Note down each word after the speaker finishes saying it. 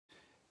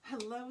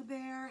Hello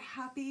there.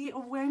 Happy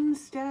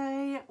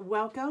Wednesday.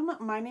 Welcome.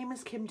 My name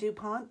is Kim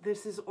Dupont.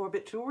 This is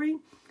Orbit Jewelry.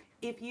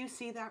 If you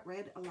see that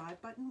red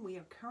live button, we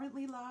are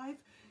currently live.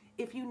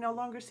 If you no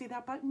longer see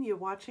that button, you're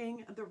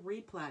watching the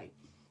replay.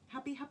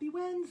 Happy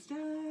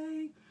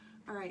Wednesday.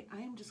 All right, I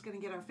am just going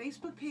to get our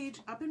Facebook page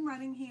up and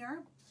running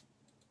here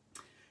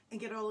and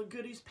get all the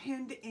goodies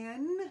pinned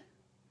in.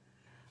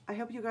 I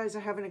hope you guys are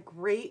having a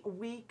great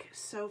week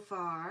so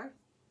far.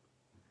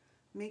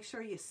 Make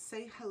sure you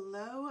say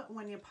hello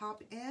when you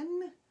pop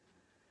in.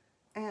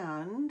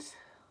 And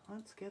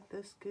let's get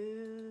this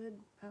good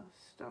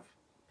stuff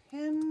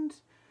pinned.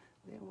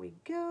 There we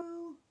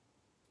go.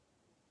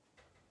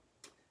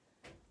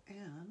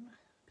 And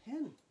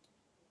pin.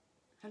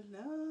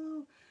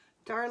 Hello.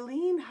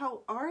 Darlene,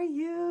 how are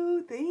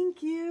you?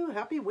 Thank you.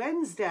 Happy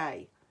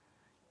Wednesday.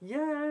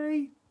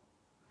 Yay.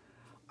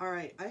 All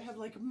right, I have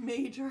like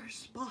major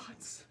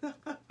spots.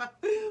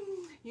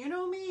 You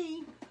know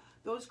me.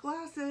 Those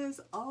glasses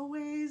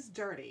always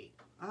dirty.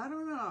 I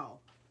don't know.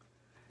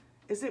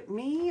 Is it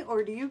me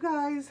or do you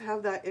guys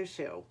have that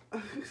issue?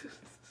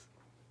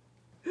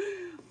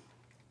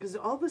 Because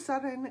all of a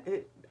sudden,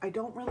 I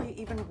don't really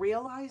even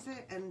realize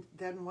it, and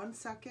then 1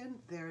 second,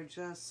 they're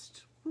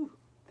just, whew,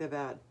 they're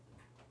bad.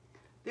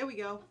 There we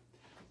go.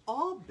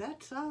 All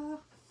better.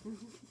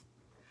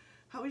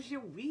 How was your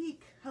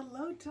week?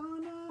 Hello,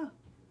 Donna.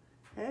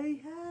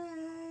 Hey,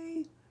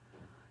 hey.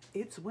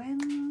 It's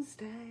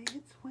Wednesday.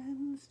 It's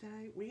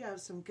Wednesday. We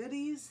have some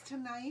goodies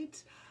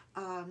tonight.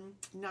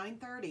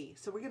 9:30.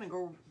 So we're going to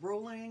go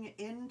rolling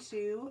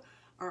into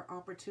our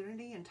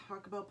opportunity and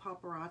talk about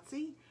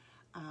paparazzi.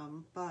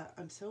 But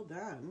until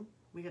then,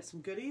 we got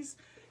some goodies.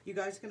 You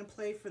guys are going to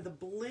play for the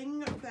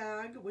bling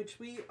bag, which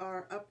we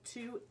are up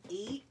to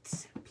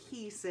 8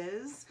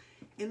 pieces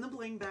in the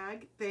bling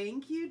bag.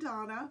 Thank you,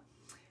 Donna.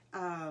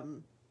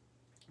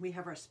 We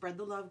have our Spread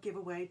the Love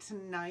giveaway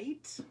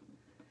tonight.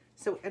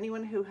 So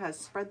anyone who has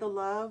spread the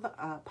love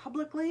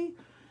publicly,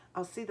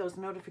 I'll see those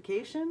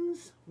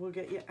notifications. We'll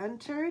get you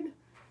entered.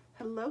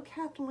 Hello,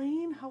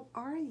 Kathleen. How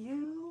are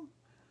you?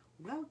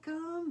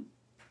 Welcome.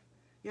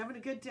 You having a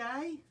good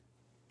day?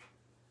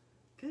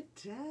 Good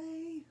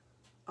day.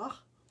 Oh,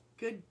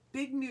 good.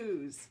 Big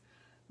news.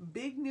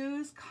 Big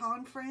news.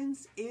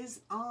 Conference is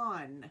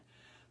on.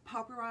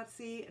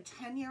 Paparazzi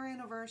 10-year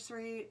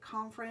anniversary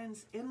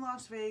conference in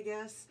Las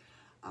Vegas,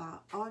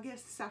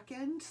 August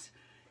 2nd.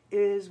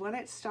 Is when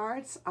it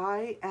starts.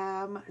 I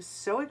am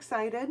so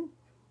excited.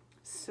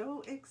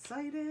 So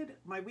excited.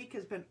 My week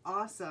has been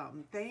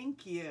awesome.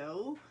 Thank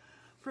you.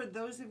 For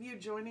those of you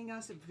joining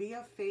us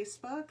via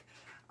Facebook,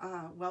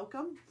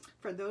 welcome.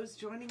 For those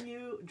joining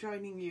me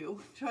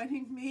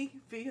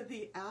via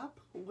the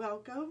app,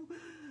 welcome.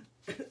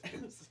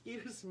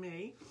 Excuse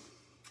me.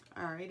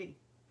 Alrighty.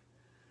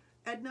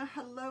 Edna,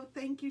 hello.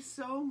 Thank you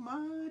so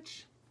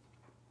much.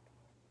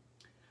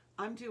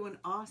 I'm doing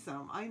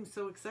awesome. I'm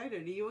so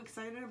excited. Are you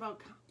excited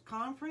about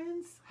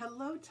conference?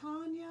 Hello,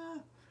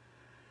 Tanya.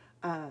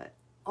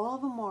 All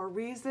the more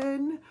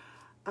reason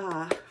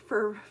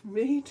for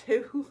me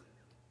to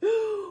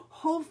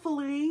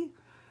hopefully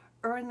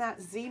earn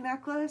that Z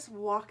necklace,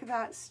 walk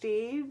that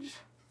stage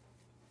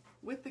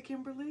with the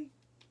Kimberly.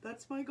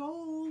 That's my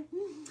goal.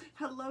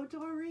 Hello,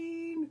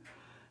 Doreen.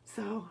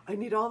 So I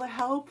need all the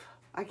help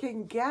I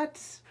can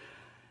get.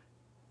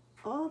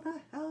 All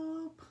the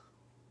help.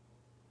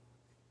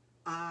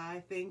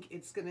 I think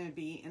it's going to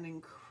be an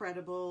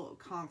incredible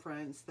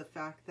conference. The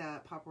fact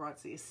that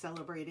Paparazzi is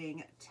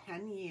celebrating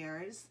 10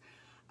 years,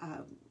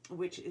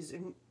 which is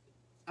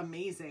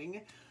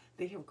amazing.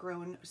 They have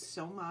grown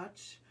so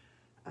much.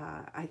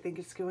 I think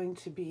it's going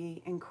to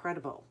be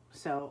incredible.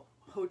 So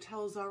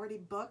hotel's already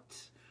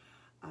booked.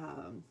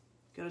 Going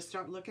to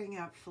start looking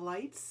at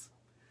flights.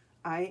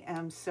 I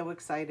am so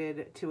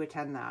excited to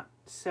attend that.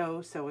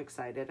 So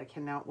excited. I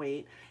cannot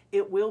wait.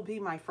 It will be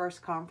my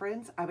first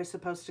conference. I was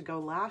supposed to go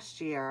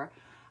last year,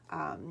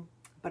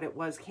 but it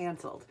was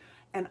canceled.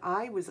 And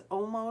I was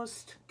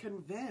almost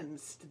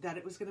convinced that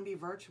it was going to be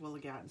virtual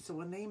again. So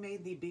when they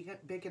made the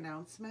big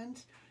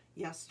announcement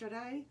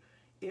yesterday,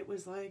 it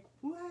was like,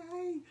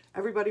 way.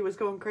 Everybody was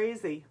going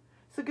crazy.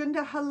 So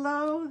Gunda,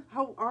 hello.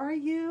 How are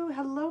you?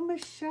 Hello,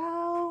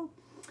 Michelle.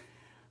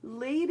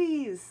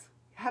 Ladies,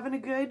 having a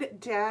good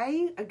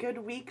day, a good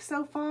week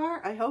so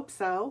far? I hope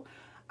so.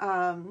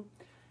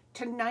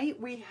 Tonight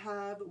we're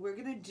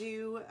going to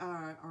do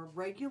our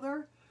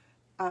regular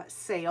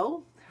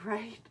sale,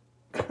 right?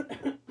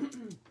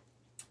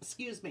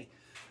 Excuse me.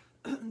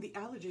 The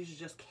allergies are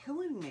just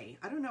killing me.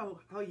 I don't know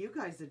how you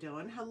guys are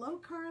doing. Hello,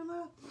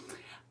 Carla.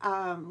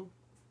 And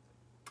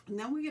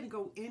then we're going to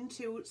go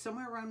into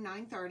somewhere around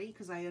 9:30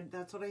 because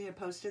that's what I had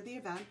posted the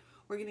event.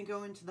 We're going to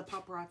go into the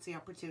paparazzi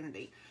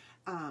opportunity.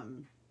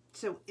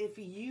 So if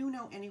you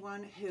know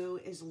anyone who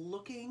is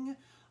looking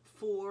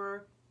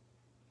for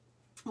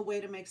a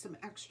way to make some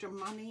extra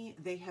money,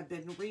 they have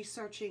been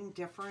researching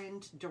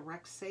different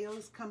direct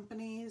sales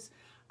companies,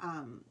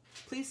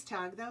 please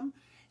tag them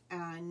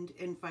and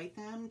invite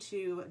them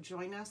to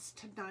join us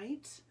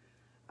tonight.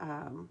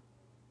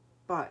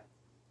 But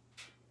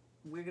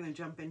we're going to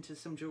jump into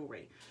some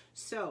jewelry.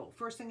 So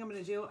first thing I'm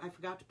going to do, I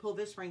forgot to pull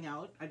this ring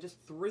out. I just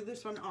threw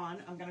this one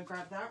on. I'm going to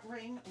grab that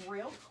ring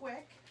real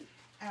quick,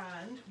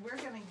 and we're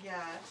going to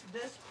get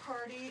this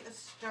party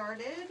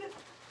started.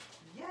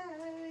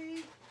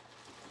 Yay!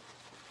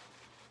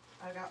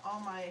 I got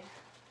all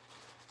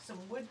some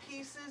wood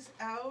pieces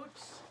out,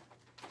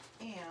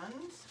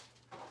 and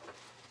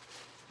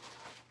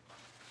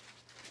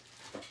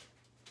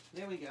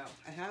there we go.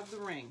 I have the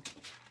ring.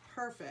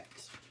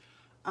 Perfect.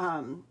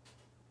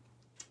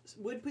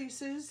 Wood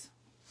pieces.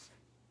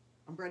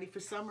 I'm ready for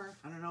summer.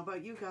 I don't know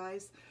about you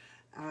guys.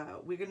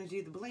 We're going to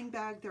do the bling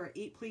bag. There are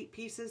 8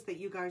 pieces that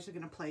you guys are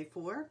going to play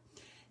for.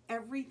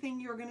 Everything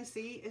you're going to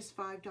see is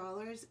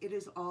 $5. It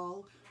is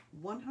all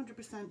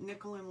 100%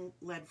 nickel and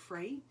lead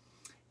free.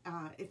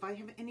 If I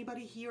have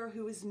anybody here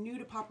who is new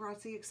to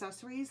Paparazzi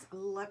accessories,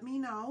 let me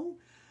know.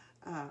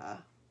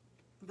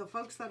 The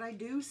folks that I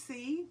do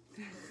see,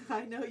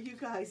 I know you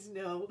guys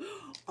know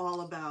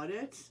all about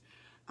it.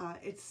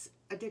 It's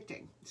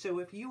addicting. So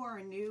if you are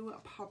a new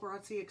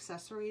Paparazzi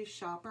accessories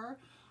shopper,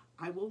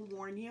 I will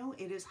warn you,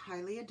 it is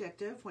highly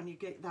addictive. When you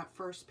get that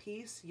first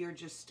piece, you're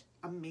just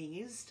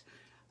amazed.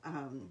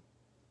 And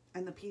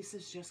the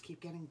pieces just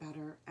keep getting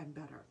better and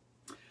better.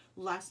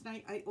 Last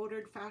night I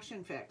ordered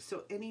Fashion Fix.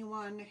 So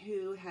anyone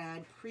who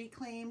had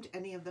pre-claimed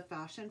any of the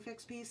Fashion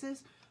Fix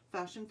pieces,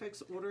 Fashion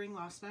Fix ordering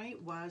last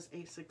night was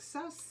a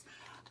success.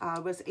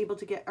 Was able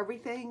to get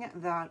everything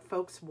that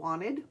folks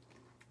wanted.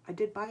 I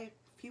did buy a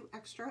few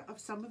extra of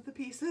some of the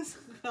pieces,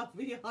 I'll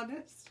be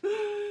honest.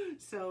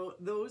 So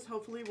those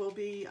hopefully will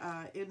be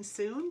in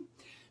soon.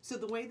 So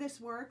the way this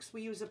works,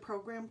 we use a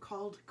program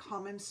called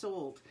Comment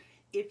Sold.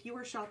 If you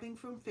are shopping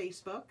from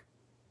Facebook,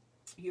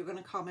 you're going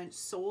to comment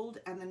sold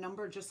and the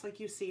number just like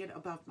you see it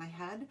above my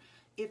head.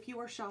 If you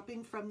are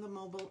shopping from the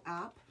mobile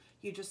app,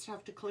 you just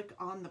have to click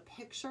on the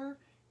picture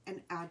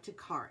and add to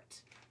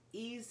cart.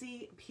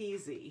 Easy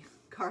peasy.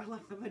 Carla,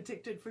 I'm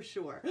addicted for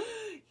sure.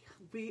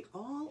 We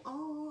all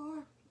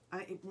are.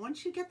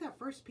 Once you get that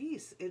first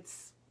piece,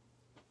 it's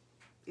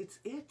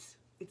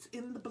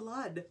in the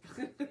blood.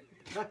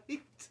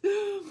 Right?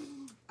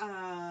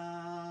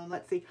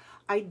 Let's see.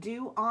 I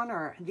do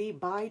honor the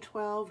buy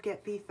 12,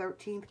 get the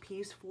 13th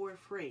piece for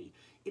free.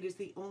 It is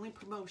the only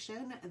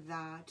promotion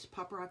that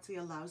Paparazzi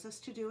allows us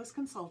to do as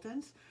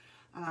consultants.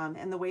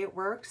 And the way it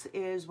works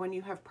is when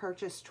you have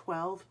purchased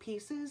 12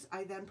 pieces,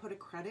 I then put a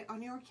credit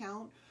on your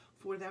account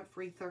for that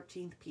free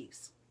 13th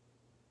piece.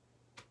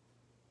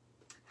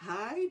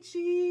 Hi,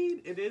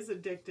 Jean. It is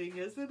addicting,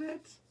 isn't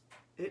it?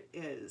 It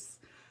is.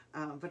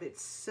 But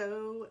it's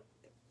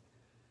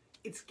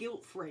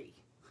guilt-free,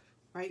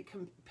 right?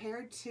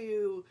 Compared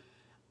to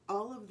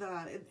all of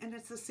the, and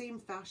it's the same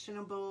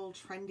fashionable,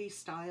 trendy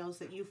styles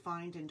that you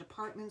find in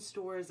department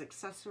stores,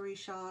 accessory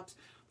shops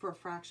for a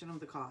fraction of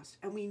the cost.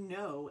 And we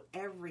know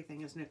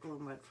everything is nickel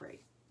and lead free.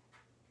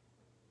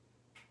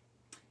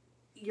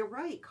 You're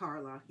right,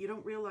 Carla. You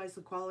don't realize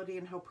the quality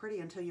and how pretty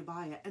until you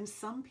buy it. And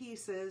some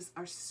pieces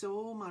are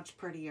so much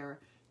prettier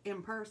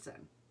in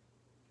person.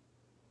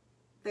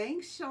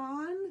 Thanks,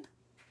 Sean.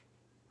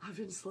 I've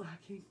been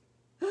slacking.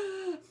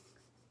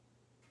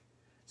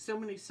 So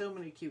many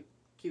cute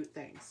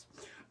things.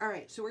 All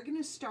right, so we're going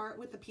to start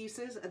with the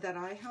pieces that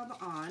I have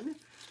on.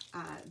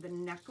 The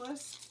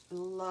necklace,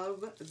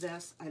 love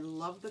this. I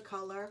love the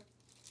color.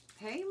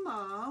 Hey,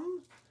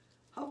 Mom.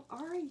 How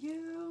are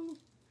you?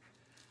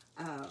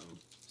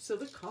 So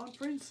the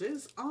conference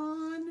is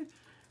on.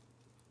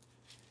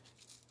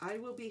 I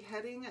will be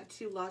heading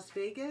to Las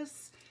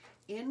Vegas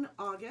in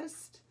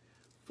August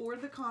for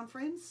the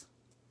conference,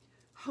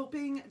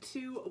 hoping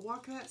to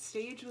walk that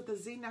stage with a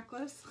Z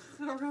necklace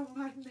around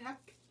my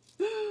neck.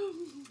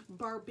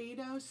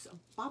 Barbados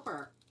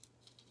Bopper.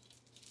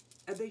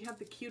 They have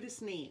the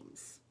cutest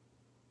names.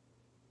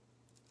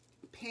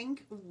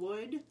 Pink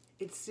wood.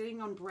 It's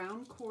sitting on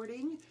brown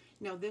cording.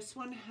 Now this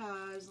one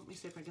has, let me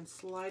see if I can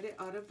slide it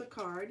out of the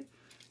card.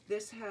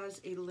 This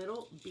has a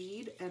little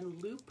bead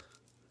and loop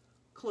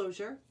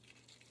closure.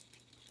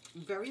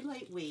 Very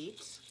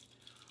lightweight.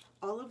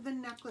 All of the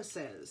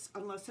necklaces,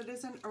 unless it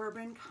is an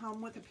urban,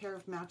 come with a pair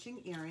of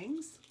matching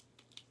earrings.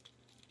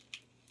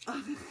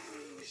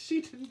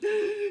 She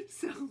didn't.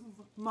 So,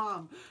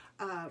 Mom,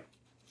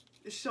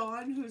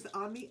 Sean, who's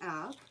on the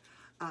app,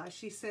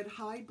 she said,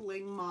 "Hi,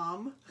 Bling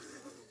Mom."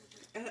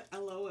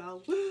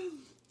 LOL.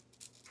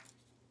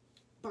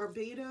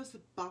 Barbados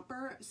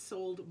Bopper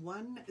sold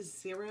 100.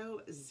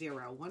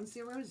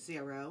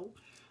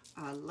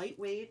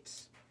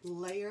 Lightweight,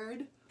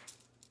 layered,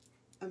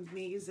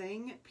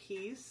 amazing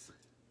piece.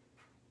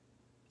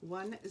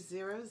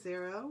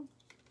 100.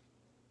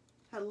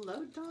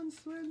 Hello, Don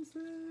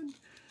Swenson.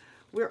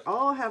 We're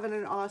all having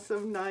an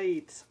awesome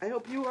night. I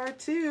hope you are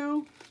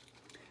too.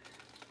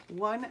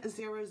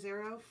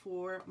 100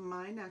 for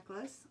my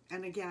necklace.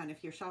 And again,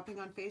 if you're shopping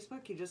on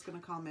Facebook, you're just going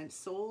to comment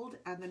sold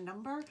and the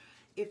number.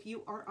 If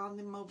you are on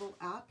the mobile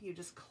app, you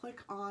just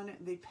click on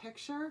the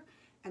picture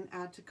and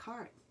add to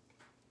cart.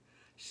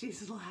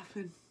 She's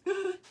laughing.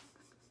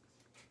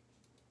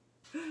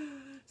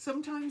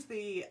 Sometimes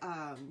the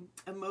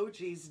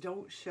emojis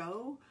don't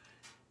show,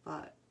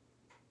 but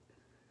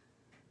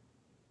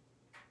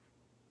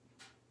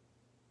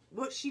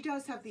well, she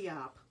does have the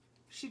app.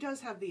 She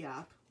does have the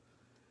app.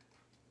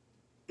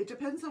 It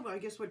depends on, I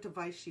guess, what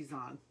device she's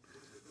on.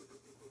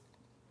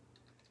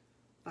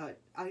 But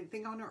I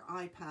think on her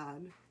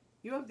iPad.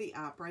 You have the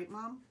app, right,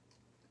 Mom?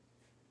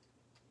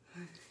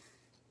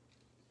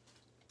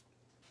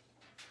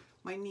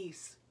 My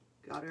niece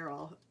got her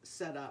all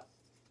set up.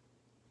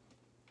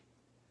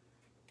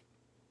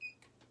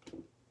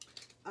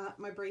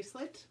 My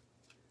bracelet,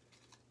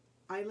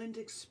 Island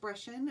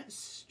Expression,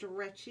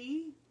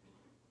 stretchy.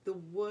 The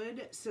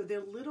wood, so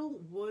they're little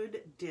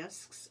wood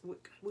discs,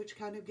 which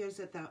kind of gives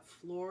it that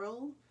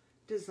floral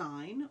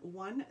design.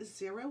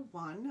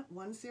 101,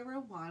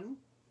 101,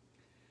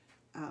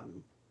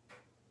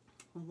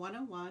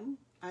 101,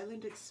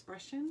 Island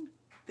Expression.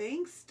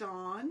 Thanks,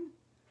 Dawn.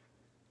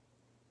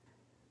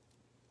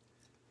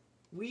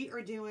 We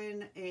are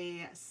doing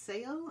a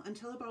sale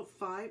until about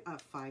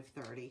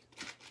 5:30.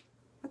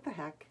 What the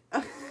heck?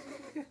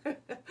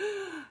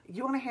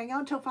 You want to hang out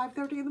until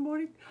 5:30 in the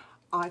morning?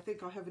 I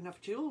think I'll have enough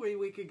jewelry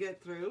we could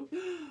get through.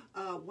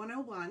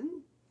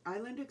 101,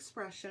 Island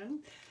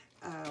Expression.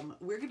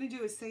 We're going to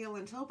do a sale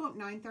until about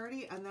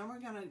 9:30, and then we're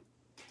going to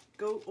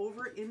go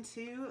over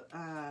into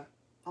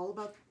all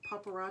about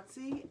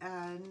paparazzi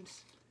and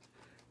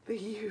the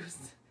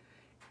use.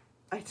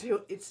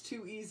 It's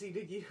too easy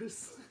to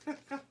use.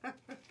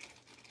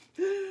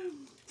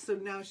 So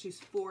now she's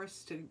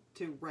forced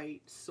to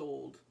write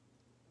sold.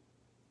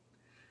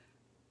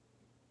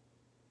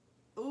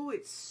 Oh,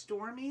 it's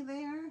stormy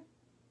there.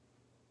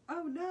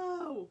 Oh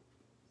no.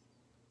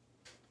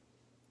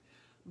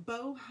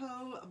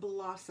 Boho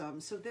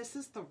Blossom. So this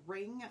is the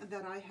ring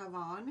that I have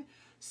on.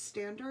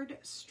 Standard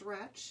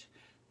stretch.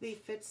 The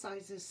fit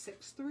sizes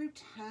 6 through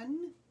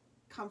 10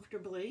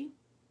 comfortably.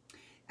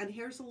 And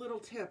here's a little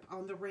tip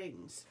on the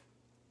rings.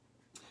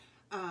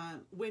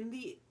 When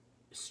the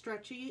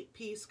stretchy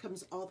piece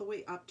comes all the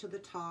way up to the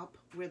top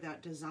where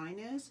that design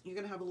is, you're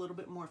going to have a little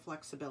bit more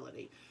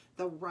flexibility.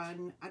 They'll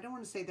run, I don't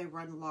want to say they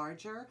run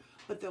larger,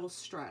 but they'll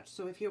stretch.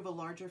 So if you have a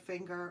larger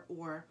finger,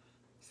 or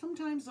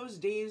sometimes those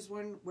days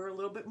when we're a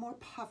little bit more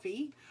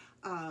puffy,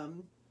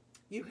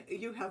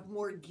 you have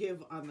more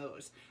give on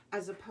those,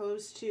 as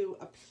opposed to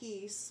a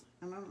piece,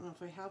 and I don't know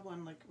if I have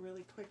one like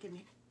really quick and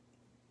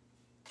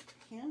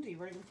handy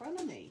right in front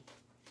of me.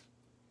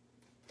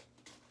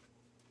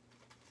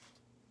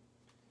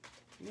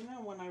 You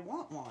know, when I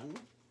want one,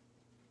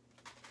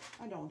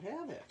 I don't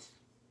have it.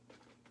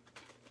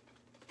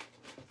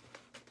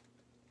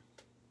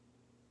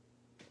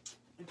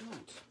 I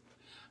don't.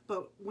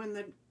 But when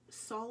the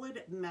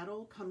solid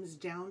metal comes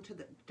down to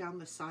down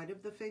the side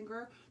of the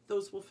finger,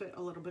 those will fit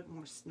a little bit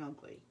more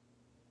snugly.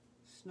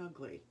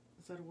 Snugly.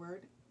 Is that a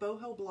word?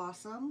 Boho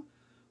Blossom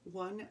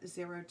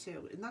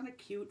 102. Isn't that a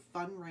cute,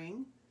 fun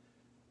ring?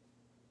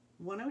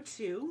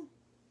 102.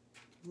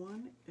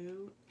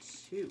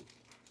 102.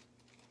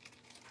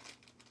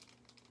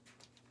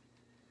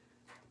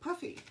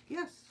 Puffy.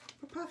 Yes,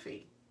 for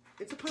puffy.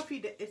 It's a puffy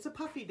day. It's a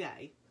puffy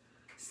day.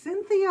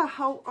 Cynthia,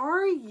 how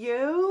are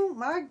you?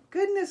 My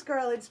goodness,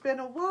 girl, it's been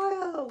a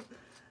while.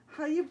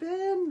 How you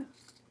been?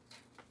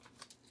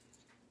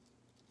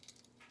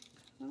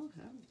 How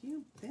have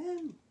you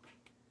been?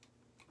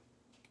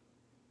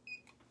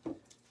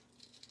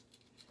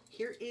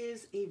 Here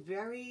is a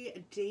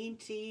very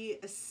dainty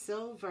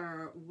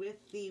silver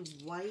with the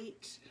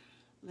white,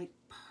 like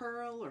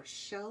pearl or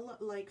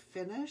shell-like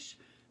finish.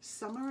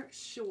 Summer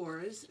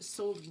Shores,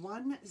 sold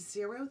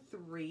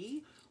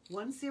 103.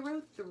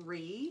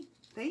 103.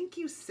 Thank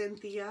you,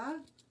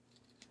 Cynthia.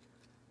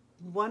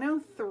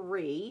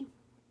 103.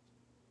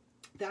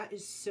 That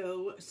is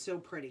so, so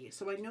pretty.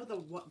 So I know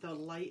the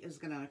light is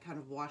going to kind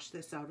of wash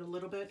this out a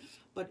little bit,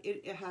 but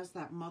it has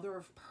that mother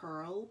of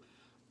pearl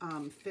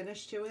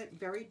finish to it.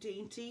 Very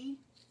dainty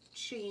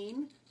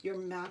chain. Your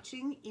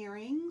matching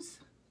earrings.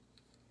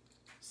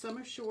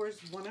 Summer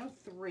Shores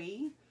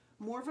 103.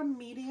 More of a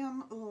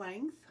medium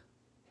length.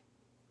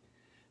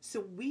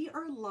 So we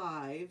are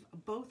live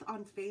both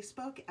on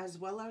Facebook as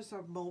well as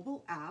our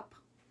mobile app.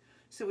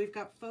 So we've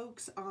got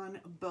folks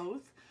on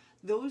both.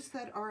 Those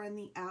that are in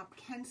the app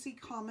can see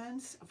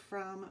comments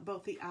from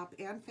both the app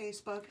and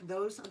Facebook.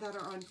 Those that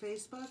are on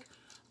Facebook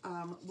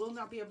will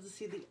not be able to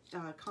see the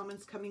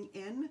comments coming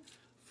in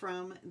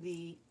from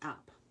the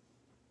app.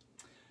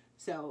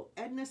 So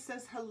Edna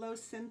says, hello,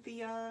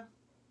 Cynthia.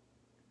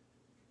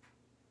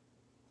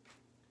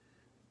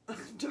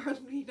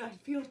 Darlene, I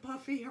feel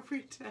puffy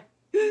every day.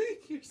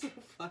 You're so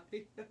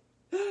funny.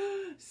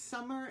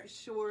 Summer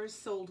Shores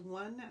sold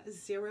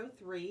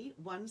 103.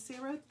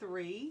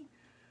 103.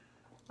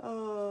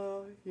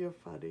 Oh, you're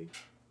funny.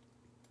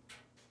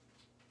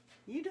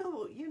 You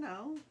know,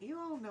 you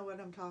all know what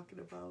I'm talking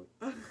about.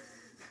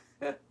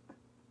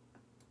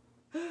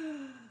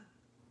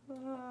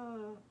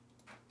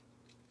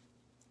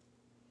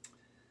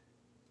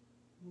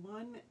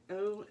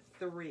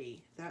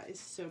 103. That is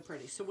so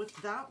pretty. So with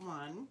that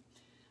one,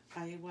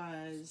 I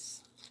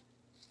was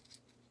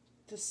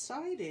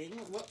deciding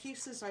what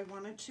pieces I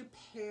wanted to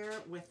pair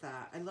with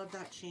that. I love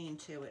that chain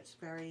too. It's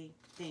very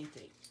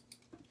dainty.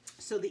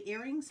 So the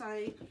earrings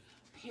I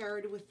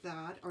paired with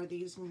that are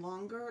these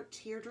longer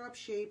teardrop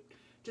shaped,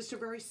 just a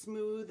very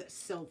smooth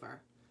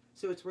silver.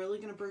 So it's really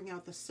going to bring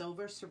out the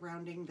silver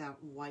surrounding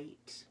that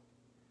white.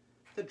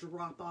 The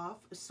drop off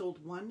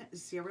sold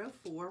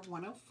 104,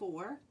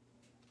 104,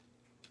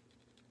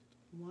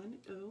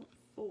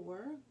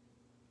 104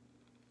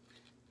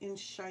 in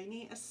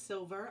shiny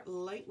silver,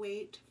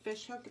 lightweight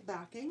fishhook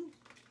backing.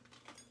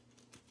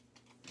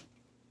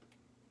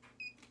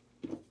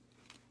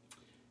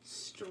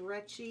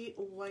 Stretchy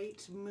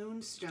white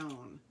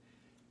moonstone,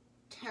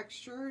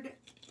 textured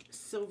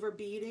silver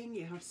beading.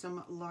 You have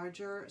some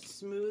larger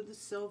smooth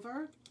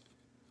silver.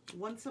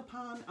 Once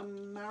upon a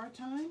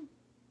maritime.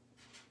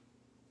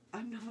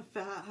 I'm not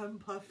fat, I'm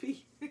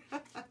puffy.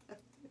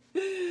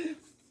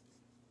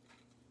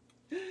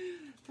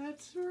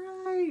 That's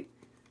right.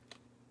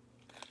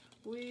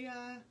 We're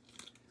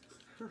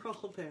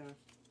all there.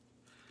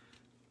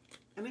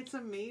 And it's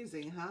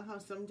amazing, huh? How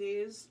some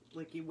days,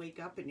 like, you wake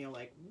up and you're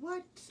like,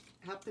 what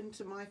happened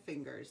to my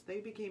fingers? They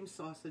became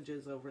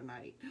sausages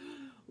overnight.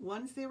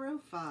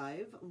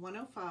 105,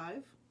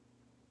 105.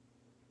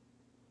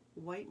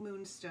 White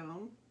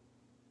moonstone.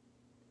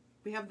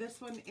 We have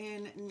this one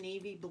in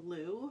navy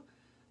blue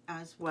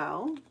as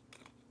well.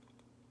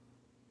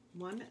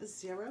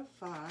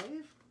 105.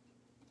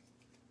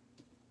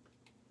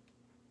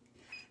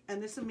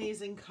 And this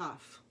amazing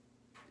cuff.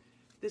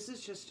 This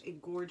is just a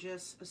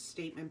gorgeous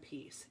statement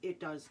piece. It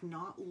does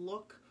not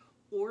look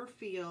or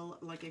feel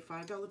like a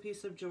 $5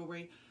 piece of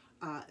jewelry.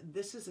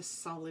 This is a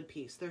solid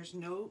piece. There's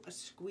no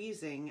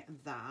squeezing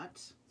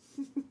that.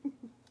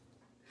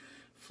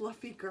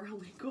 Fluffy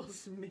girl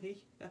equals me.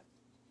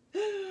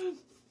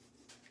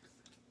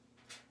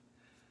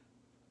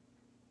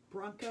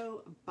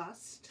 Bronco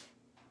bust.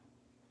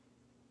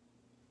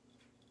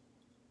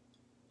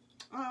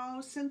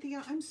 Oh,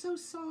 Cynthia, I'm so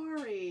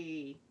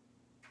sorry.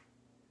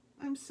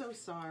 I'm so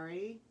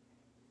sorry.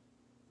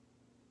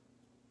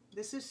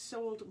 This is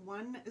sold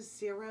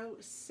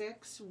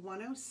 106,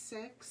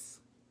 106.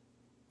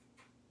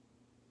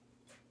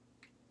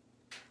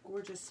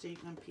 Gorgeous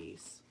statement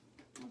piece.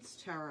 That's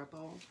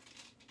terrible.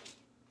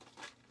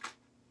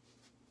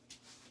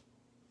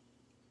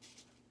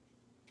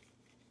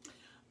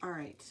 All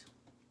right.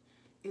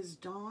 Is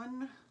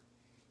Dawn?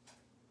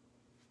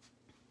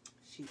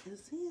 She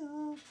is here.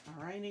 All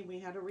righty, we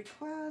had a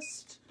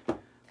request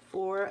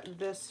for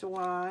this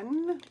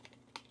one.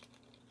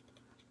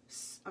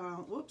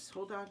 Whoops,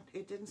 hold on.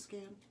 It didn't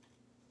scan.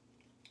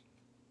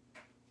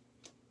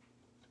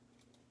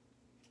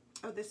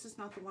 Oh, this is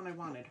not the one I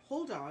wanted.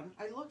 Hold on.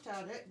 I looked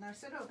at it and I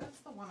said, oh, that's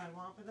the one I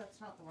want, but that's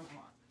not the one I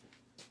want.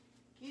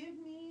 Give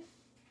me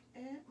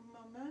a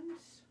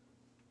moment.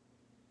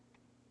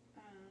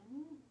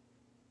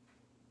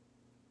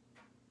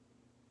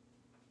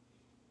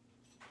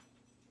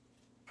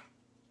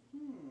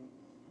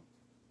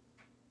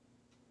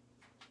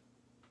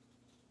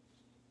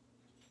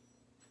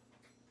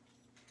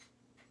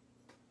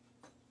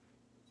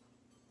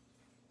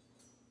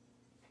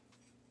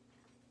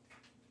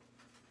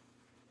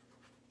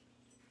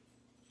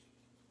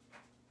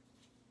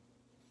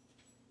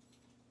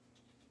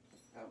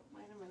 Oh,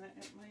 wait a minute.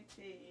 It might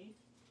be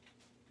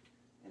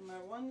in my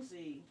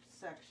onesie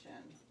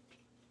section.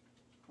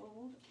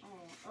 Hold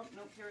on. Oh,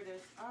 no, here it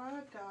is.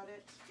 I've got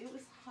it. It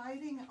was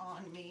hiding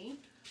on me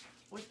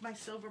with my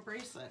silver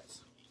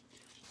bracelets.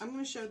 I'm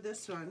going to show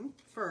this one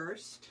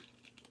first.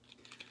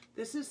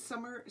 This is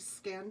Summer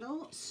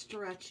Scandal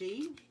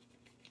Stretchy.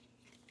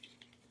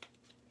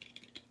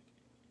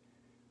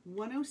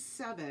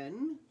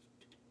 107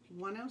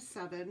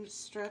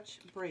 stretch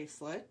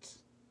bracelet.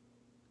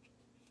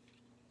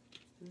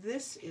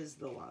 This is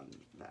the one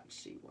that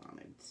she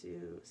wanted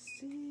to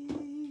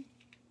see.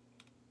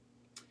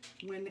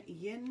 When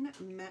Yin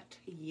Met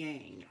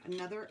Yang,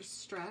 another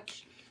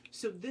stretch.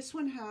 So this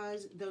one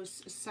has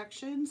those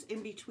sections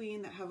in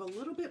between that have a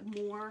little bit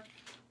more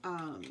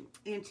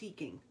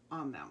antiquing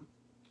on them.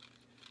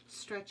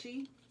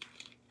 Stretchy.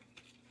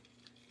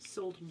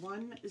 Sold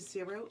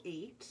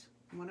 108.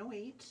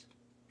 108.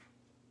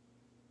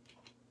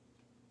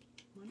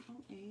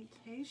 108.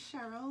 Hey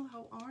Cheryl,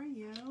 how are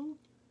you?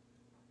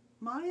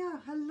 Maya,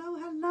 hello,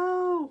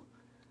 hello.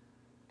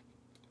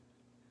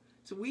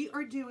 So we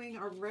are doing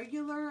our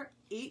regular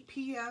 8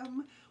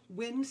 p.m.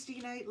 Wednesday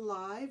night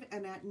live,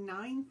 and at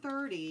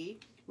 9:30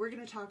 we're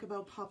going to talk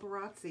about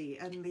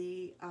paparazzi and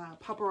the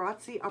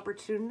paparazzi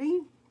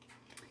opportunity.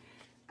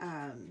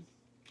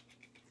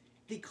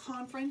 The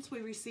conference,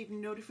 we received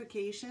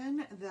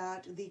notification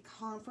that the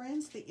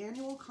conference, the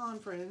annual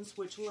conference,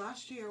 which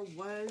last year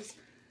was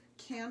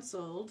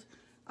canceled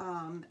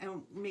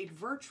and made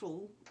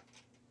virtual,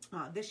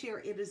 this year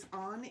it is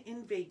on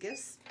in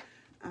Vegas.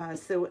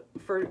 So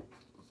for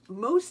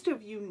most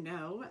of you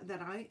know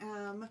that I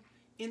am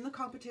in the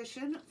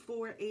competition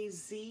for a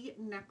Z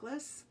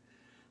necklace.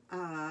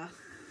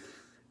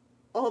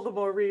 All the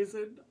more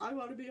reason I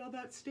want to be on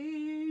that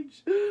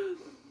stage.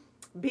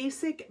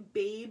 Basic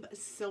Babe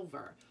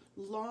Silver.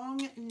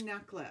 Long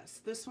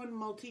necklace. This one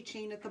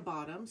multi-chain at the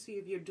bottom. So you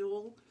have your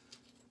dual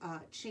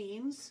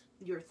chains,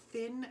 your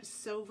thin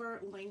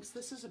silver links.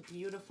 This is a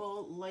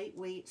beautiful,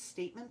 lightweight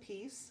statement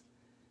piece.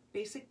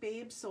 Basic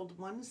Babe sold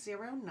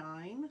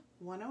 109,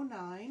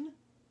 109.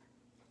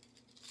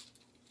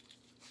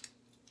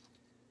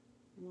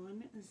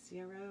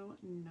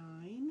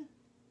 109.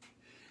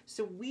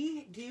 So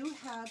we do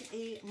have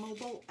a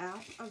mobile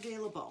app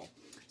available.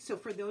 So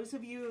for those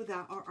of you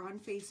that are on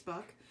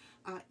Facebook,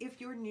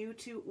 if you're new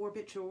to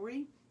Orbit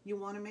Jewelry, you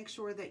want to make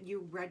sure that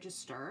you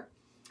register.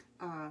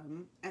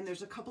 And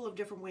there's a couple of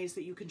different ways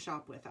that you can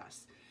shop with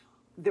us.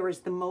 There is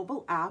the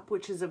mobile app,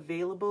 which is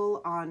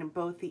available on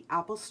both the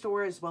Apple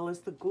Store as well as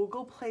the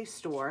Google Play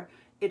Store.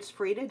 It's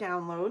free to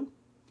download.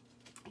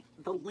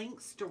 The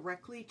links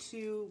directly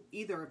to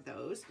either of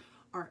those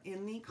are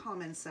in the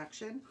comments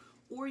section,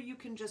 or you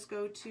can just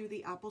go to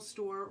the Apple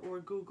Store or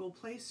Google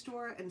Play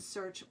Store and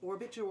search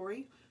Orbit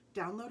Jewelry,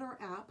 download our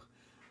app.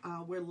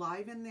 We're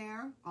live in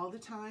there all the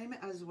time,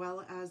 as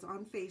well as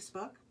on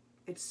Facebook.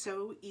 It's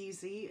so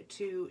easy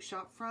to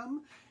shop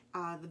from.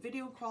 The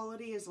video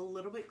quality is a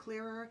little bit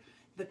clearer.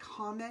 The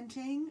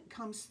commenting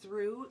comes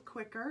through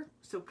quicker,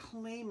 so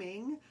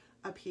claiming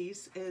a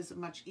piece is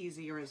much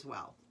easier as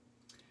well.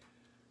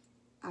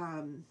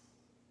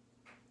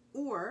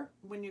 Or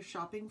when you're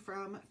shopping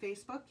from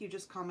Facebook, you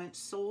just comment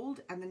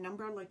sold and the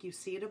number like you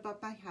see it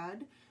above my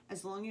head.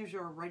 As long as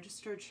you're a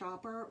registered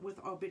shopper with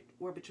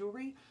Orbit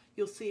Jewelry,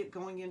 you'll see it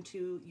going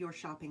into your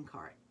shopping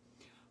cart.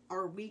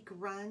 Our week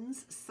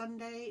runs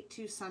Sunday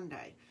to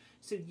Sunday,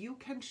 so you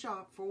can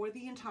shop for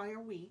the entire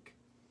week.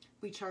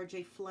 We charge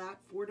a flat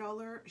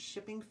 $4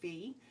 shipping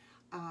fee,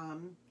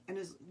 and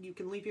you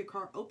can leave your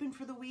cart open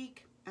for the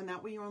week, and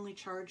that way you only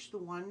charge the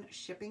one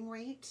shipping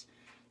rate.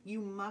 You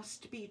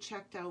must be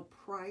checked out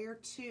prior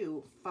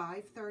to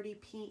 5:30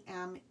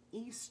 p.m.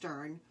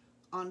 Eastern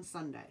on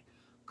Sunday.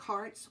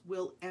 Carts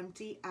will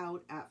empty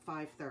out at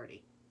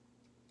 5:30.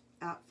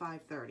 At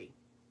 5:30.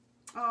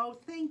 Oh,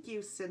 thank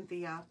you,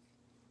 Cynthia.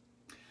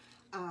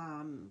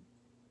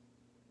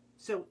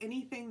 So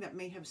anything that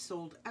may have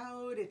sold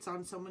out, it's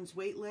on someone's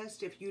wait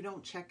list. If you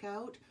don't check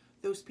out,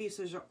 those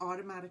pieces are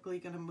automatically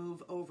going to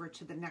move over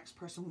to the next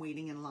person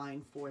waiting in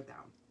line for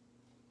them.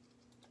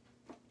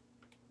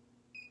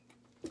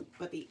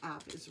 But the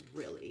app is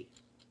really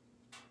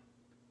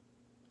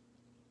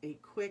a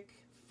quick,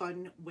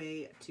 fun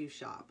way to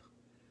shop.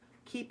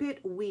 Keep it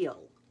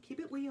wheel.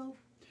 Keep it wheel.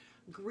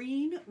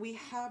 Green, we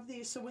have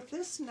these. So with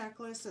this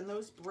necklace and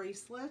those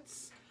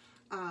bracelets,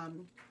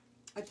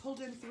 I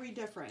pulled in three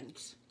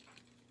different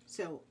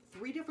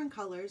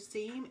colors,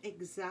 same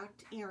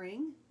exact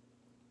earring.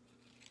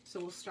 So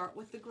we'll start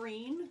with the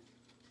green.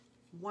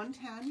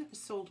 110,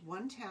 sold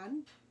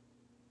 110.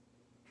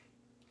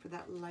 For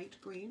that light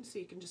green, so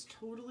you can just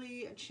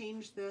totally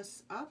change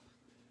this up.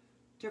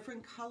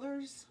 Different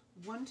colors,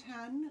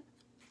 110.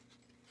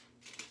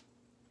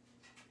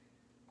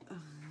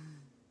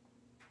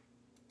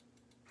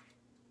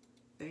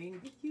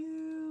 Thank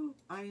you.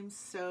 I am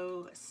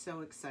so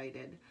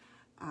excited.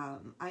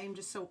 I am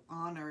just so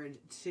honored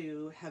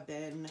to have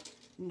been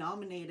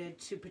nominated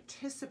to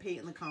participate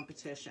in the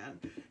competition.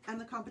 And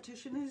the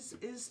competition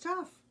is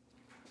tough.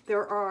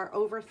 There are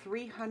over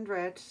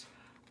 300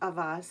 of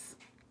us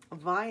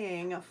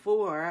vying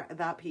for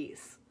that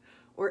piece,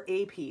 or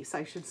a piece,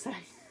 I should say.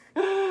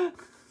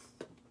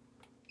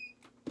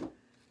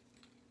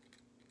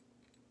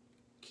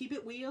 Keep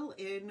it wheel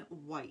in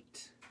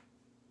white.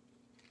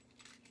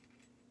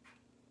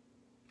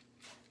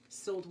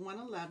 Sold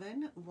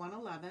 111,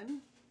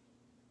 111.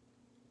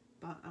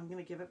 But I'm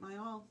going to give it my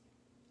all.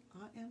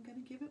 I am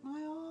going to give it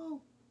my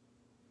all.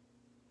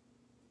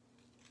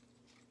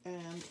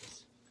 And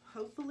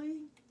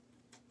hopefully,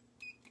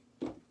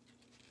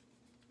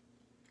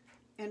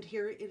 and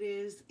here it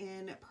is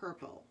in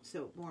purple.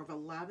 So more of a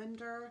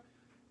lavender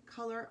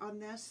color on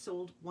this.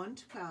 Sold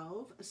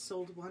 112,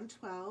 sold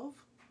 112.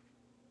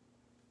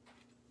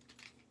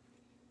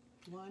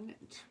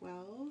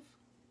 112.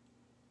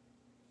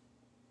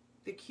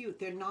 They're cute.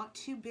 They're not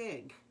too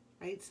big,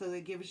 right? So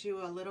that gives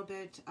you a little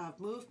bit of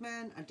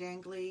movement, a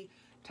dangly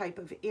type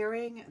of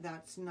earring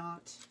that's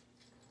not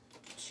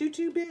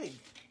too big.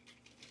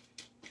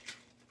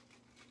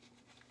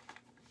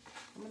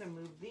 I'm going to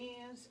move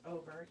these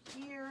over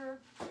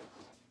here.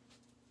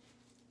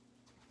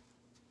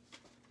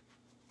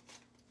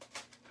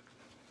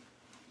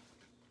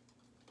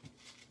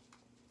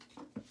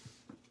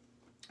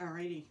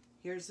 Alrighty,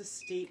 here's a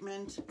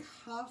statement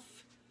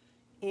cuff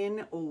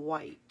in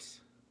white.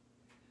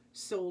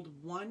 Sold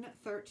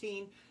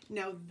 113.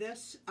 Now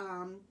this,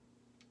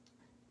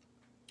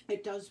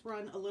 it does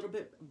run a little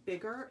bit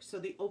bigger, so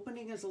the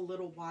opening is a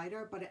little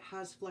wider, but it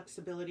has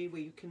flexibility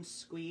where you can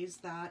squeeze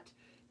that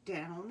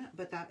down.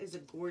 But that is a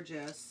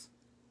gorgeous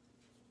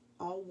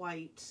all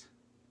white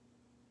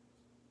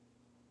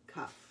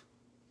cuff.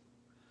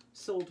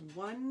 Sold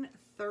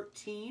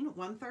 113.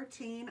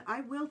 113.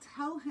 I will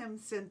tell him,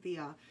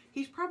 Cynthia.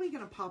 He's probably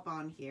going to pop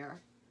on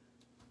here.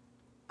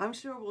 I'm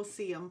sure we'll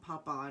see him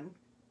pop on.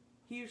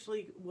 He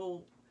usually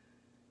will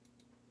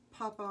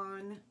pop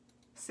on,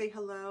 say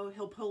hello.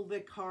 He'll pull the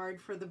card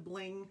for the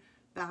bling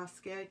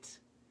basket.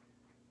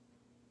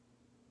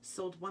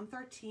 Sold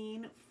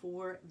 $113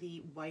 for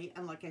the white,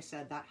 and like I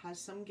said, that has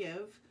some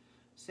give,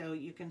 so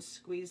you can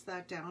squeeze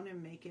that down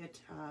and make it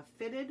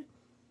fitted.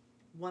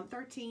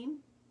 $113.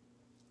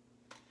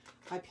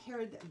 I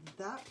paired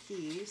that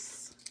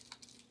piece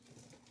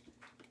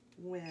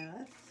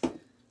with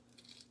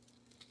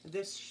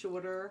this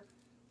shorter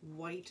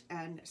white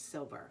and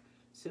silver.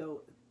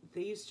 So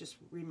these just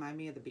remind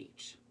me of the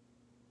beach.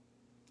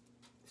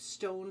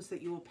 Stones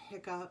that you will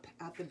pick up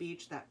at the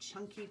beach, that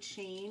chunky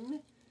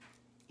chain.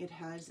 It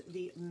has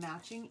the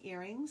matching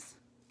earrings.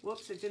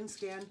 Whoops, it didn't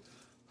scan.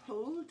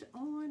 Hold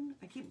on.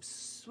 I keep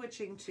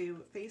switching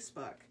to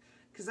Facebook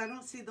because I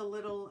don't see the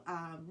little,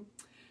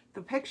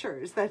 the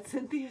pictures that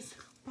Cynthia's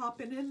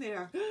popping in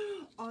there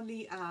on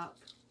the app.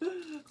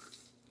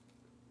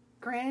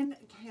 Grand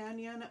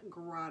Canyon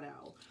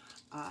Grotto.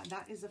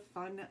 That is a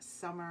fun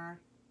summer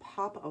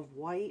pop of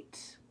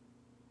white.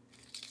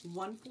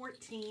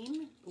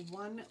 $114.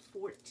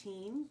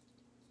 $114.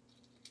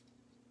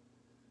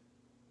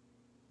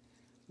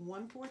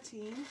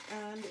 $114.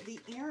 And the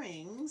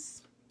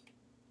earrings,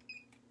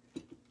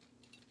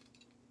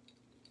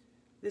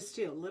 this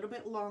too, a little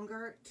bit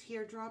longer,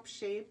 teardrop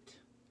shaped.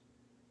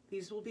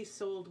 These will be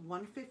sold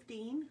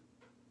 $115.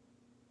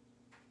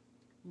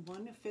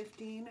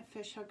 $115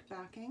 fishhook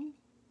backing.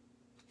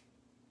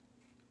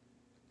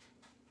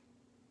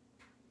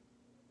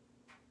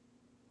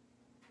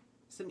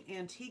 Some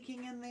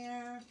antiquing in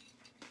there.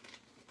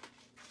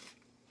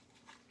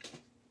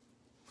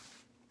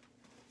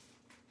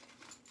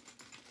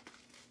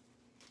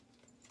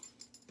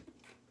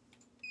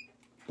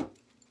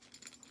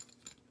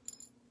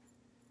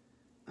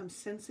 I'm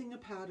sensing a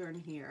pattern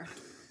here.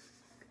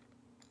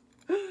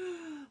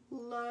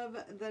 Love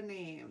the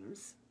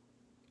names.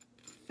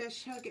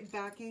 Fishhook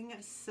backing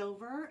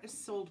silver is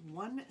sold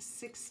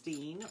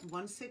 $116.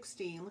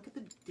 $116. Look at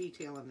the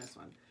detail on this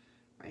one,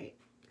 right?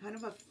 Kind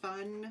of a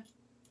fun,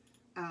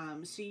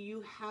 so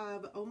you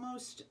have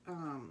almost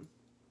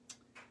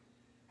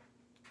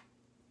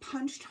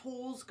punched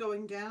holes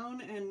going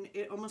down, and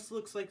it almost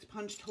looks like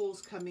punched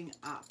holes coming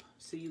up.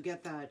 So you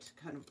get that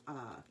kind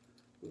of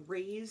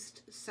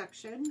raised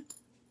section.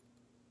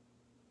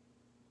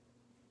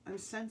 I'm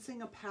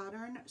sensing a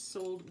pattern.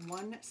 Sold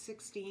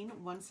 $116.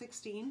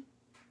 $116.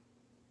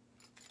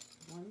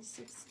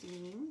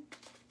 $116.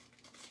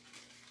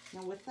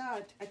 Now with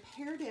that, I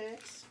paired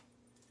it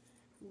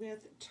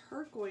with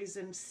turquoise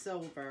and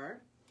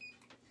silver.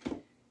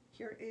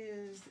 Here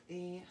is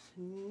a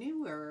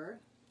newer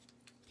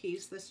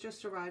piece. This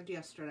just arrived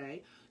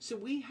yesterday. So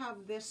we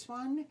have this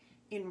one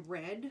in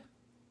red,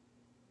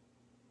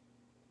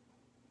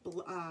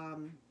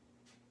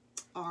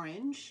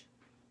 orange,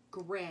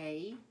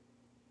 gray,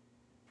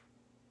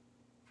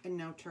 and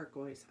now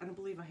turquoise. I don't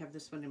believe I have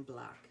this one in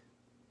black.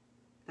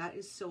 That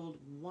is sold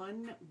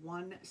 $117.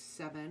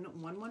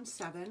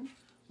 $117.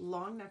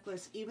 Long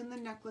necklace. Even the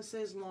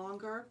necklaces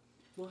longer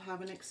will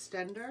have an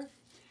extender,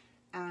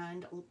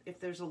 and if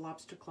there's a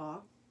lobster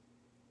claw.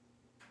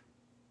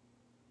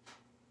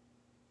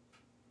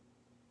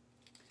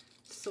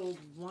 Sold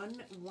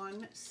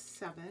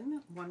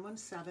 $117.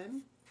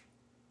 $117.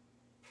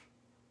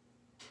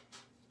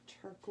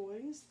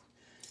 Turquoise.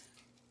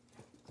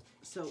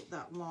 So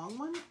that long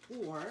one,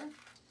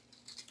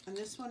 and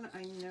this one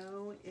I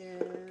know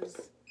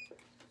is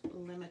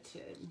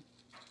limited.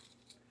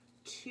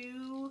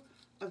 2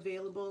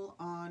 available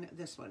on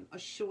this one. A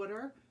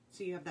shorter,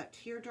 so you have that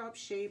teardrop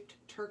shaped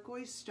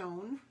turquoise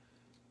stone.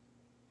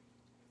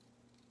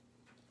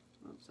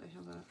 Oops, I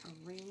have a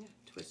ring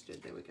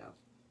twisted. There we go.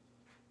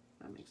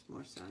 That makes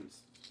more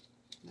sense.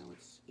 Now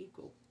it's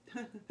equal.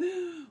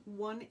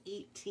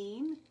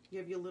 $118. You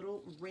have your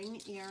little ring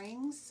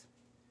earrings.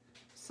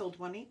 Sold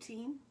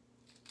 $118.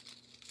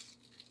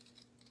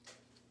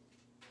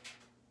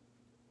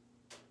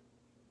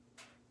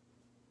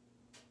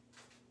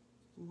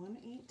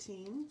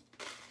 $118.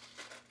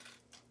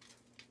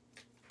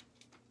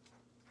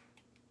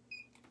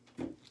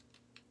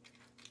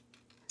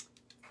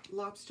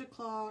 Lobster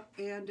claw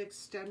and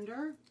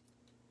extender.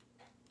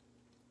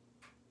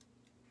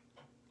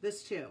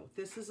 This too.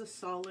 This is a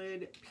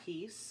solid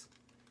piece.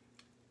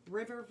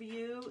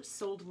 Riverview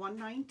sold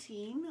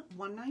 $119.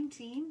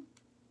 $119.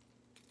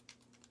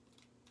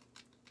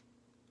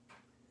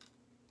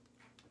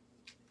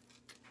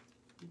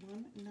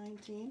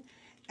 $119.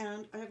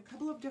 And I have a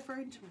couple of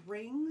different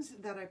rings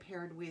that I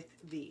paired with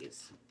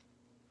these.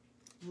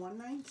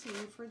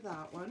 $119 for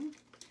that one.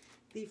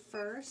 The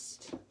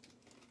first,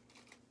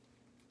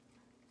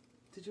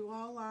 did you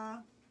all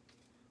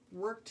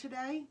work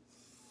today?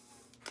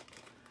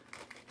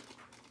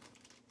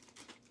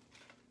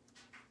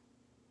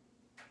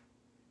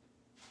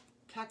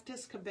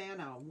 Cactus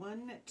Cabana,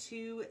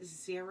 120,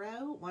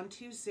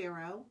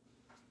 120.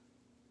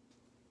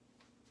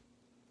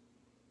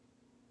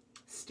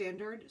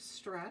 Standard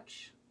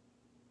stretch,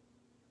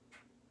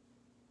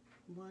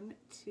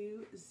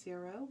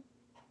 120.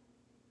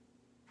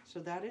 So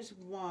that is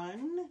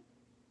one.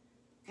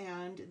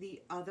 And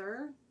the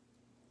other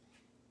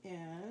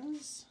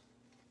is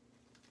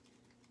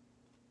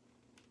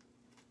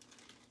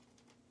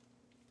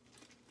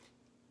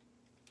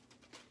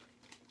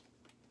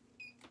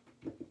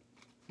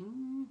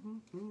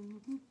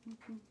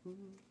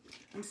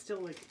I'm still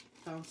like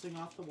bouncing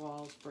off the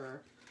walls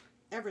for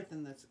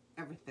everything. That's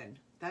everything.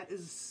 That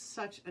is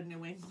such a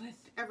New England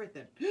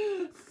everything.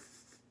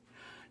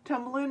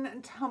 Tumbling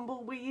and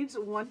Tumbleweeds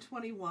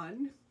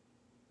 121.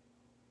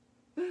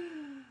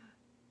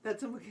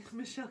 That's a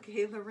Michelle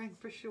Kayla ring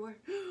for sure.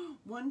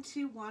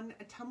 121,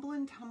 a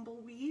Tumbling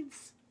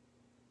Tumbleweeds.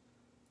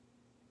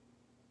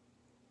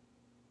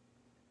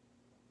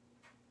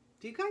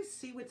 Do you guys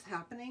see what's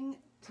happening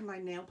to my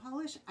nail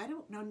polish? I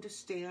don't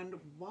understand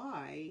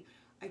why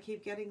I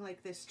keep getting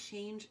like this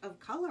change of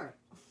color.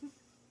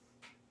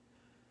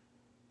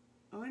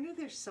 I wonder if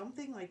there's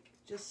something like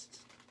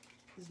just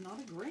is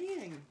not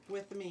agreeing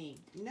with me.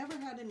 Never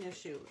had an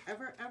issue,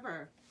 ever,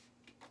 ever.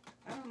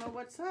 I don't know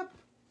what's up.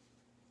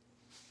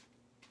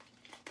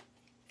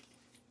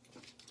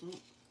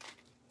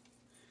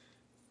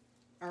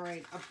 All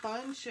right, a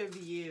bunch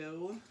of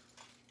you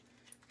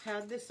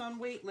had this on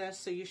wait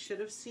list, so you should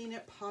have seen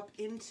it pop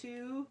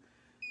into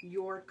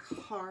your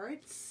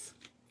carts.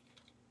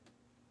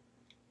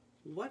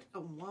 What a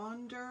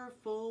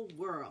wonderful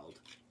world.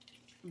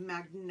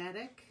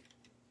 Magnetic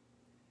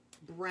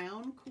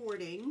brown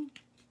cording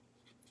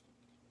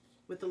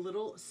with the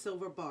little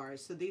silver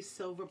bars. So these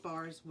silver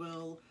bars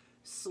will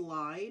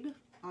slide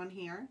on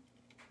here.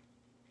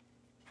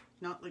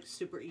 Not like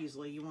super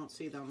easily. You won't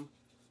see them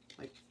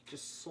like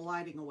just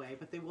sliding away,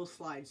 but they will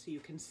slide so you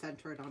can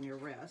center it on your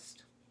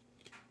wrist.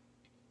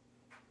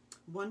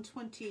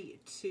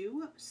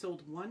 122,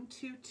 sold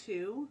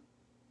 122.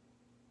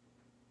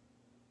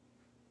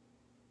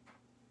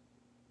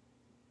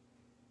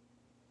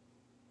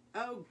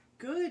 Oh,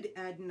 good,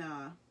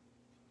 Edna.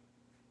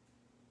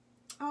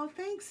 Oh,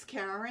 thanks,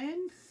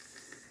 Karen.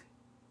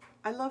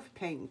 I love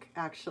pink,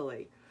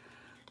 actually.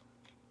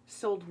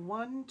 Sold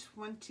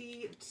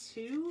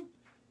 122,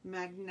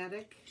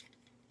 magnetic.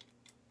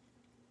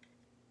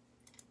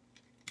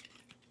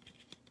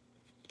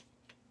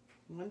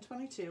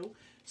 $122.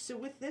 So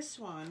with this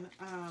one,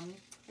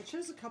 it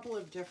shows a couple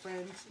of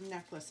different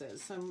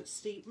necklaces, some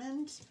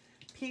statement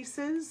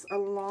pieces, a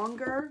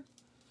longer.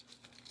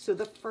 So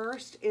the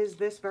first is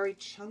this very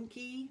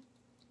chunky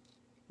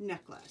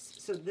necklace.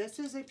 So this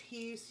is a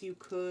piece you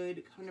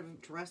could kind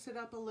of dress it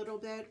up a little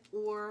bit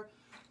or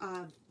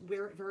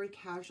wear it very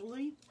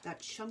casually. That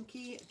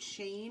chunky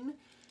chain.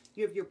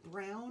 You have your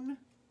brown,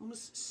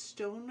 almost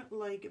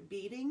stone-like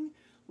beading,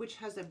 which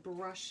has a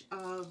brush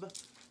of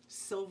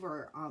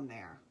silver on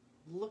there.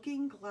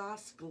 Looking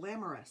Glass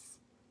Glamorous.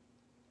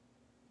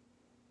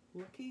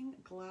 Looking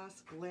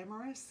Glass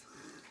Glamorous.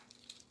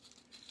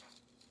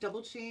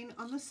 Double chain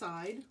on the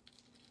side.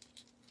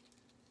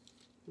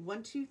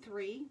 1, 2,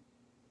 3.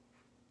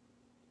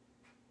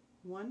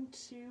 1,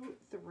 2,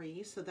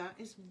 3. So that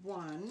is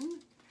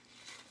one.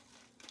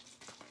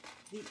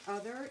 The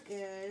other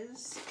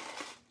is,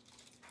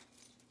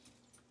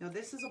 now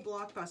this is a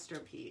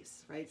blockbuster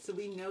piece, right? So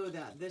we know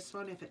that this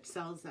one, if it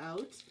sells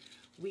out,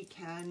 we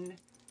can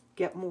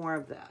get more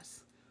of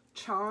this.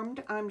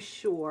 Charmed, I'm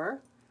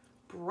sure.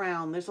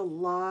 Brown. There's a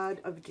lot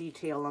of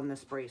detail on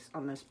this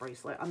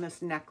bracelet, on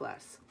this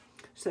necklace.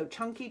 So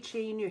chunky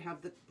chain, you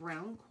have the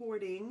brown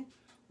cording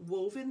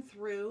woven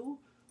through,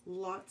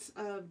 lots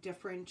of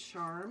different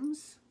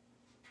charms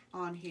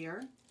on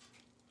here.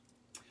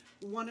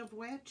 One of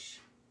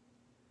which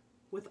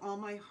with All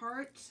My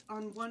Heart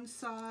on one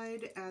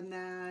side, and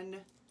then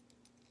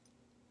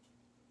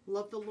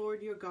Love the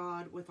Lord your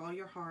God with all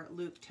your heart,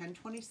 Luke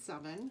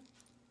 10:27.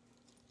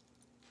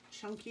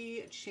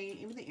 Chunky chain,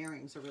 even the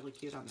earrings are really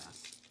cute on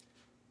this.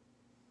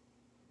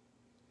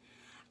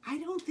 I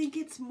don't think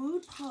it's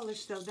mood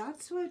polish though.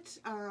 That's what,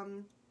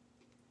 and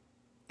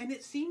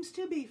it seems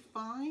to be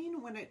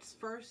fine when it's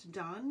first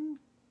done,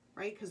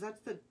 right? Because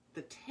that's the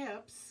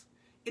tips.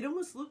 It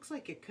almost looks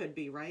like it could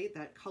be, right?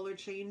 That color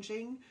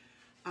changing,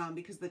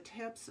 because the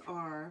tips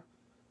are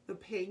the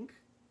pink,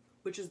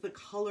 which is the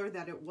color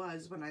that it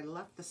was when I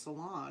left the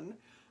salon.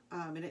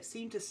 And it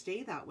seemed to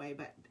stay that way,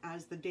 but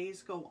as the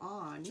days go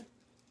on,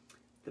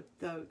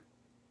 the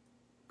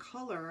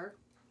color,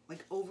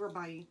 like over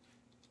my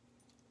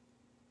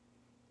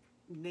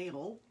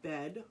nail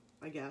bed,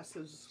 I guess,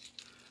 is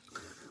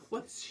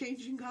what's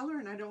changing color,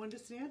 and I don't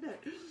understand it.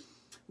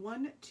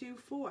 1, 2,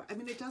 4. I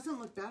mean, it doesn't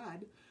look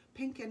bad.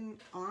 Pink and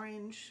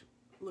orange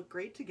look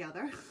great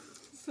together,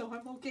 so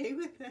I'm okay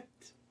with it.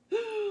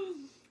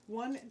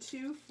 1,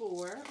 2,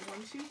 4. 1,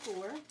 2,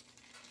 4.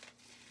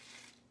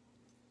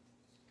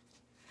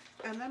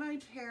 And then I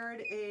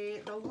paired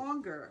the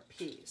longer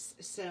piece.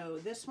 So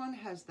this one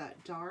has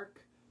that dark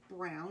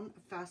brown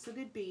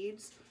faceted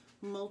beads,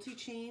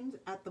 multi-chained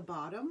at the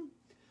bottom.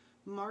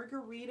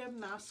 Margarita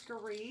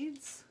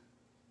Masquerades.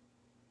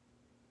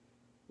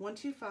 1,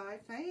 2,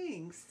 5.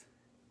 Thanks.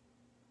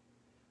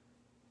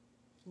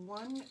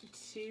 1,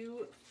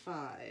 2,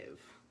 5.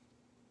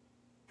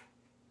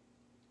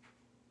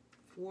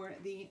 for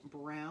the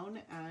brown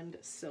and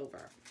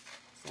silver.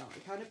 So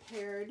I kind of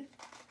paired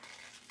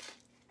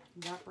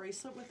that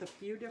bracelet with a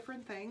few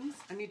different things.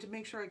 I need to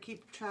make sure I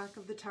keep track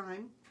of the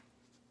time.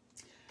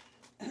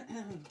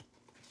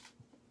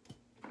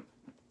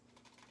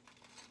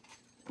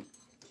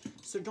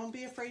 So don't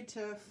be afraid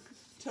to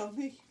tell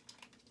me,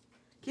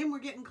 Kim, we're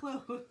getting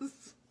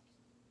close.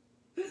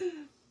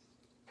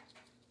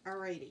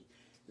 Alrighty,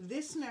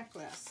 this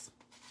necklace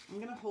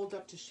I'm going to hold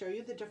up to show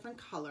you the different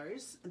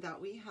colors that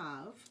we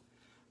have.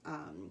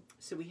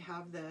 So we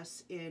have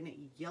this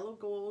in yellow,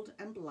 gold,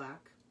 and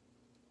black.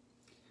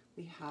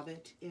 We have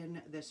it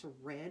in this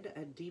red,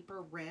 a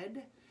deeper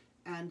red,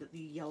 and the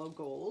yellow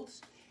gold.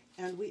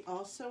 And we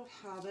also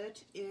have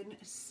it in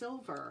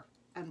silver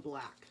and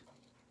black.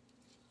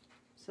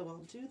 So I'll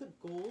do the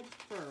gold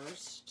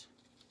first.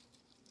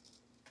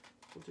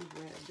 We'll do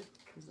red,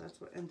 because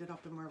that's what ended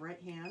up in my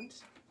right hand.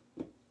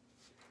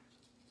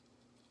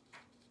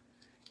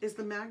 Is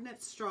the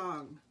magnet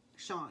strong,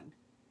 Sean?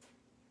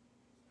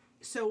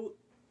 So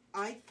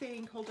I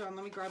think, hold on,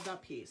 let me grab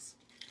that piece.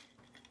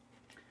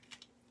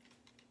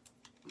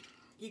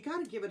 You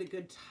got to give it a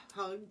good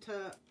tug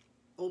to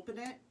open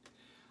it.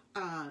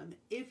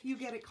 If you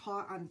get it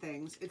caught on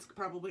things, it's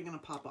probably going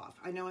to pop off.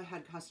 I know I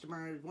had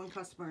one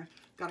customer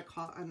got it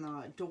caught on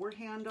the door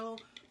handle,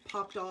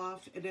 popped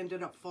off. It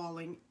ended up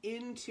falling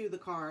into the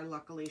car.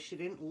 Luckily, she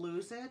didn't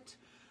lose it.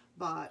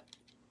 But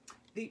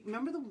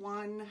remember the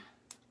one,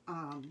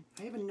 I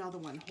have another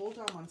one. Hold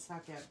on one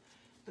second.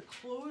 The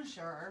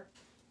closure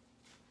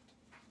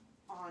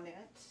on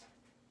it.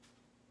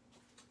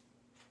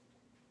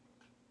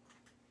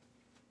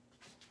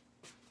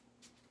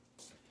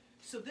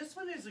 So this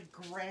one is a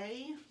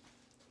gray,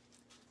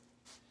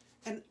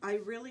 and I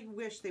really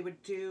wish they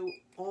would do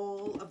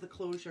all of the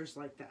closures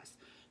like this.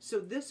 So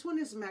this one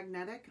is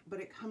magnetic, but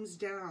it comes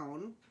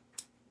down,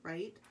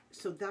 right?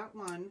 So that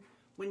one,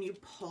 when you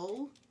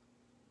pull,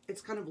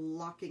 it's kind of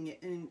locking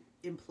it in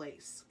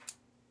place.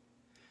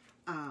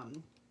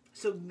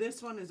 So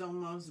this one is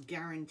almost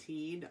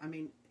guaranteed. I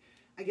mean,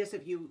 I guess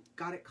if you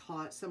got it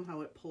caught,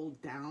 somehow it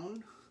pulled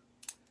down,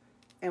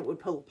 it would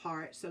pull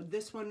apart. So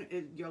this one,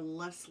 you're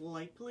less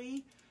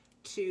likely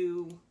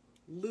to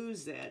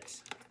lose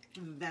it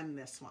than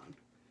this one.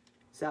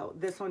 So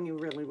this one you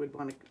really would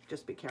want to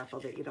just be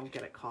careful that you don't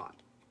get it caught.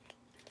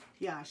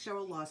 Yeah,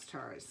 Cheryl lost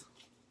hers.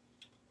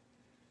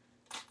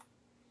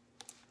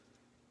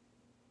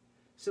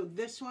 So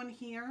this one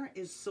here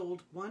is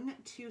sold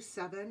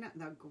 127,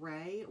 the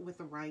gray with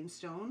the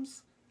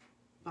rhinestones.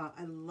 But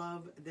I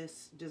love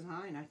this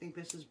design. I think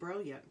this is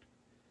brilliant.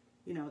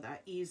 You know,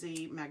 that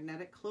easy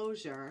magnetic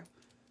closure,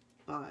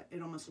 but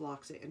it almost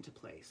locks it into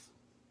place.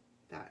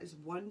 That is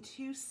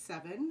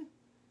 127.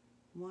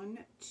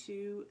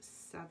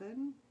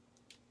 127.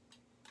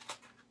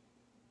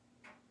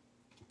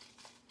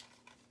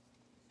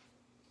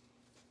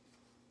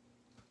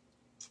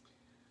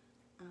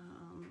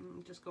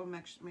 Just go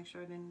make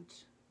sure I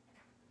didn't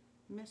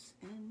miss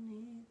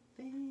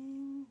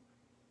anything.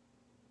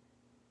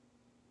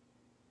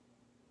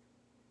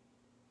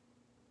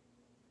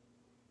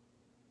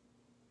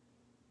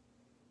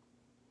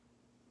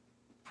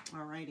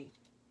 Alrighty.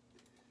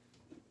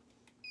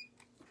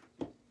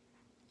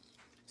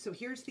 So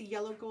here's the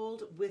yellow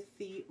gold with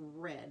the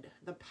red.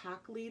 The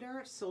pack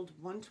leader sold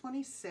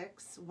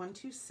 126,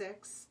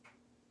 126.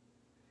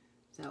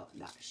 So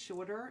that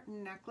shorter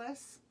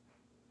necklace.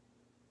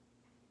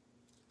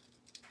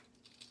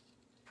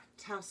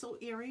 Tassel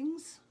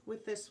earrings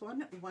with this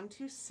one,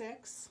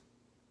 126.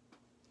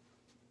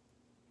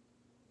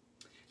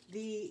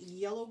 The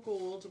yellow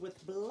gold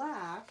with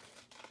black.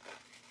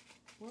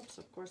 Whoops,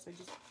 of course I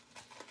just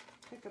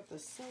pick up the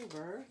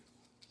silver.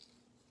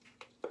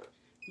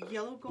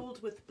 Yellow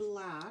gold with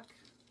black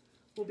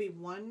will be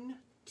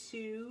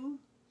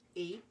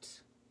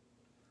 128.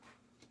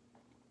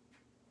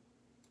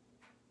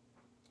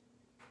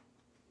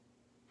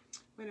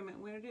 Wait a minute,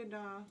 where did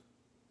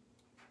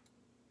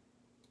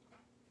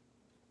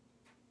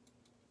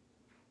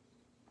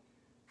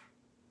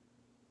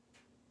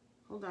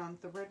hold on,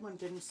 the red one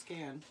didn't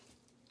scan.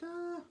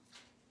 Duh.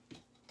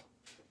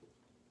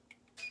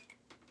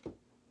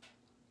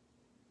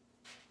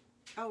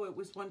 Oh, it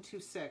was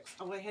 126.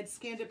 Oh, I had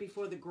scanned it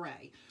before the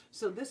gray.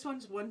 So this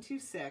one's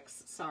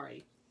 126.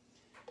 Sorry.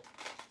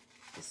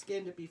 I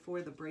scanned it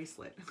before the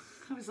bracelet.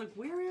 I was like,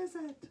 where is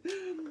it?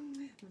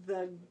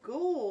 The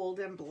gold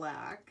and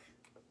black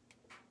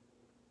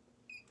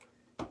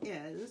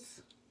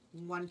is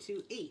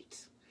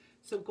 128.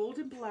 So gold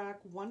and black,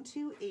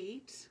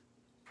 128.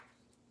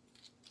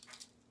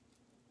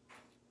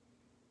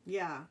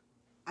 Yeah,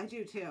 I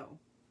do too.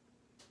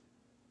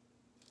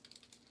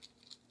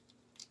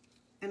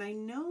 And I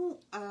know,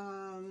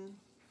 I'm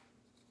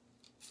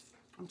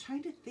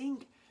trying to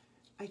think,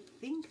 I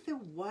think there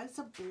was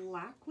a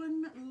black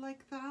one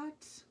like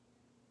that,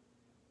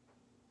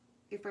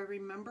 if I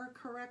remember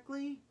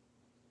correctly,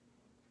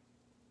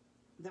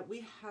 that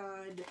we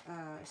had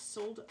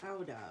sold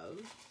out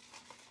of.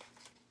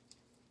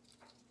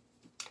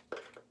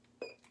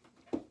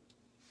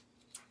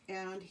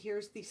 And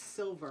here's the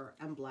silver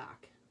and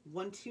black.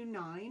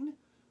 129,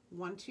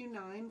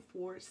 129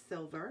 for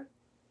silver.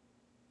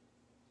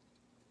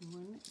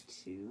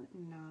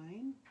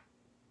 129.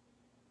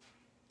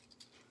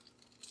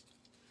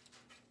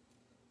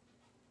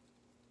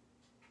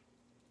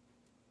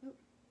 Oh,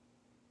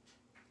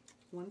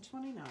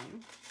 129.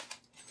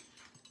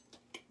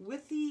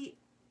 With the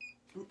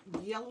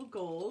yellow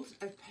gold,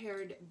 I've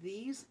paired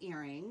these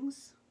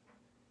earrings.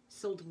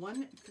 Sold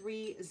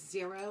 130,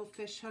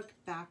 fishhook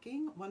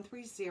backing,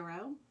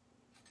 130.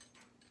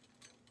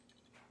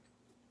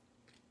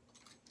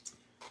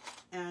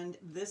 And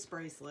this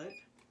bracelet,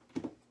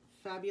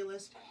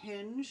 fabulous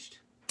hinged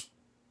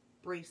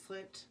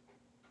bracelet,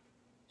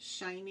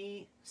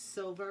 shiny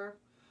silver.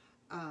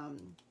 I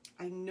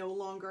no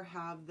longer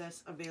have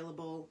this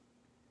available.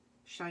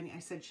 Shiny, I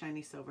said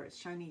shiny silver, it's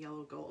shiny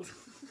yellow gold.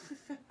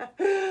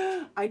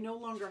 I no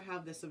longer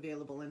have this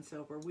available in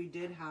silver. We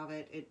did have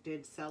it, it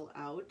did sell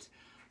out.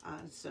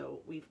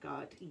 So we've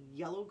got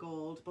yellow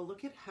gold, but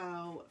look at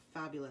how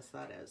fabulous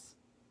that is.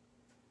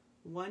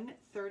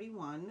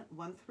 131,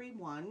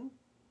 131,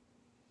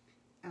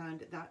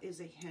 and that is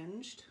a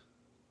hinged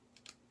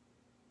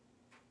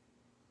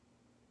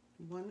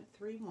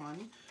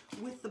 131.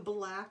 With the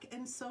black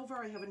and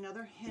silver, I have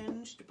another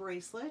hinged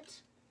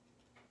bracelet.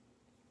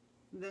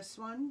 This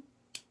one,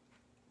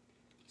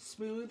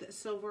 smooth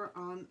silver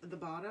on the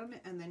bottom,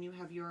 and then you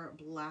have your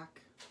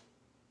black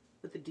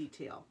with the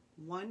detail.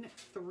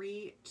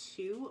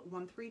 132,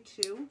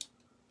 132.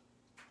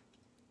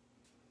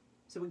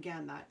 So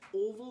again, that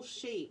oval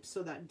shape,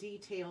 so that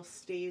detail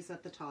stays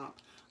at the top,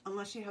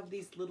 unless you have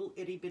these little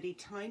itty bitty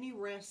tiny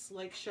wrists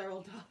like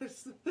Cheryl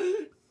does.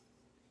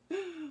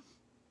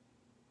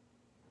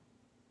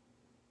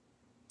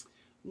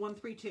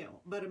 132,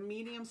 but a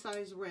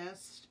medium-sized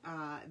wrist,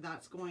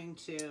 that's going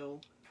to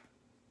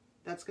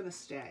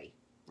stay,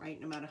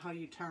 right? No matter how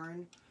you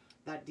turn,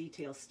 that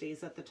detail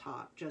stays at the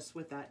top, just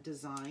with that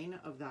design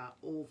of that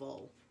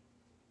oval.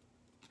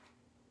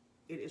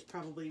 It is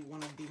probably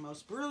one of the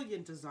most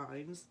brilliant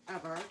designs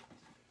ever,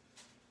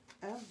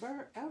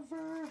 ever,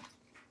 ever.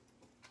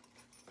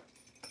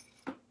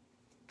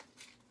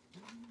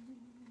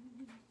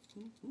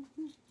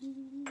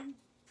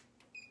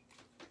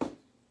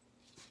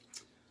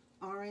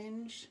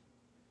 Orange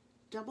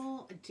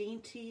double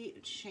dainty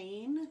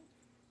chain,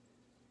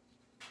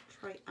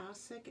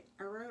 Triassic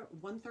era,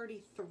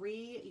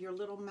 133, your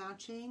little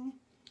matching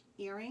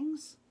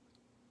earrings.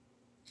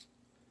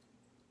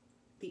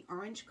 The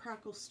orange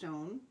crackle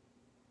stone.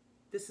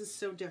 This is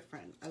so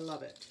different. I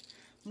love it.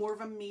 More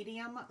of a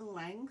medium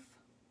length,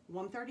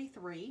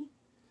 133,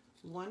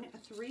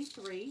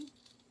 133.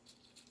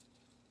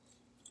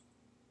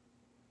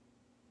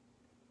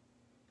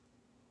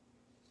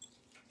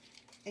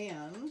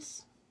 And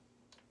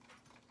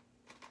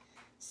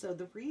so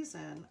the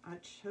reason I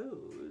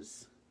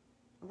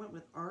went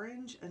with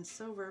orange and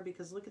silver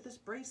because look at this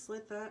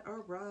bracelet that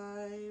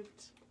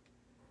arrived.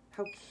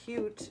 How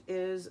cute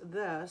is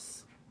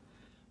this?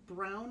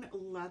 Brown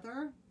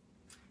leather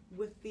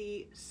with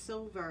the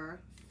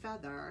silver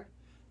feather.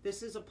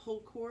 This is a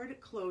pull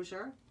cord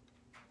closure.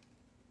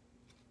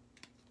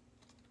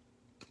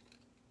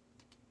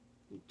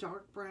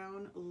 Dark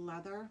brown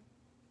leather.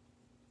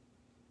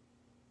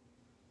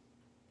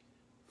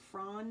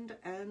 Frond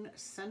and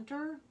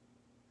center,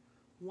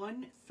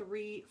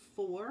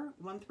 134,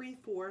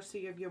 134, so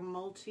you have your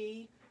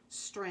multi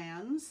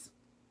strands,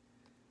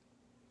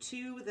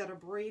 2 that are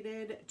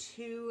braided,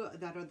 2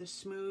 that are the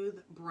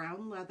smooth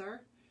brown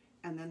leather,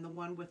 and then the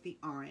one with the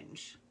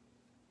orange.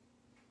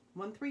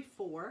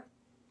 134.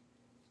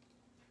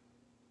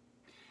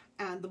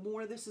 And the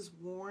more this is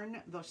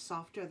worn, the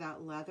softer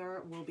that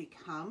leather will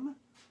become.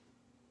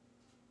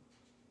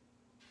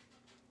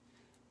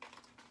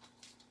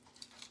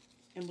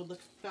 And would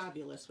look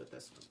fabulous with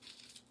this one.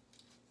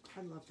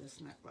 I love this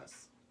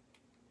necklace.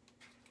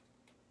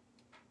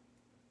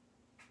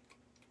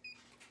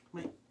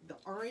 The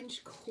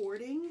orange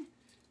cording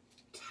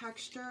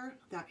texture,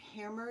 that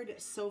hammered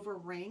silver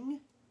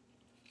ring.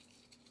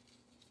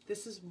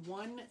 This is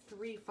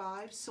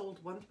 135,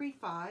 sold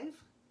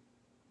 135.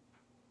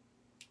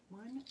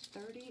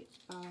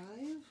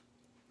 135.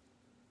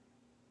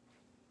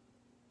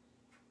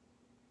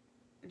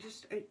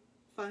 Just a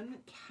fun,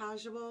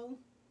 casual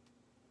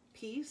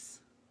piece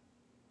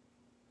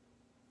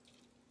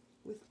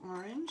with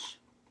orange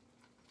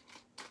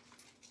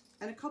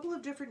and a couple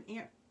of different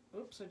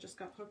oops, I just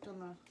got hooked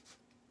on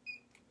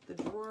the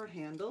drawer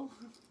handle.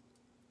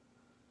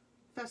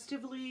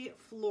 Festively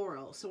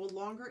floral, so a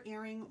longer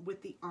earring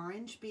with the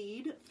orange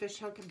bead,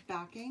 fishhook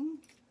backing,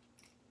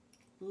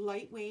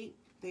 lightweight,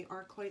 they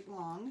are quite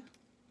long.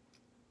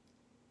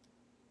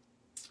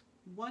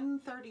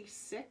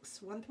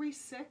 136,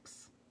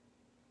 136,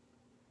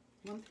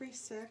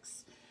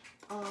 136.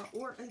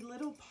 Or a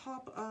little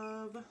pop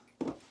of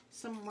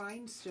some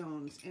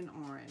rhinestones in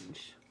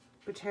orange.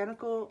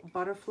 Botanical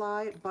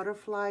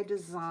butterfly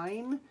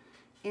design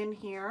in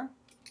here.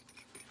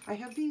 I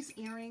have these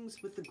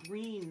earrings with the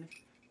green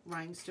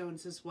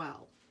rhinestones as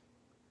well.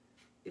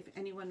 if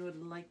anyone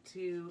would like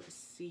to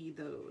see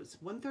those.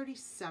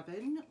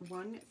 137,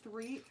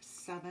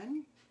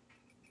 137,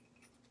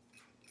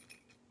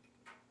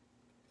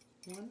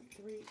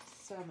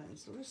 137.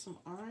 So there's some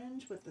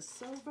orange with the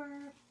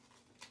silver.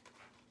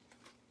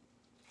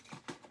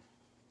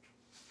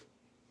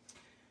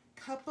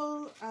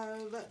 Couple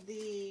of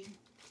the,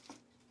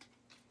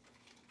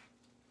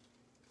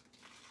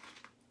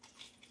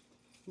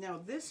 now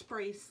this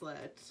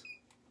bracelet,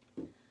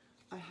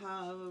 I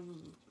have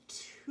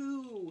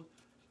two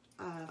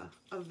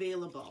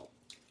available.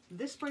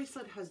 This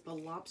bracelet has the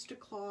lobster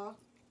claw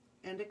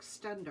and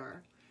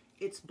extender.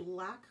 It's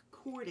black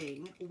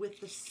cording with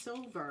the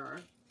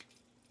silver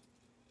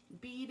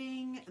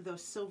beading,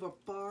 those silver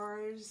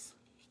bars.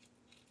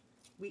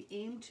 We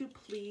aim to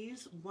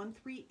please.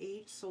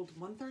 138, sold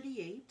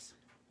 138.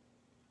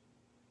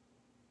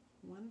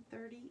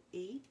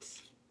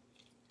 138.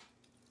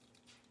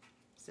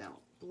 So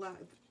black,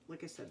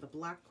 like I said, the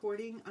black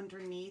cording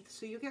underneath,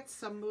 so you get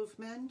some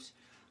movement.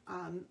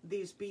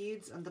 These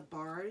beads and the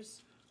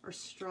bars are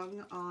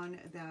strung on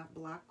that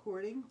black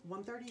cording.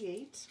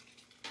 138.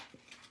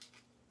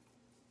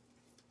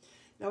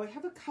 Now I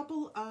have a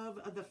couple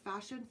of the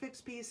Fashion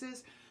Fix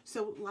pieces.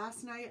 So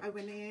last night I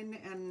went in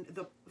and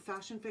the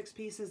Fashion Fix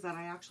pieces that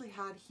I actually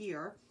had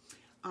here,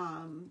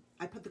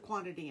 I put the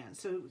quantity in.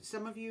 So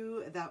some of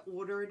you that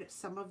ordered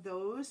some of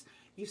those,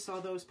 you saw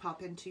those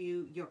pop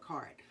into your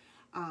cart.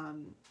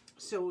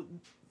 So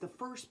the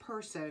first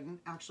person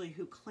actually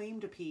who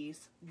claimed a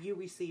piece, you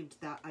received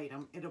that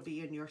item. It'll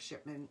be in your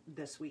shipment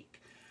this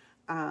week.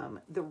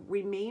 The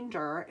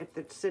remainder, if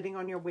it's sitting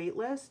on your wait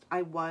list,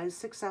 I was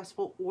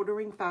successful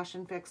ordering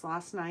Fashion Fix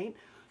last night,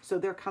 so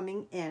they're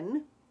coming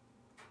in.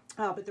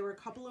 But there were a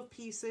couple of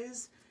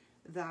pieces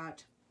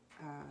that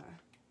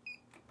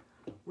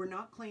were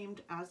not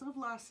claimed as of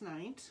last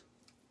night.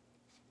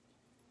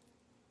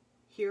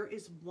 Here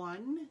is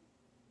one.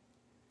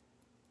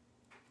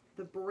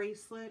 The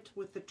bracelet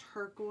with the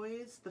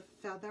turquoise, the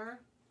feather.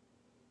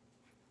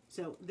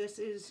 So this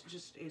is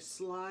just a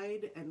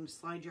slide and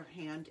slide your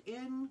hand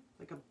in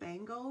like a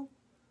bangle.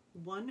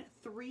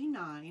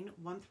 139,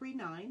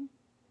 139,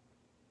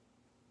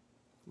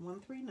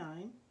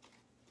 139.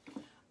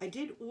 I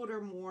did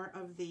order more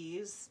of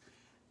these.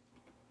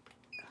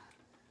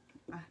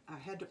 I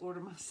had to order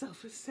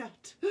myself a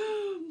set.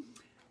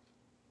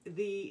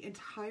 The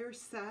entire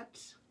set,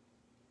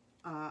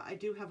 I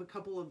do have a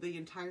couple of the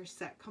entire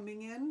set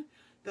coming in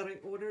that I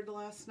ordered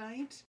last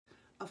night.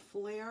 A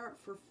Flair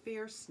for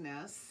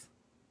Fierceness,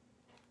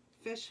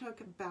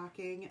 fishhook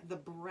backing, the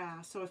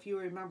brass. So if you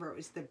remember, it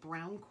was the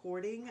brown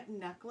cording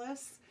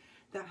necklace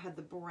that had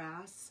the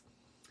brass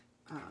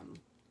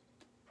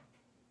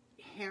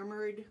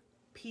hammered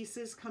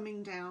pieces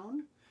coming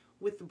down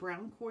with the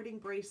brown cording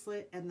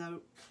bracelet and the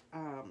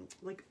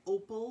like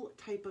opal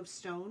type of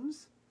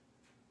stones.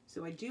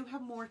 So I do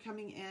have more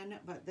coming in,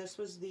 but this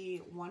was the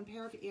one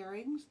pair of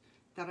earrings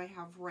that I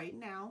have right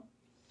now.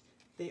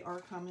 They are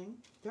coming.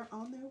 They're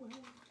on their way.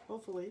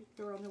 Hopefully,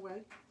 they're on their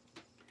way.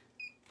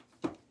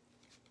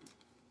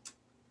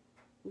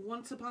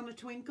 Once Upon a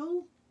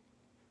Twinkle,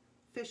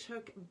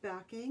 fishhook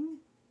backing,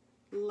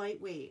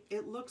 lightweight.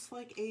 It looks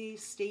like a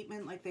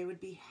statement, like they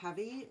would be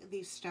heavy,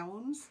 these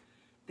stones.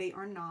 They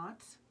are not.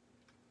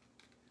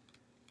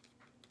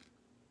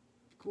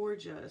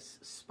 Gorgeous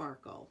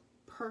sparkle.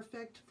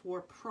 Perfect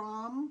for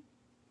prom,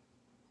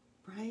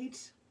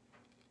 right?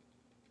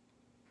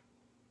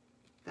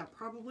 That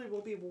probably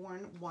will be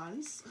worn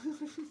once.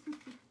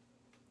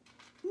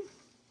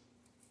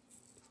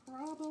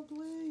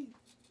 Probably.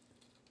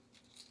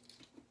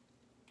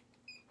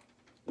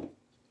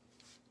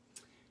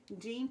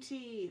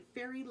 Dainty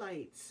Fairy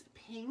Lights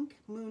Pink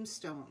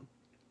Moonstone.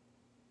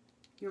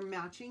 Your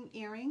matching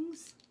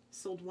earrings,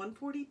 sold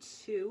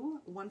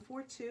 142,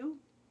 142.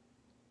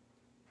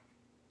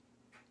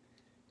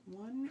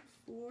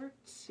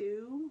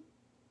 142.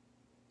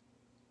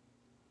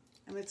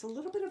 And it's a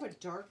little bit of a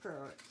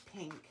darker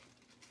pink.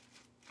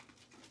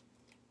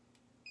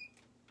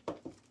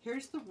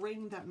 Here's the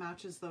ring that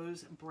matches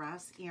those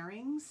brass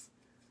earrings.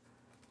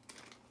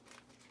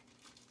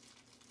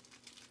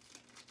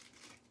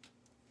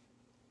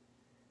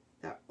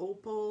 That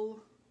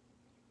Opal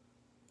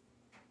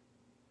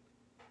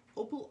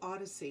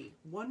Odyssey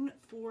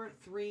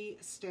 143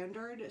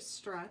 standard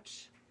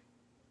stretch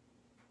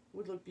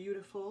would look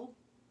beautiful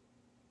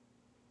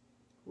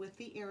with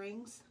the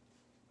earrings.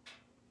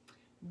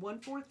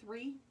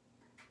 143,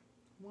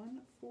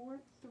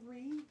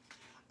 143.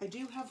 I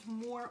do have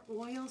more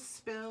oil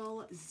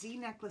spill Z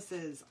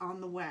necklaces on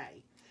the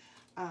way.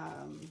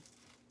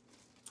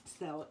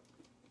 So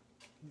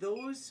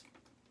those,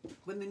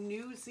 when the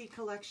new Z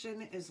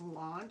collection is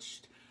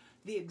launched,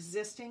 the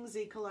existing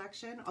Z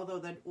collection, although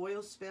the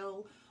oil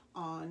spill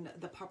on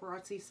the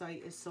Paparazzi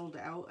site is sold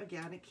out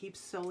again, it keeps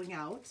selling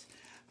out.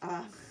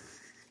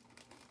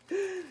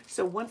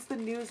 So once the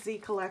new Z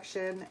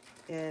collection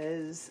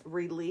is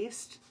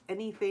released,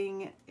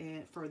 anything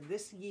for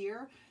this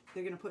year,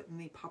 they're going to put in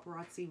the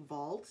Paparazzi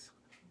vault.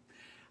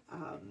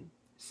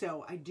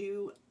 So I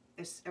do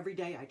every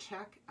day I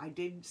check. I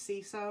did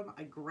see some.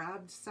 I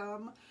grabbed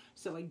some.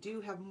 So I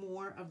do have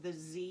more of the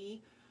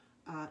Z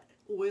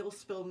oil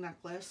spill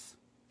necklace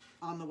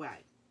on the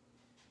way.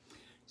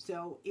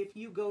 So if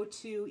you go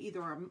to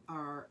either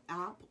our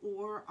app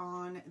or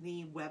on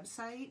the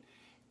website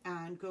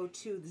and go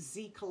to the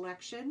Z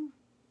collection,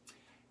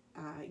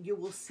 you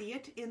will see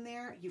it in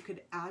there. You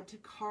could add to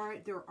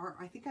cart. There are,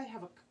 I think I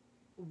have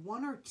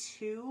one or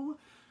two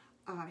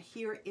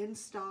here in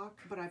stock,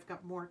 but I've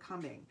got more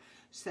coming.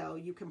 So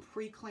you can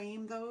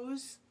pre-claim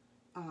those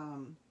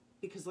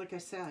because like I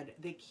said,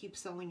 they keep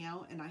selling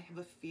out, and I have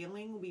a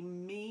feeling we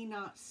may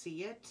not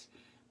see it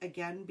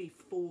again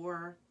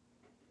before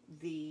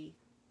the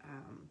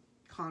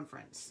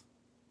conference.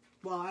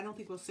 Well, I don't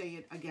think we'll say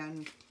it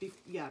again,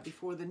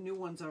 before the new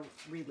ones are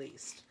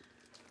released.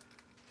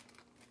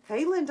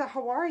 Hey, Linda,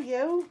 how are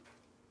you?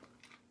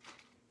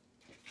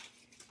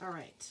 All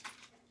right.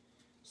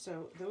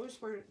 So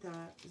those were the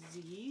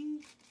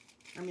Z.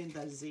 I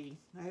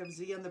have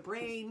Z on the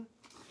brain.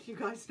 You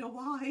guys know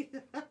why.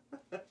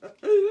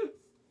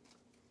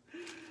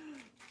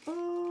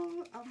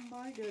 Oh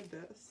my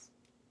goodness.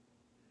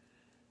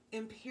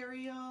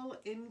 Imperial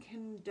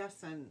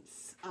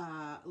Incandescence.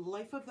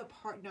 Life of the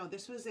Part. No,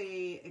 this was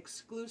a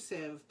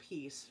exclusive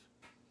piece.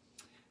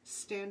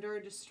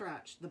 Standard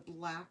stretch. The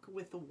black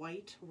with the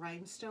white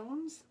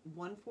rhinestones.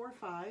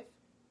 145.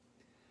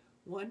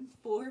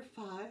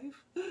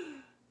 145.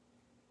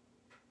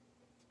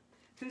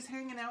 Who's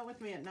hanging out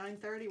with me at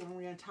 9:30 when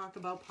we're going to talk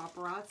about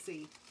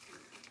paparazzi?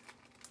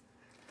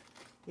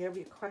 You have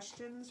your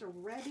questions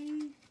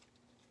ready?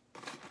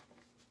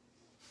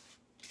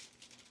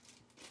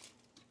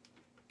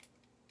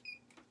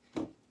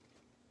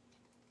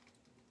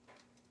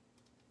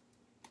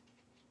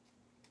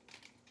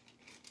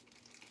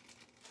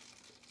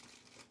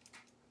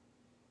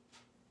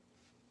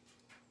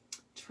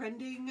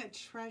 Trending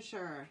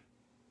Treasure.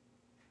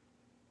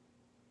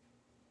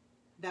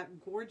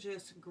 That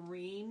gorgeous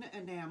green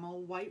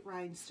enamel, white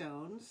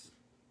rhinestones.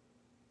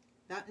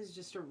 That is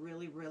just a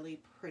really,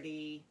 really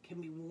pretty, can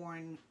be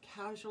worn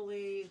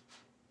casually,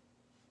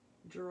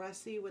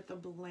 dressy with the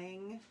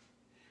bling.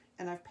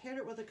 And I've paired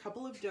it with a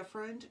couple of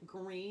different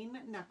green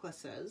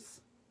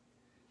necklaces.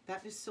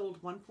 That is sold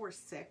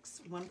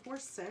 146.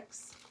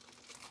 146.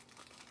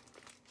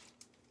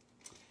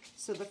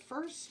 So the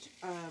first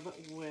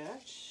of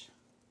which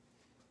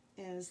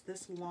is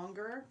this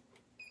longer.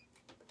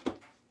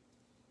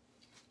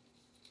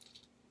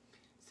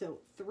 So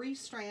 3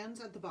 strands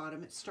at the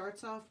bottom. It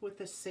starts off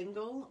with a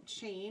single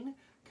chain,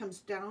 comes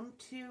down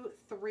to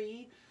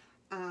 3.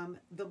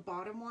 The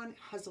bottom one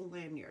has a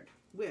lanyard,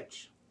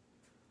 which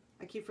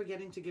I keep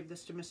forgetting to give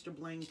this to Mr.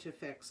 Bling to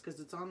fix because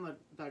it's on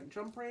the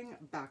jump ring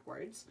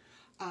backwards.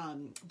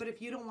 But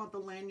if you don't want the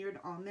lanyard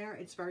on there,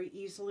 it's very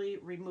easily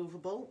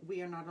removable.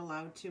 We are not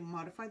allowed to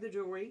modify the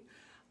jewelry,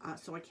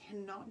 so I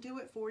cannot do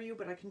it for you,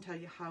 but I can tell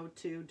you how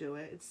to do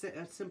it. It's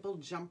a simple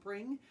jump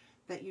ring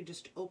that you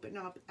just open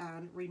up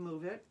and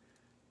remove it.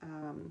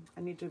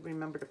 I need to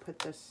remember to put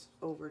this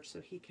over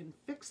so he can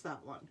fix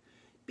that one.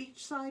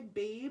 Beachside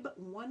Babe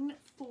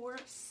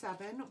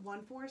 147,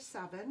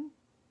 147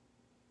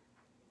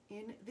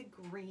 in the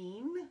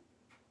green.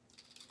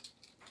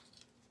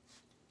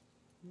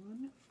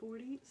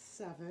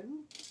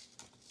 147.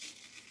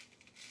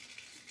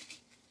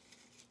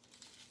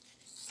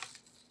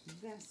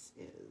 This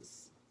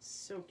is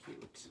so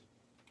cute.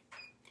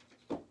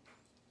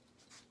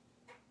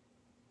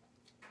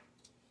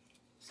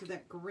 So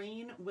that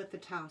green with the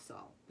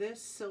tassel. This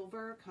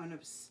silver kind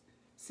of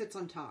sits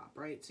on top,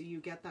 right? So you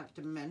get that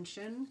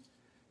dimension.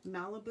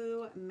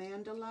 Malibu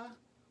Mandala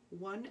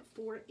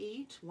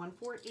 148,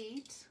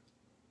 148.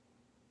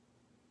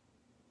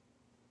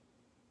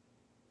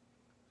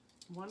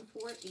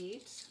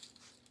 148.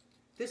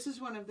 This is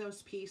one of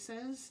those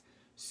pieces,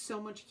 so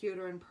much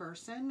cuter in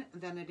person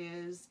than it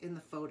is in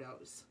the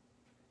photos.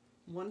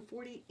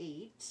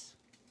 148,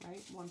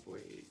 right?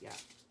 148, yeah.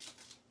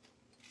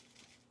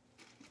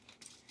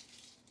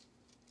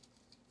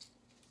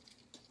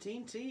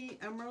 Dainty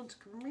Emerald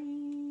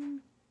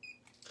Green.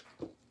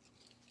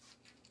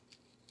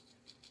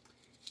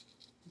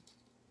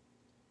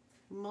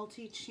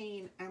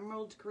 Multi-chain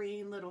Emerald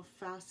Green, little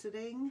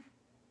faceting.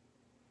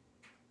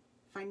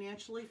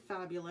 Financially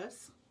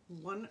Fabulous.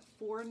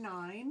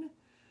 149.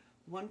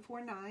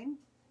 149.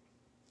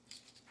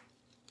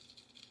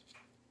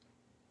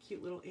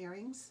 Cute little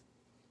earrings.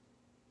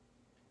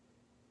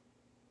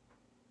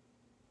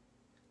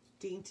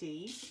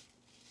 Dainty.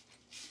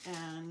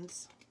 And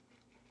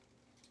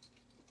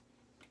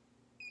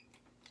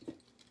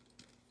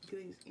look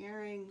at these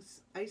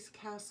earrings. Ice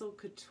Castle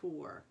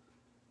Couture.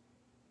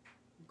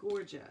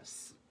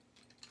 Gorgeous.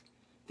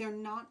 They're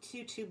not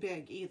too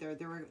big either.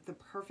 They're the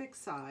perfect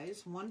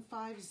size.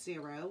 150,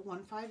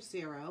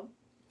 150.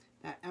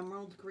 That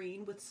emerald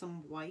green with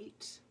some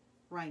white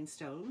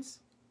rhinestones.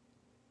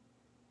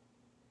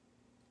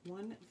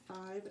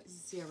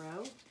 150.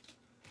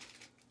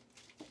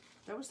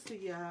 That was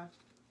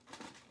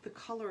the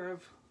color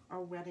of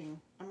our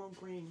wedding. Emerald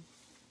green.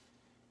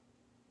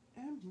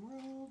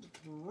 Emerald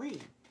green.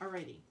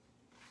 Alrighty.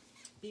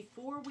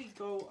 Before we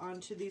go on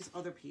to these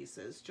other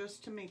pieces,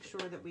 just to make sure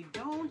that we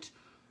don't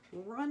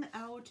run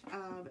out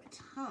of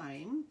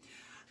time,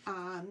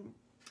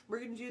 we're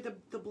going to do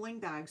the bling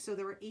bag. So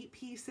there are 8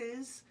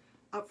 pieces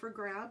up for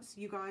grabs.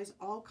 You guys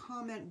all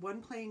comment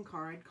one playing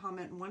card,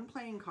 comment one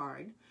playing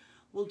card.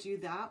 We'll do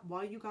that.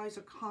 While you guys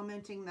are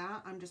commenting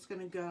that, I'm just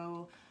going to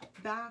go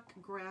back,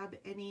 grab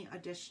any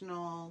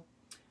additional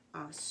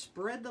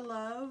spread the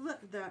love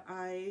that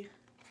I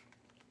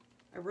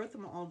wrote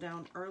them all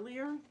down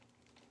earlier,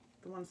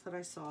 the ones that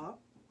I saw.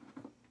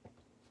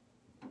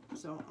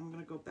 So I'm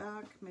going to go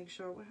back, make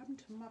sure what happened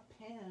to my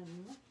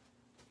pen.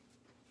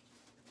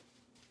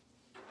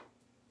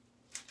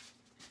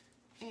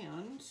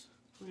 And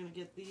we're going to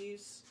get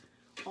these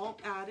all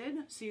added.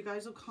 So you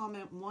guys will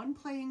comment one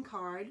playing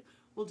card.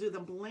 We'll do the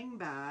bling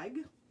bag.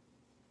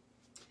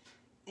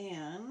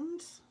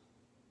 And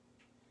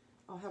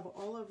I'll have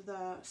all of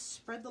the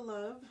spread the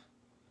love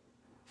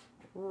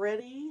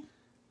ready.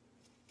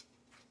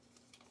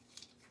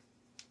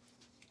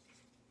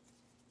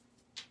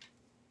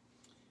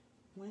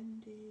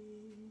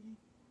 Wendy,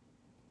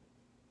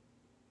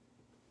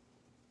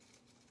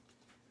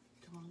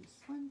 Dawn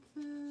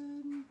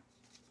Swinson,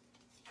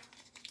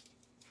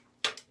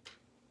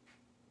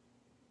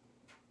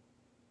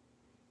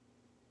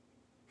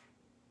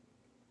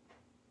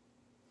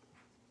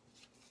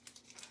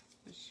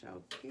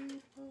 Michelle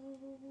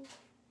Gable,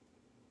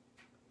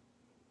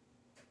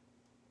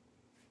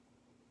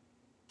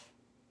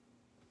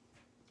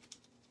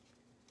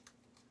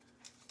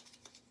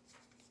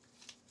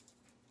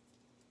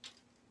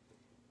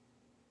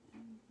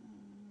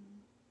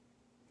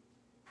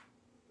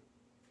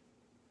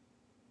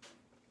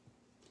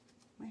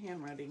 my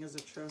handwriting is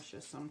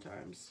atrocious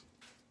sometimes.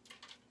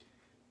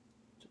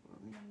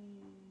 Doreen.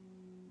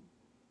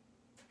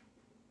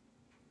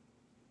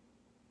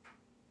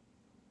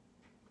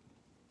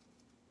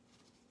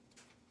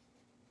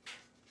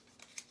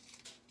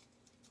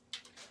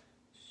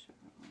 Cheryl.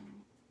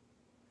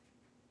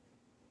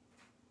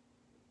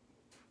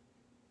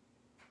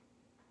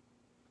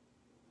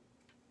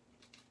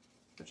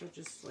 Which I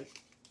just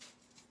like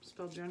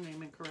spelled your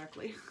name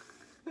incorrectly.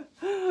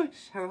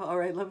 Cheryl, all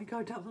right, let me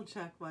go double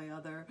check my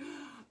other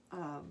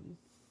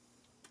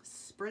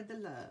spread the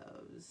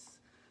loves.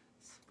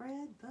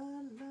 Spread the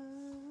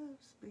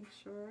loves. Make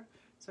sure.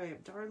 So I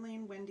have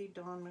Darlene, Wendy,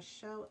 Dawn,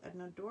 Michelle,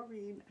 Edna,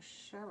 Doreen,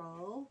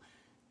 Cheryl,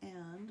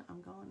 and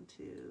I'm going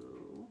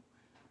to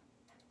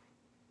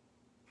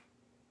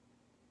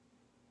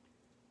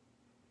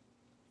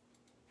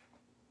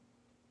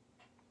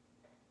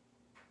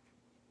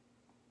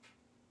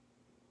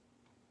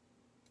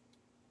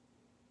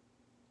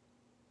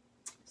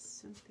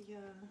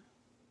Cynthia,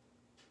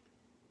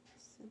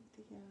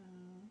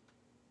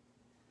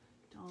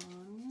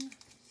 Dawn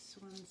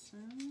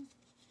Swenson,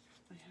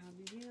 I have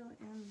you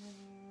in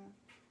there,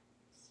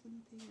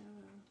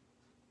 Cynthia,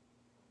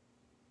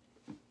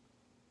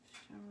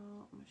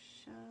 Cheryl,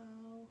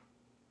 Michelle,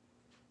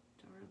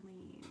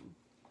 Darlene.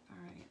 All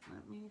right,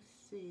 let me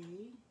see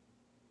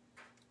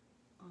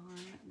on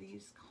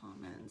these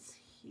comments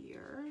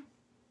here.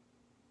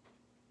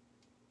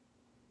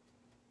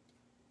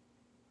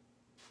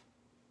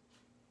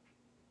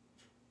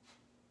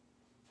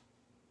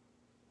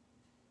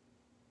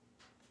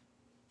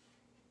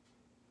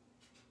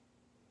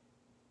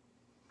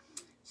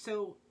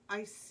 So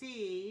I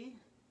see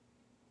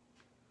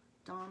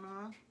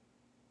Donna,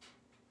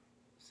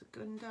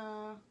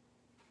 Segunda,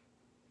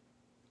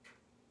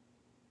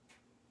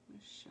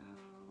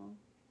 Michelle,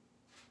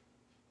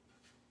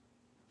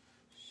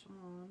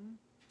 Sean,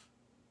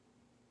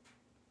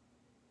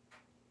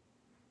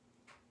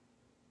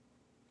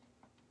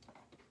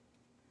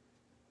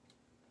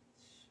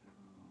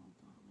 Michelle.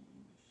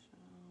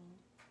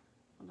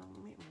 Hold on,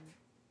 let me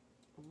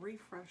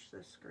refresh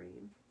the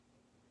screen.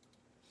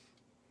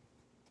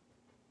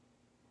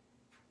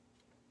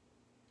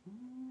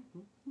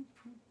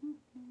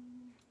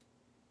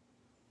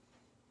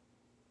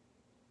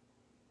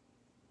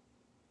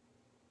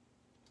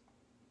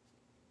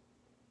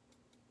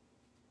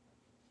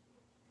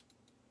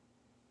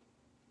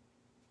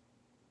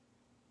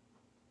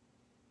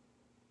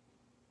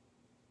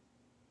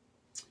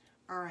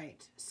 All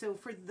right, so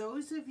for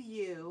those of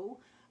you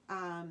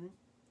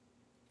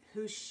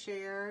who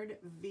shared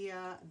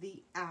via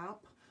the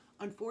app,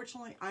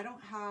 unfortunately, I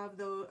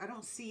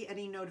don't see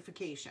any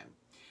notification.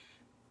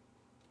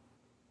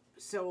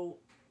 So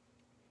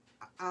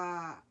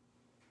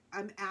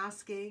I'm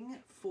asking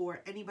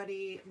for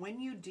anybody, when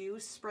you do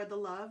spread the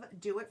love,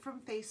 do it from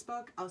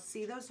Facebook. I'll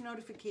see those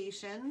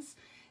notifications,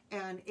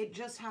 and it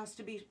just has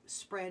to be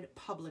spread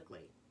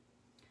publicly,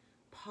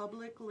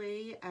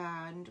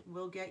 and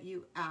we'll get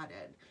you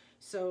added.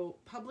 So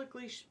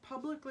publicly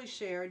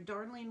shared,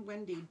 Darlene,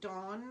 Wendy,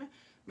 Dawn,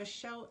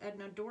 Michelle,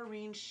 Edna,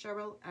 Doreen,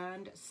 Cheryl,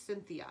 and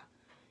Cynthia.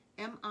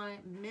 Am I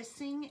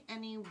missing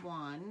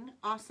anyone?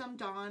 Awesome,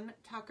 Dawn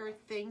Tucker,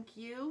 thank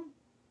you.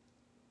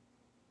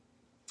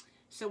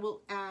 So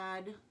we'll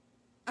add,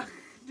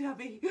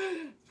 Debbie.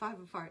 5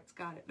 of Hearts,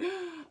 got it.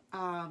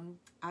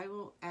 I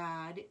will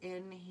add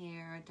in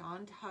here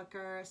Dawn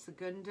Tucker,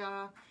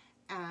 Segunda,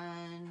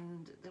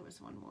 and there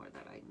was one more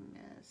that I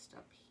missed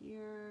up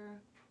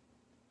here.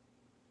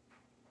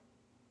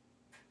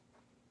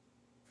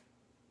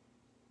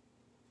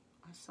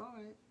 I saw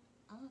it.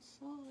 I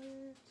saw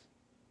it.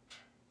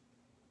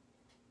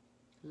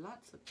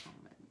 Lots of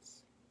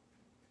comments.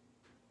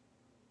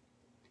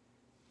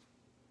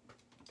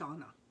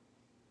 Donna.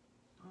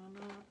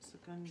 Donna,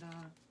 Segunda.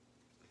 Donna.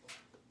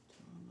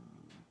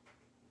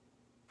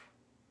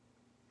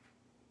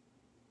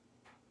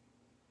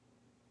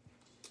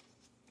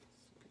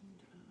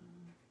 Segunda.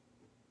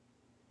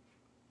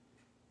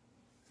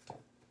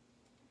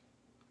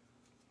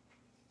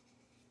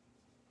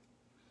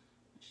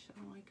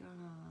 Michelle, I got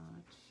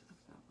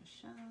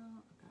Michelle,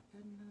 I got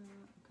Edna,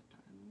 I got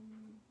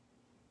Darlene.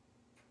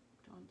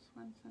 John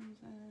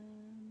Swenson's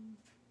in.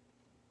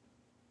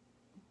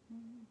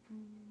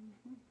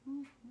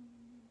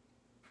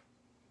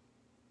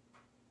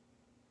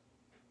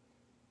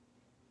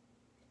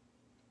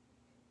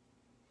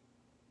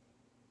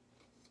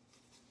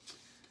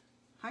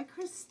 Hi,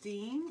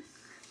 Christine.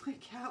 My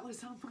cat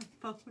was on my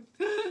phone.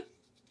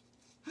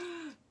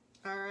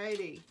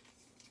 Alrighty.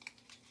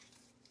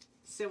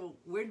 So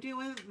we're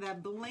doing the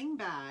bling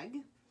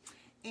bag,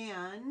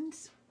 and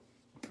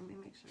let me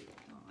make sure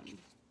you're on.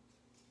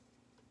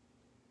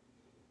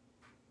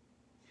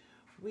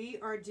 We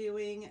are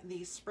doing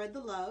the Spread the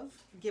Love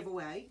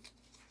giveaway.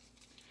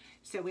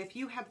 So if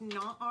you have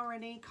not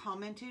already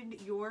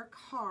commented your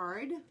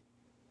card,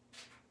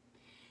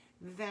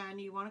 then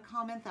you want to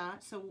comment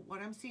that. So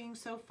what I'm seeing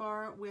so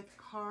far with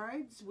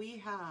cards, we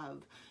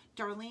have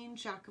Darlene,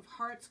 Jack of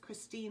Hearts,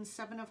 Christine,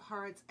 7 of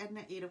Hearts,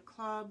 Edna, 8 of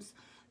Clubs,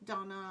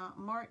 Donna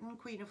Martin,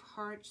 Queen of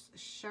Hearts,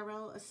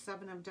 Cheryl,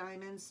 7 of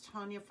Diamonds,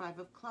 Tanya, 5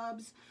 of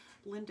Clubs,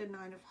 Linda,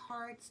 9 of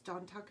Hearts,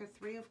 Dawn Tucker,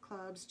 3 of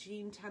Clubs,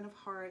 Jean, 10 of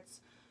Hearts,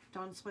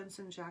 Dawn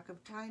Swenson, Jack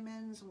of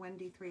Diamonds,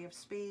 Wendy, 3 of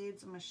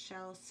Spades,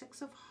 Michelle,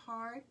 6 of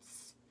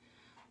Hearts,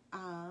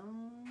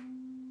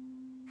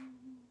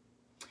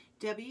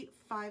 Debbie,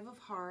 5 of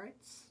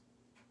Hearts.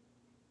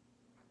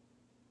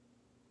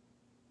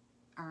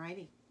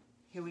 Alrighty,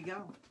 here we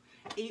go.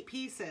 8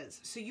 pieces.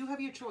 So you have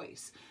your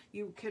choice.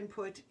 You can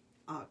put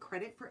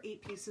credit for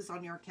 8 pieces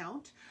on your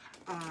account.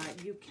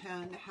 You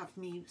can have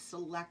me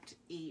select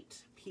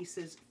 8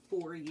 pieces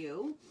for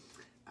you.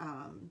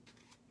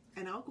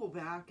 And I'll go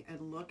back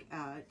and look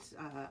at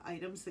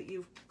items that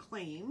you've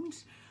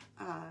claimed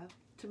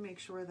to make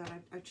sure that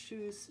I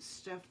choose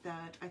stuff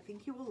that I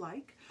think you will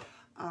like.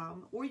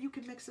 Or you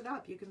can mix it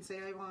up. You can say,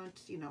 I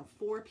want,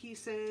 4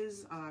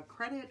 pieces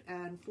credit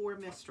and 4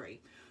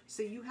 mystery.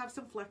 So you have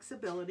some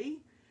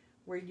flexibility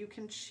where you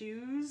can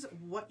choose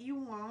what you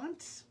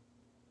want.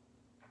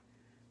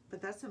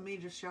 But that's a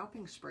major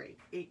shopping spree,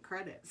 8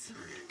 credits.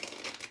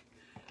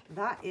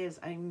 That is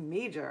a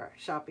major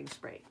shopping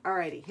spree.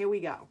 Alrighty, here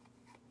we go.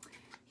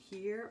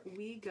 Here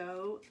we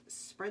go.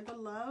 Spread the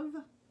love.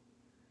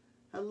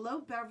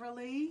 Hello,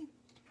 Beverly.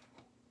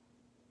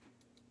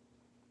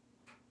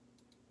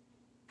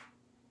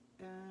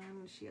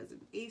 And she has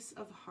an Ace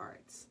of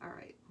Hearts. All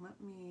right, let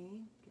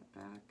me get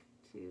back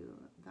to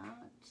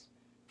that.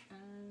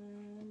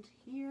 And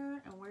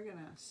here, and we're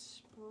gonna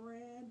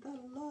spread the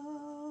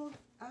love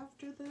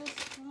after this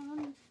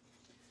one.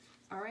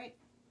 All right,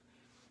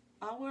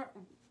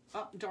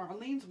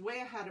 Darlene's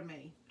way ahead of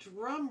me.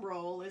 Drum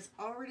roll is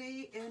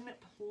already in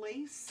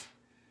place.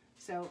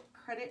 So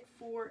credit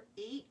for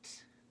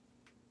 8.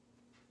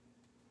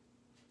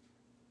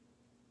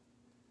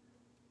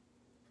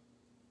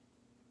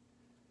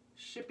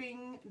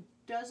 Shipping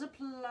does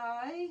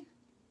apply.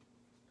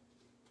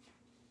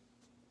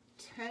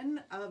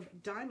 10 of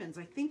Diamonds.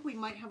 I think we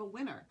might have a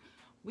winner.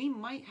 We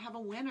might have a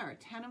winner.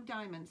 10 of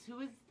Diamonds. Who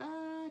is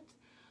that?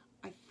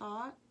 I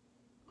thought,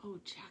 oh,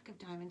 Jack of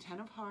Diamond, 10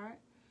 of Heart.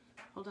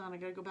 Hold on, I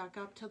gotta go back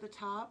up to the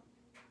top.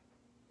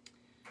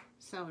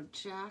 So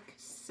Jack,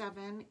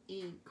 7,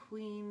 8,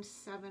 Queen,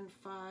 7,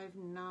 5,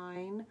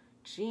 9.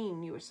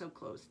 Jean, you were so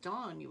close.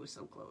 Dawn, you were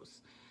so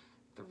close.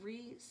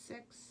 3,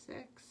 6,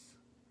 6,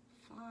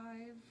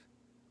 5.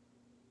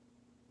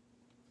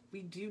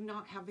 We do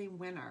not have a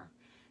winner.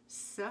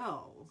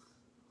 So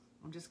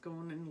I'm just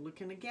going and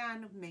looking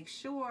again, make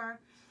sure.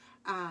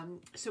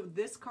 So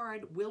this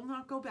card will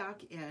not go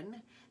back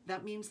in.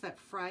 That means that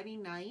Friday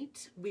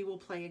night we will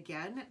play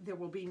again. There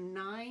will be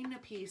 9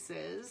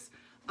 pieces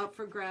up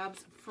for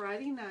grabs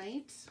Friday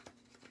night.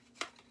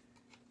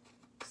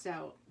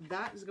 So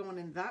that is going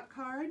in that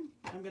card.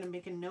 I'm going to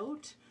make a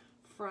note.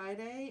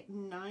 Friday,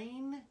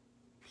 9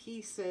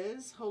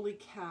 pieces. Holy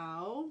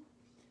cow.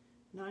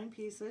 9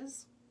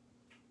 pieces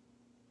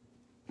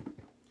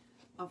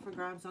up for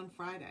grabs on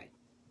Friday.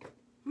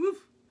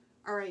 Woof.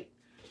 All right.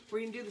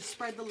 We're going to do the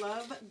Spread the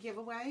Love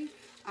giveaway.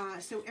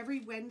 So every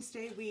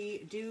Wednesday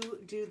we do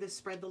the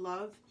Spread the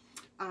Love.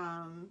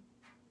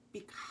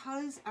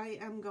 Because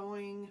I'm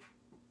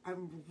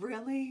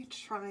really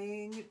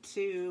trying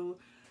to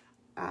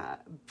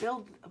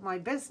build my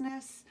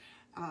business.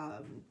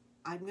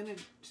 I'm going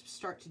to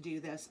start to do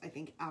this, I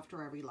think,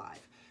 after every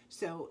live.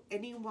 So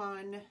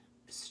anyone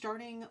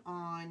starting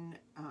on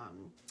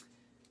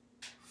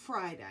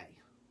Friday,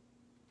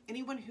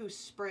 anyone who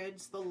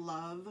spreads the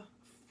love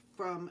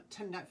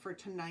for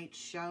tonight's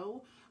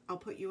show, I'll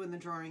put you in the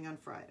drawing on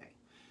Friday.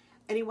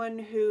 Anyone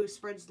who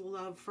spreads the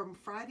love from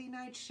Friday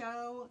night's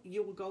show,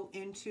 you will go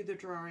into the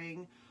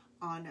drawing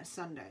on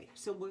Sunday.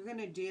 So we're going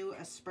to do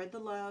a spread the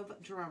love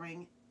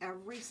drawing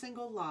every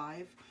single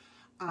live,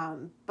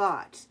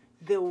 but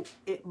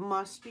it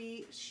must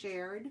be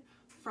shared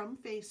from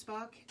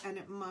Facebook, and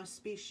it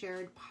must be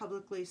shared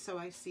publicly so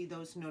I see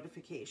those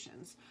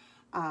notifications.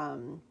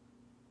 And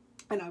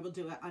I will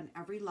do it on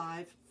every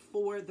live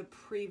for the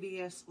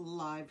previous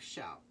live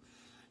show.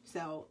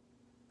 So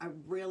I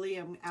really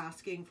am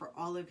asking for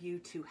all of you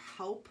to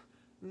help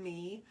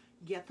me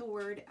get the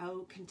word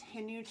out,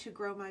 continue to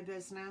grow my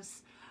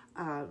business,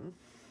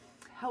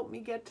 help me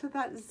get to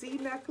that Z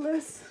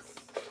necklace.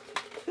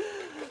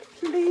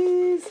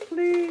 Please,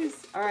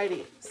 please.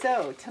 Alrighty,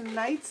 so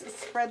tonight's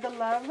Spread the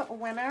Love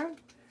winner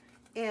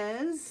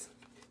is,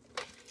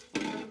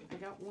 I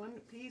got one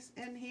piece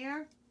in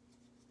here.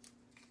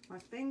 My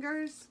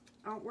fingers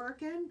aren't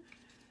working.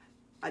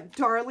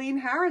 Darlene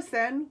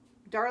Harrison.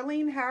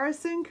 Darlene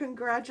Harrison,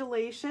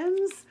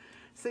 congratulations.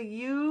 So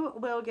you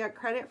will get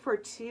credit for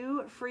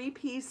 2 free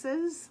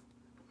pieces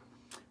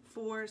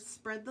for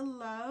Spread the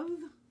Love.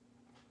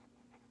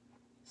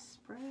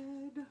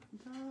 Spread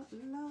the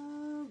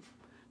love.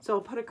 So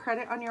I'll put a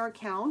credit on your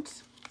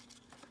account.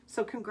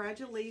 So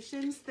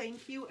congratulations.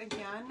 Thank you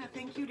again.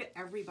 Thank you to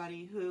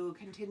everybody who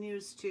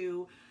continues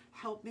to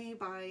help me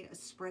by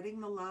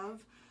spreading the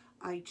love.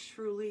 I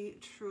truly,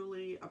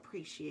 truly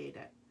appreciate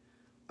it.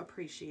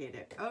 Appreciate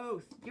it.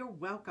 Oh, you're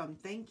welcome.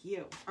 Thank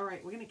you. All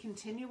right, we're going to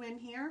continue in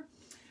here.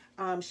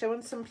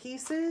 Showing some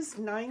pieces,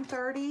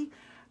 9:30.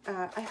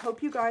 I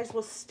hope you guys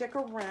will stick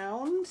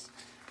around.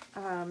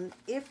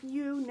 If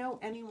you know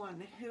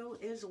anyone who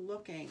is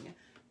looking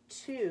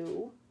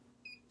to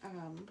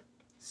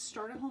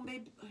start a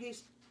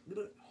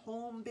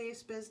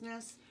home-based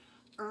business,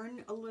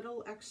 earn a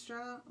little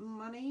extra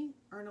money,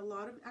 earn a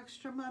lot of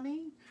extra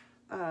money,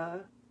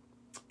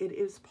 it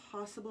is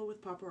possible with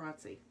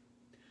Paparazzi.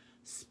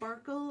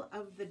 Sparkle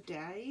of the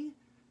day,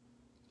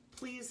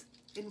 please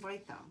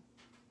invite them.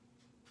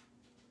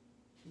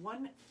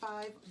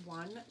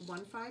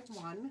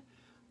 151.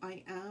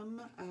 I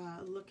am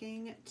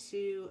looking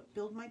to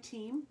build my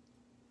team,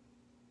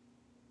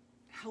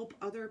 help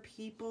other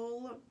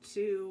people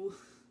to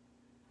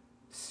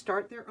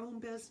start their own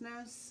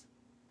business.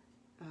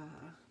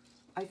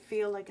 I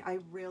feel like I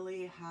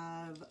really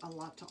have a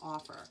lot to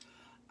offer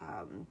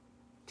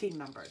team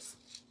members.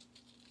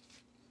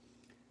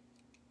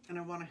 And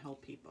I want to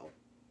help people.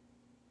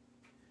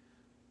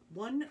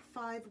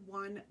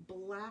 151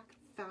 black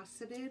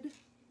faceted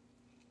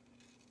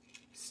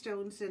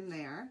stones in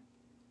there.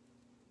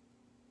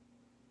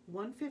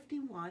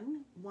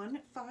 151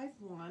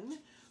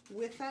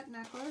 with that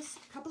necklace. A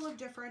couple of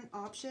different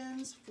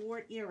options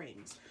for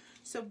earrings.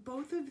 So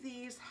both of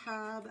these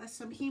have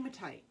some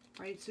hematite,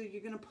 right? So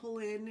you're going to pull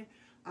in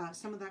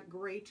some of that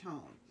gray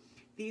tone.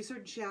 These are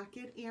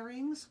jacket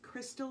earrings,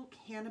 crystal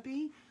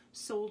canopy.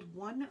 Sold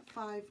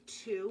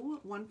 152.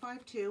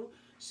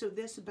 So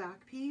this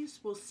back piece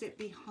will sit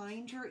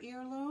behind your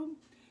earlobe.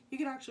 You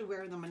can actually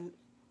wear them in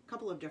a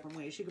couple of different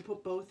ways. You can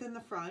put both in the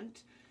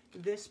front,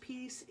 this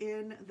piece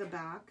in the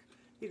back.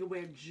 You can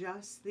wear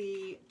just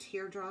the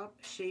teardrop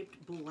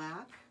shaped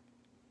black.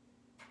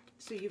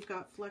 So you've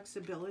got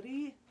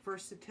flexibility,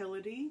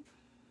 versatility.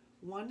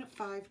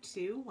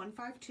 152.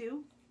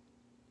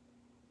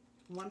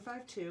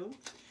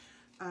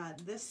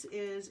 This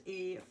is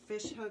a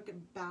fishhook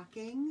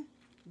backing.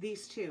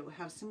 These two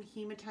have some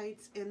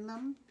hematites in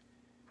them.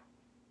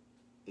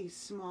 A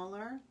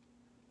smaller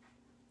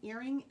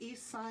earring,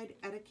 East Side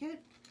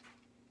Etiquette.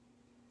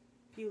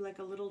 If you like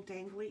a little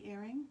dangly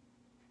earring.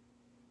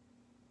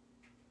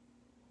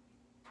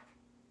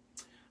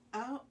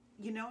 Oh,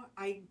 you know,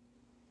 I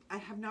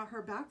have not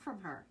heard back from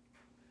her.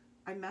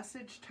 I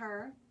messaged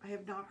her. I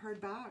have not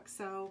heard back.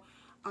 So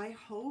I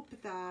hope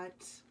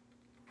that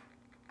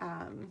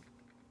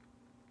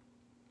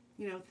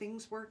you know,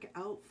 things work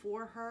out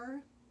for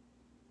her.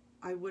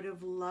 I would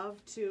have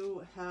loved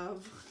to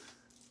have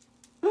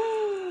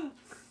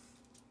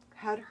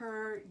had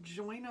her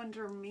join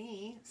under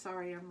me.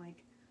 Sorry, I'm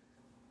like,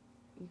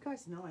 you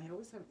guys know I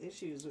always have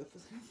issues with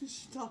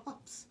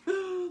stops.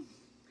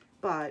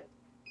 But,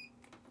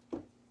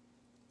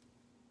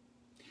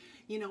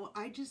 you know,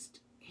 I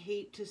just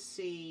hate to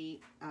see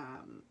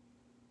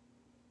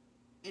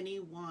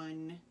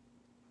anyone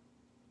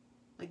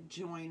like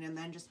join and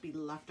then just be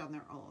left on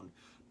their own.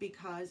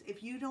 Because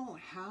if you don't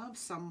have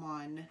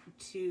someone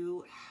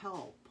to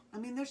help, I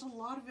mean, there's a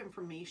lot of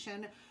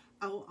information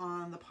out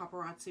on the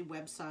Paparazzi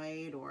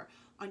website or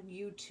on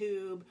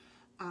YouTube,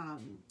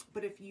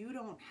 but if you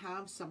don't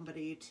have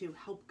somebody to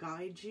help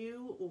guide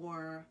you,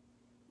 or,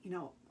 you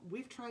know,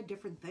 we've tried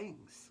different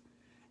things,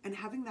 and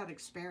having that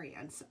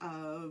experience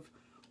of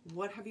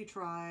What have you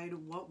tried?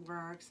 What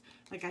works?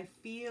 Like, I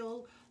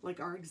feel like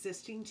our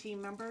existing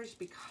team members,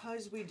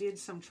 because we did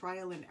some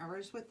trial and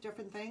errors with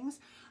different things,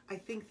 I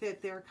think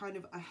that they're kind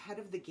of ahead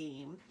of the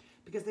game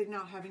because they're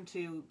not having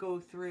to go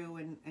through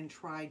and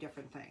try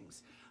different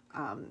things.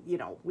 You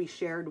know, we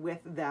shared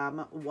with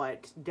them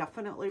what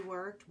definitely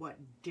worked, what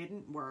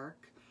didn't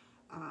work.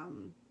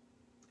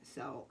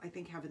 So I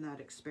think having that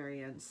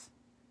experience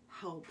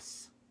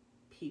helps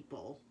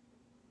people.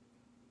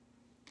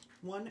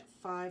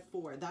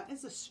 154, that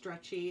is a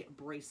stretchy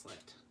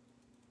bracelet.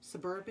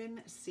 Suburban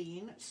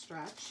Scene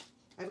stretch.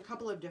 I have a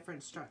couple of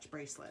different stretch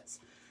bracelets.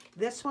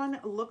 This one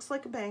looks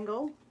like a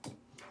bangle.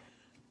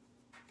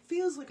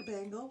 Feels like a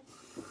bangle.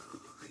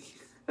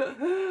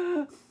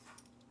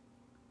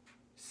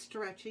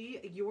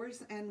 Stretchy,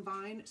 yours and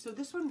vine. So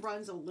this one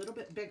runs a little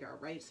bit bigger,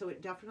 right? So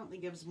it definitely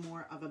gives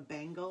more of a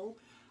bangle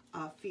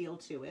feel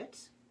to it.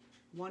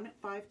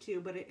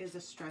 152, but it is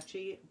a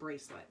stretchy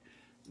bracelet.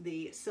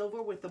 The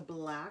silver with the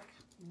black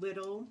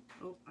little,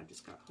 oh, I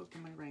just got hooked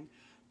in my ring.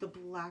 The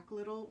black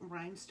little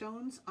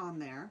rhinestones on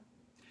there.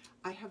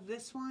 I have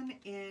this one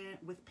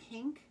with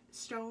pink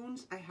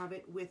stones. I have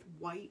it with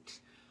white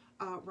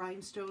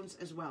rhinestones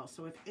as well.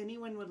 So if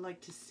anyone would like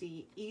to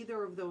see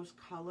either of those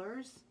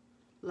colors,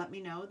 let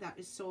me know. That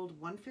is sold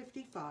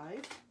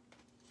 $155.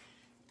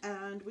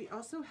 And we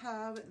also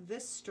have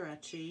this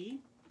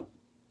stretchy.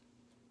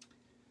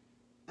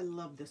 I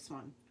love this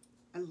one.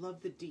 I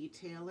love the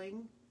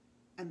detailing.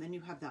 And then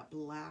you have that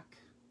black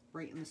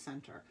right in the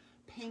center.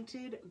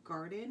 Painted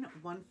Garden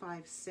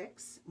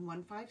 156.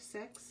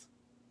 156.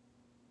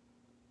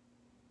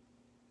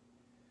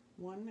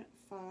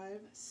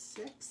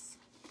 156.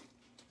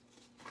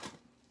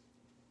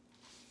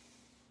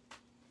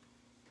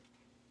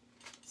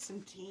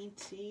 Some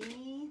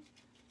dainty.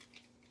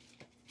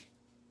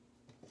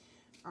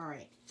 All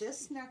right,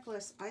 this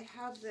necklace, I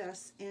have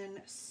this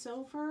in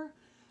silver.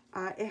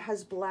 It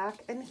has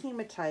black and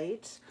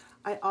hematite.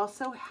 I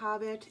also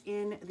have it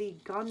in the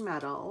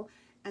gunmetal,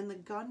 and the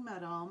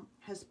gunmetal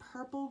has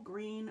purple,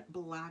 green,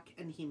 black,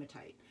 and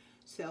hematite.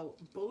 So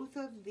both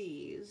of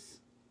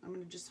these, I'm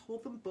going to just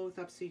hold them both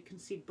up so you can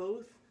see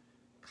both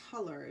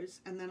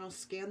colors, and then I'll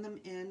scan them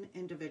in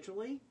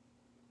individually.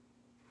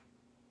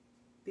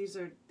 These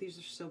are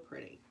so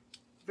pretty.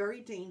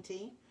 Very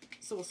dainty.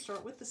 So we'll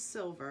start with the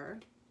silver.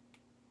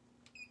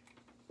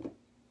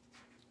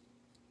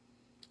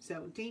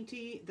 So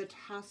dainty, the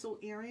tassel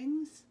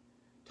earrings.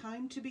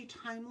 Time to be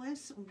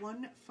timeless,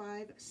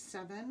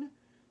 157.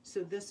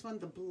 So this one,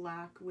 the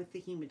black with the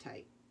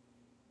hematite,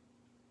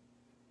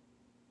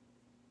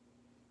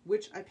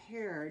 which I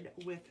paired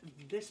with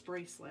this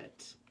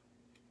bracelet.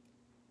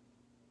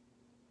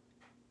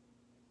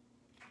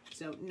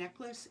 So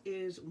necklace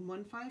is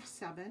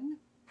 157.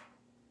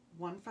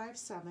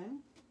 157.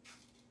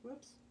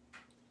 Whoops.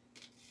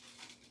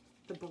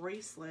 The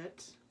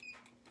bracelet,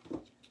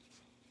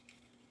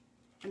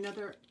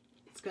 another,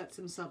 it's got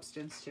some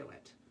substance to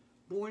it.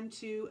 Born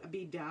to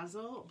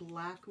Bedazzle,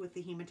 black with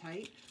the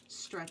hematite,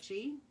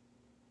 stretchy.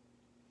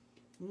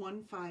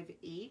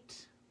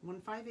 158.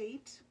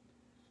 158.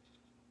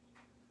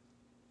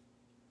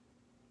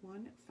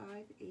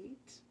 158.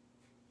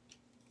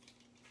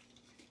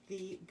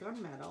 The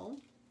gunmetal.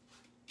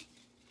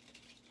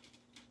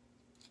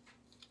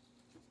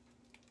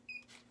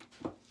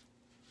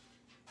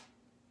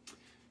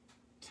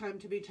 Time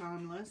to be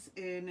timeless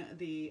in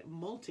the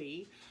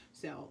multi.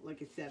 So,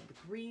 like I said, the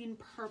green,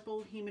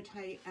 purple,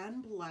 hematite,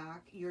 and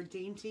black. Your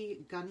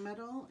dainty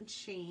gunmetal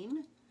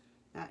chain.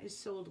 That is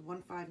sold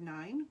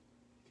 $159.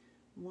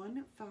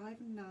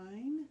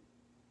 $159.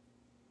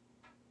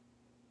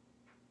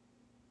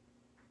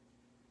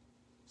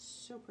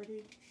 So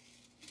pretty.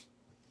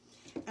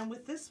 And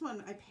with this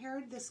one, I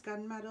paired this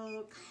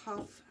gunmetal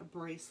cuff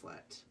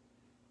bracelet.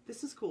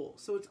 This is cool.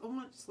 So it's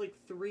almost like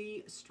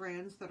 3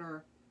 strands that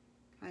are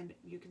kind of,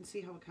 you can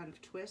see how it kind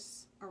of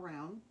twists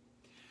around.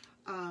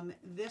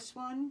 This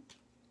one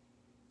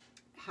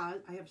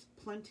has, I have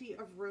plenty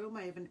of room.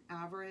 I have an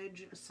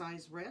average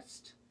size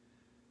wrist.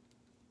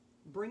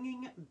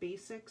 Bringing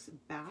basics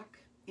back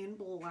in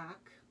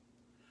black.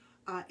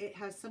 It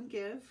has some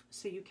give,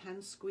 so you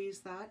can squeeze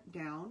that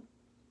down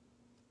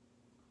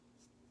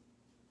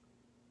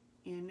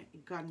in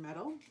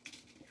gunmetal.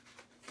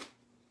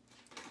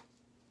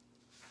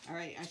 All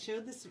right, I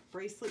showed this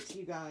bracelet to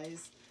you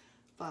guys,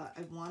 but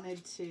I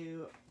wanted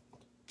to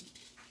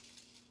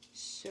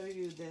show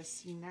you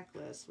this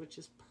necklace, which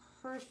is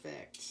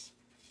perfect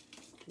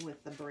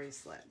with the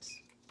bracelet.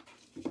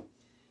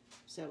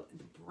 So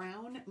the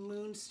brown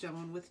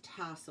moonstone with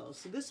tassels.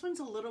 So this one's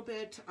a little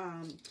bit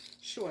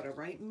shorter,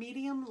 right?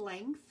 Medium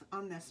length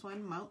on this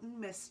one, Mountain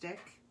Mystic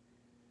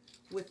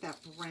with that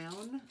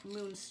brown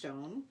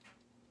moonstone.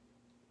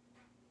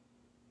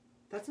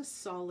 That's a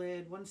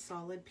solid, one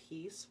solid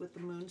piece with the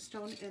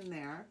moonstone in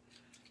there.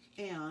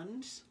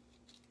 And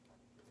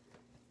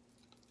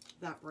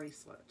that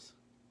bracelet.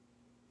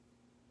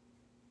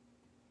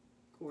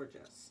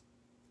 Gorgeous.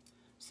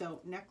 So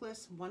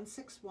necklace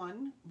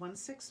 161,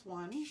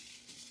 161.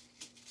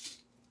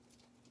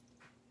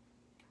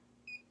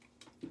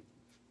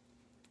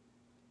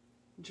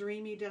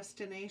 Dreamy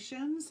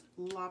Destinations,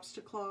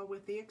 lobster claw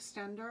with the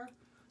extender,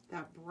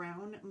 that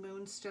brown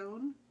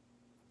moonstone,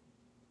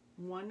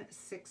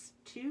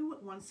 162,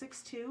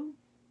 162,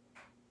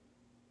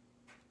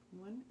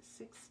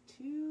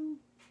 162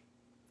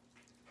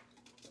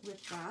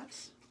 with that.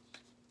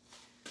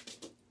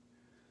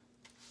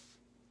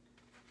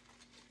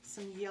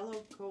 Some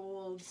yellow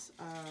golds,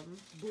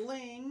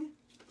 bling.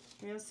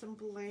 We have some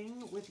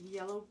bling with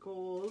yellow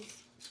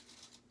golds.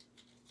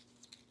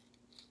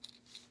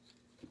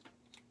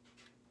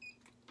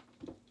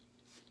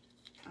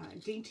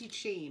 Dainty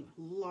chain,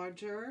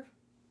 larger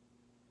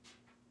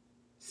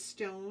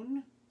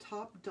stone,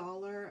 top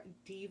dollar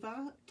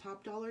diva.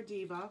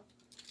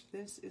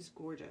 This is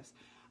gorgeous.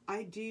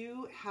 I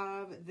do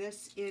have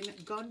this in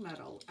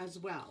gunmetal as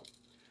well.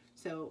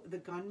 So the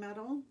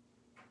gunmetal,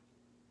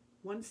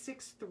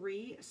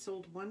 163,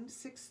 sold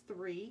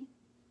 163.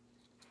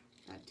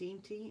 That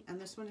dainty, and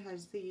this one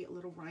has the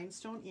little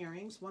rhinestone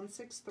earrings,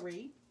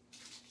 163.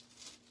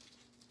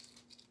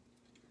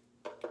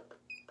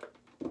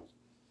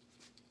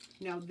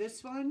 Now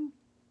this one,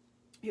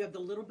 you have the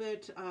little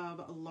bit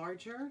of a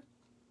larger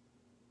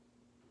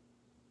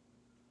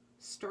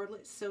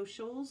Starlit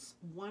Socials,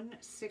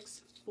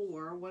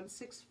 164,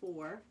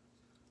 164.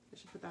 I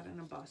should put that in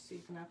a bus so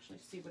you can actually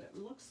see what it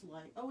looks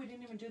like. Oh, we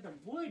didn't even do the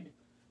wood.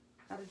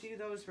 How to do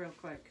those real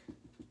quick.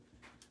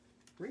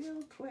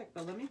 Real quick,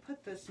 but let me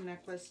put this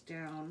necklace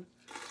down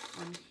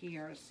on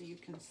here so you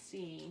can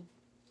see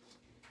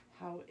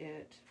how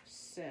it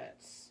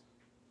sits.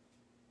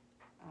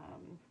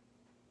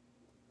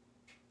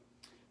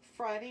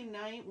 Friday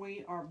night,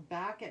 we are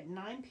back at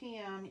 9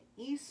 p.m.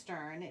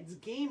 Eastern. It's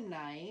game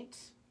night.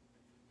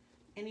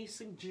 Any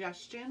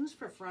suggestions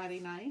for Friday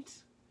night?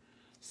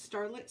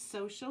 Starlit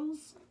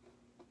Socials,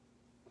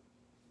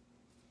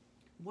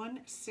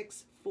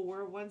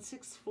 164,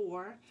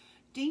 164.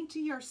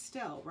 Daintier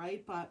still,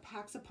 right? But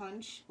packs a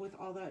punch with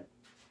all the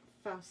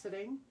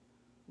faceting.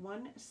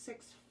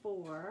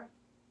 164.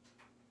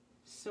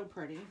 So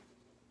pretty.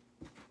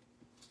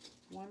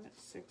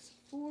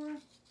 164.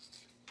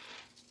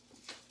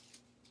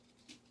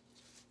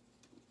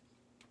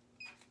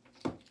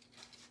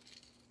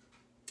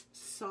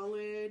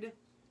 Solid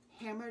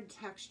hammered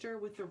texture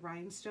with the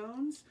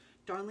rhinestones.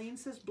 Darlene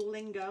says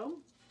blingo.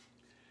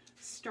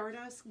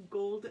 Stardust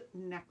gold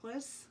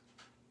necklace,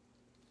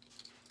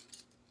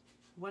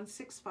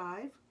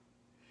 165.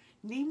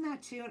 Name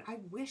that tune. I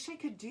wish I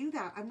could do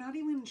that. I'm not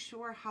even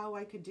sure how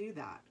I could do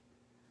that,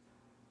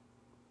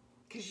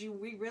 because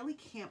we really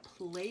can't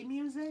play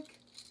music,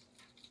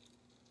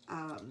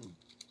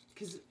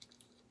 because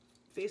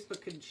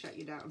Facebook could shut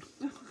you down.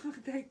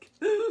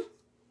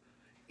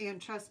 And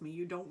trust me,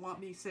 you don't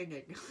want me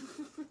singing.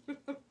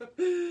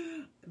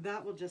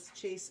 That will just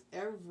chase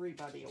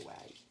everybody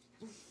away.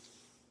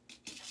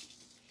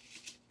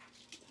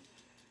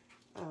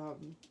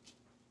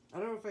 I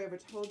don't know if I ever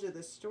told you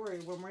this story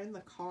when we're in the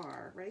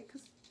car, right?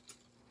 Because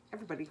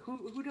everybody,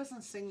 who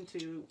doesn't sing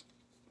to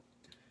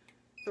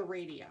the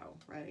radio,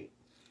 right?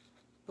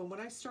 But when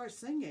I start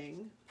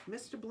singing,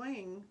 Mr.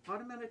 Bling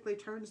automatically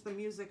turns the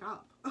music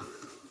up.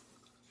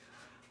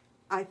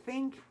 I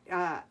think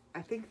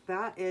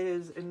that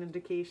is an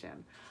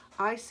indication.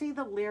 I see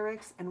the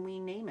lyrics and we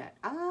name it.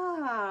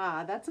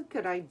 Ah, that's a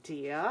good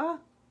idea.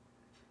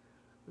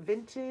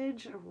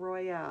 Vintage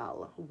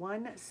Royale,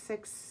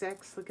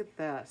 166. Look at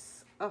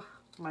this. Oh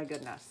my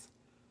goodness.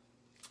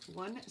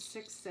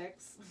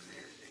 166.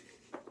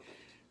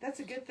 That's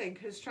a good thing,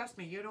 because trust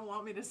me, you don't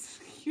want me to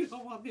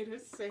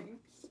sing.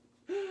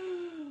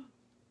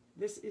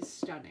 This is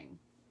stunning.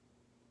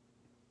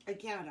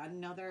 Again,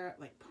 another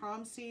like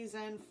prom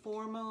season,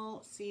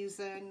 formal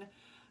season.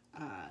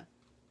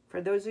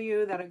 For those of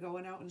you that are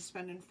going out and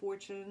spending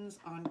fortunes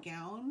on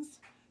gowns,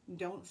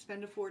 don't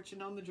spend a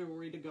fortune on the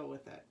jewelry to go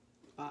with it.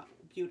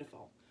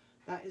 Beautiful.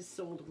 That is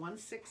sold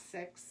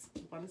 166.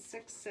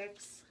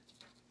 166.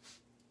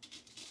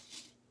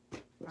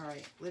 All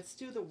right, let's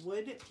do the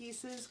wood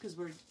pieces because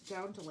we're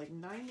down to like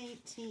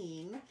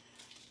 918.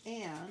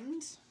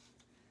 And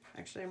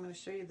actually, I'm going to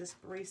show you this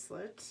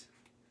bracelet,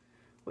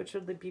 which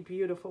would be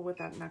beautiful with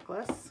that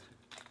necklace.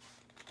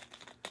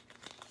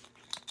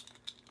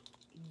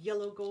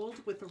 Yellow gold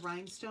with the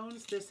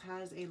rhinestones. This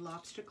has a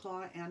lobster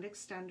claw and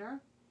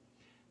extender.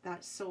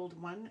 That sold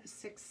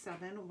 167,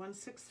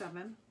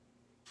 167.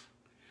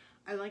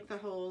 I like the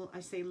whole, I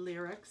say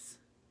lyrics,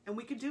 and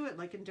we could do it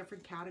like in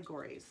different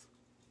categories.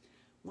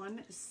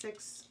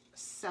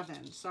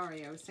 167,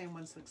 sorry, I was saying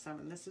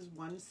 167. This is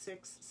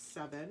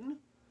 167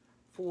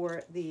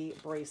 for the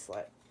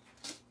bracelet.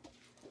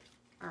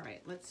 All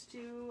right, let's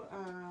do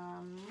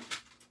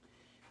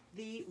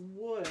the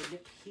wood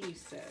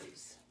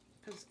pieces,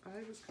 because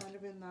I was kind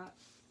of in that.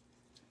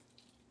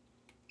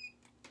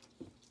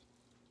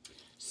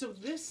 So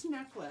this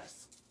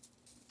necklace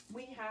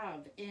we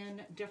have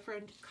in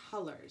different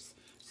colors.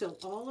 So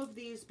all of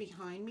these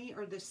behind me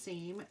are the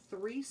same,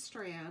 3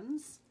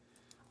 strands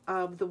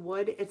of the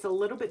wood. It's a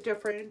little bit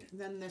different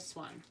than this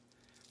one,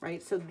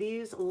 right? So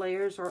these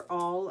layers are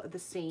all the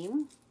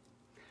same.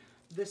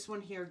 This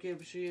one here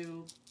gives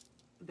you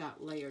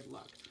that layered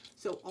look.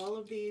 So all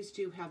of these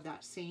do have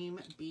that same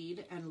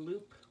bead and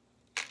loop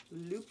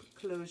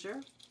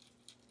closure.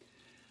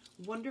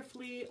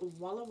 Wonderfully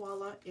Walla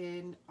Walla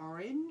in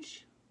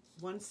orange,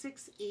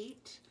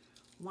 168,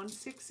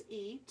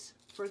 168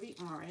 for the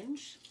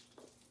orange.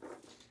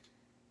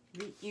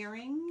 The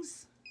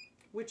earrings,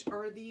 which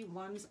are the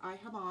ones I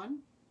have on,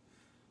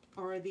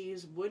 are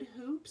these wood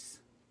hoops,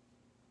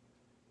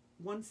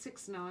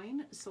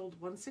 169, sold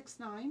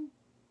 169.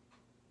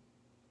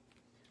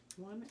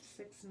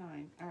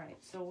 169. All right,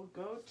 so we'll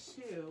go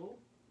to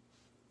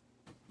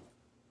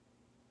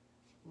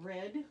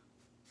red.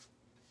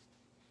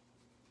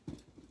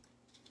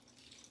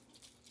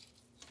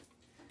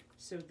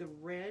 So the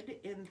red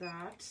in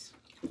that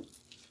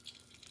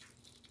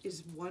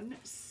is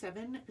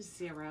 170,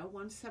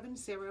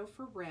 170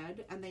 for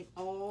red, and they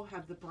all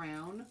have the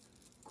brown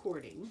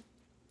cording.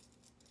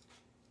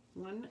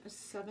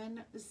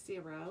 170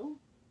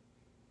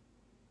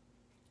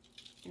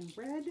 in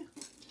red,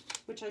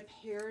 which I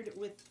paired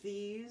with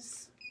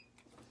these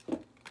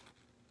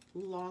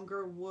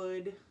longer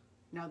wood.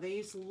 Now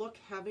these look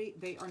heavy.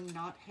 They are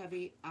not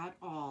heavy at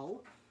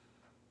all.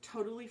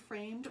 Totally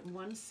framed,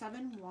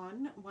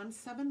 171,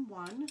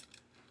 171.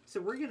 So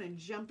we're gonna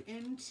jump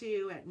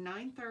into, at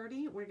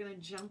 9:30, we're gonna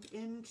jump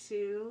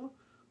into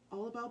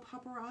all about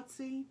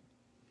paparazzi,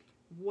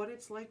 what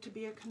it's like to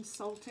be a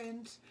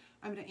consultant.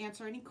 I'm gonna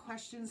answer any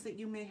questions that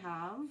you may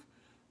have.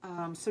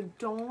 So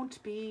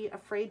don't be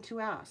afraid to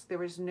ask.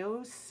 There is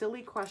no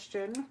silly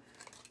question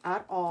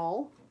at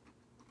all.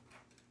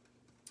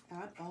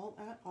 At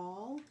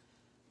all.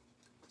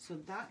 So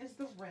that is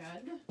the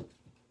red.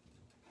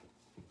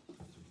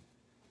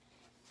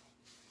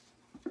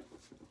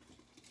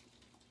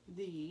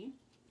 The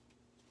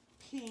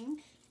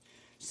pink.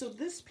 So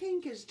this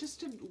pink is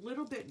just a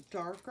little bit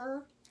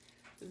darker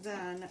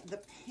than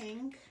the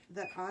pink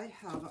that I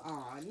have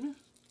on.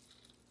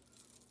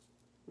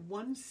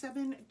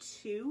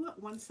 172,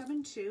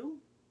 172.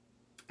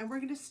 And we're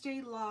going to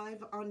stay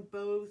live on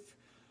both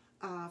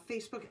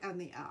Facebook and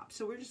the app.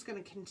 So we're just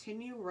going to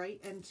continue right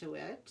into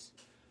it.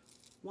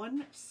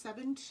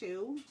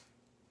 172.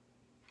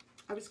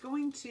 I was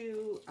going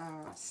to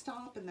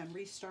stop and then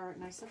restart,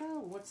 and I said,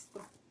 oh, what's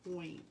the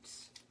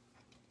point?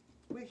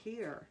 We're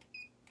here.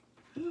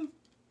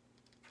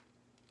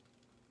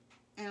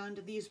 And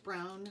these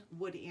brown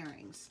wood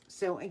earrings.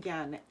 So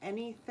again,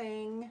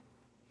 anything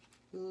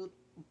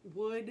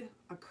wood,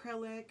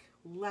 acrylic,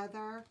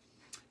 leather,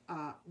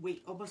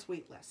 almost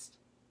weightless.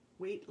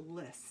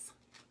 Weightless.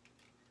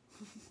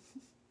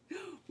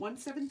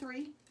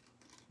 173.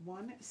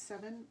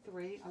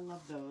 173. I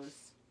love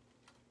those.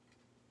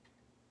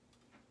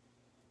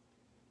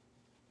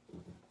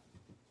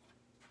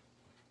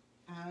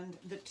 And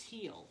the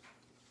teal.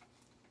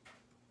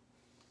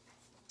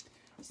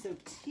 So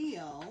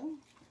teal,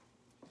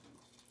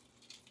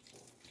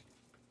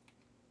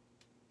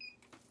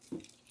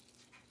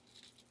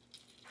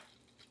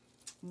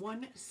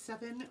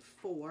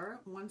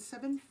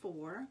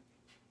 $174.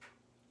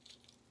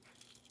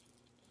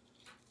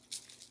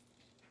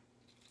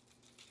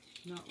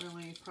 Not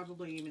really,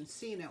 probably even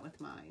seen it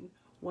with mine.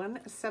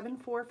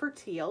 $174 for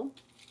teal.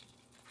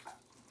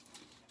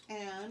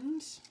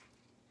 And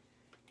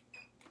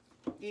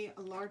a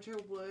larger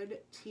wood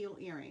teal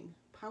earring.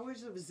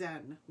 Powers of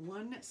Zen,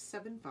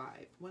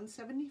 175.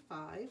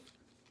 175.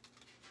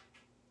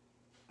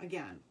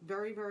 Again,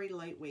 very, very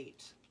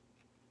lightweight.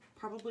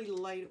 Probably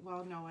light,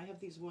 well, no, I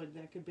have these wood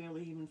that I could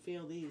barely even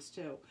feel these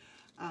too.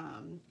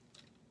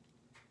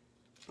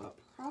 But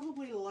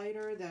probably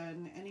lighter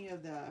than any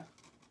of the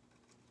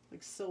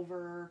like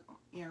silver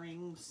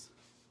earrings,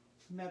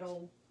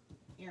 metal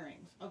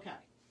earrings. Okay,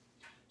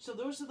 so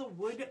those are the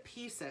wood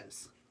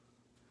pieces.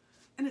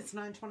 And it's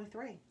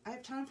 9:23. I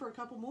have time for a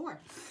couple more.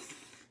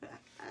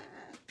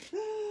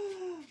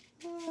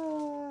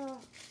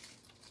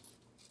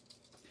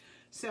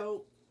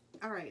 So,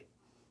 all right.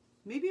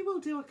 Maybe we'll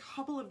do a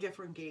couple of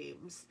different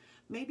games.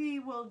 Maybe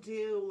we'll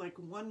do like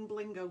one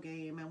Blingo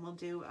game and we'll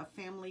do a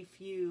Family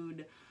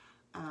Feud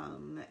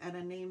and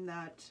a Name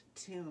That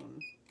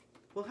Tune.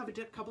 We'll have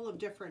a couple of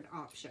different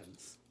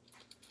options.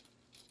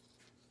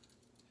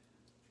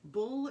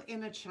 Bull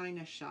in a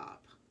China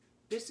Shop.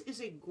 This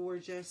is a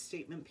gorgeous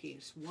statement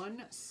piece.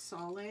 One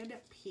solid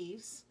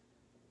piece.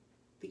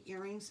 The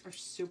earrings are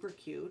super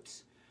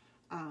cute.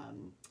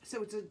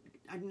 So it's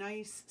a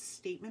nice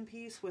statement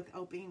piece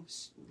without being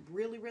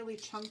really, really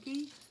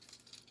chunky.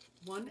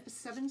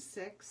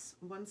 176.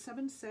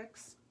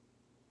 176.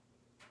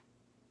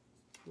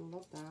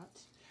 Love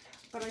that.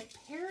 But I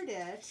paired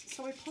it,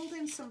 so I pulled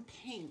in some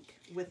pink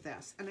with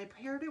this. And I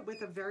paired it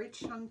with a very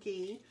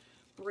chunky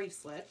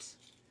bracelet.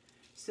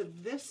 So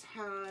this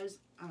has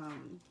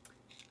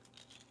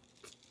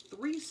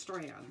 3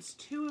 strands,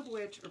 2 of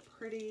which are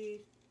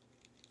pretty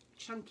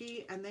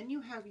chunky, and then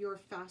you have your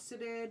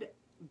faceted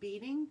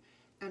beading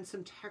and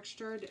some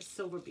textured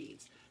silver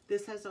beads.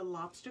 This has a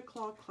lobster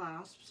claw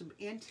clasp, some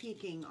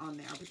antiquing on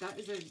there, but that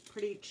is a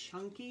pretty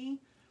chunky.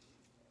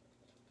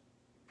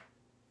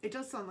 It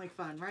does sound like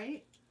fun,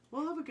 right?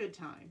 We'll have a good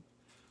time.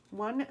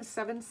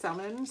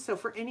 177. So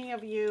for any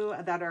of you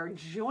that are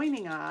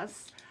joining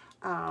us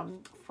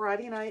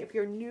Friday night, if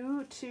you're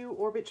new to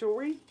Orbit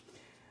Jewelry,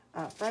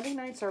 Friday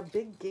nights are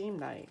big game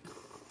night.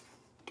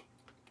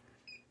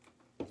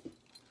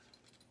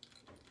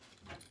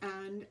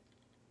 And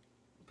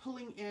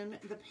pulling in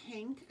the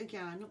pink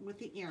again with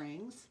the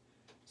earrings.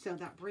 So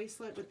that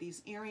bracelet with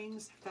these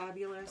earrings,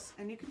 fabulous.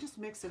 And you can just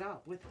mix it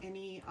up with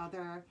any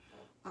other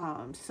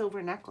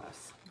silver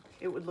necklace.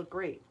 It would look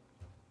great.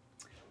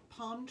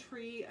 Palm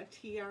tree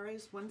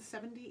tiaras,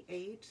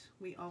 178.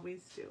 We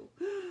always do.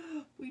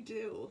 We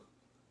do.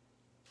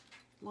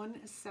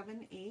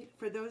 178.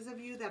 For those of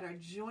you that are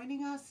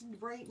joining us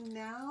right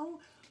now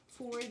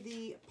for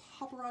the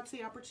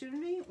paparazzi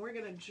opportunity, we're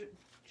going to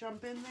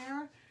jump in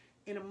there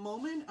in a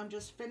moment. I'm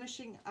just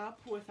finishing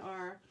up with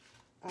our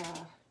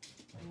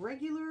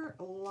regular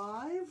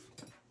live.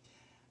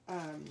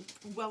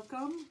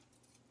 Welcome.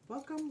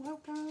 Welcome,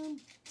 welcome.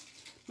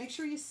 Make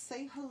sure you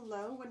say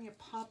hello when you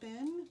pop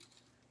in.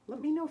 Let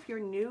me know if you're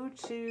new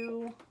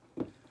to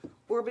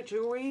Orbit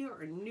Jewelry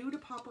or new to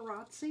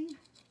paparazzi.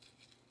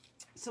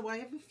 So I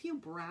have a few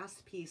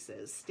brass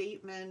pieces,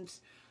 statement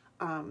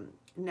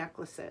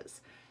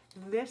necklaces.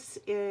 This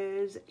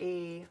is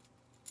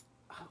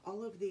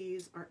all of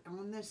these are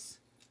on this,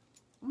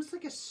 almost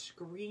like a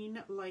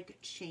screen-like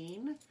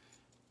chain.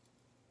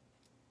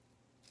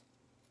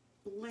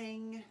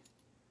 Bling,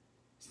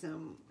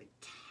 some like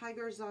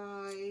tiger's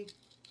eye,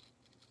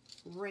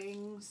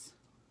 rings,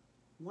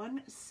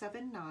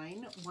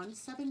 179,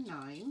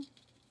 179.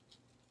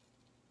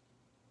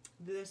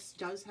 This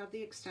does have the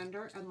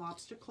extender and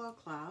lobster claw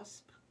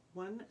clasp.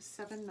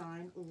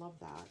 179, love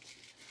that.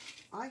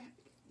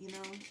 You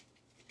know,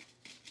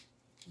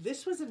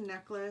 this was a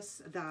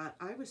necklace that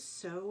I was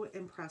so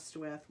impressed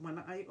with when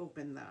I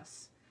opened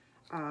this.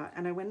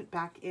 And I went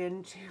back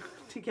in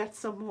to get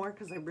some more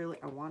because I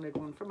wanted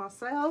one for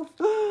myself.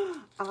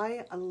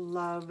 I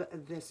love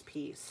this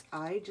piece.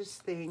 I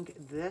just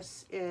think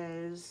this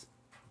is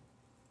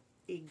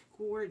a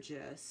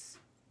gorgeous,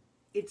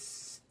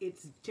 it's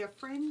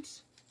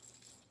different.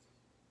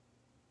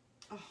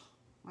 Oh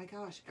my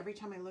gosh, every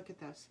time I look at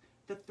this.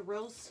 The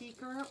Thrill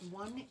Seeker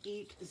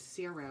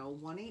 180,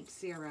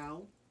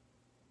 180.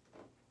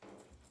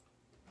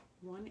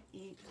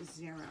 180.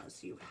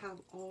 So you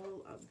have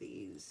all of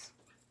these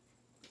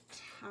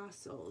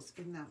tassels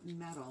in that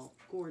metal.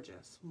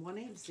 Gorgeous.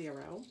 180.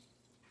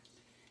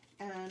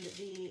 And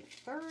the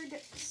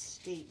third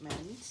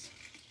statement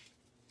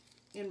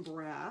in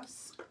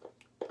brass.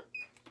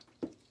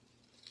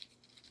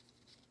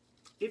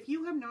 If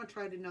you have not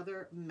tried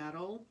another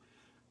metal,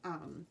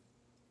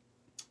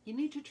 you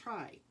need to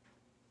try.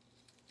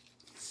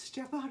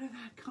 Step out of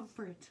that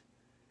comfort.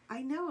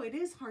 I know it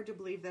is hard to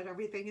believe that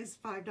everything is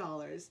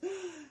 $5.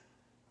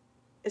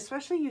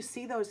 Especially you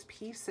see those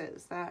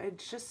pieces that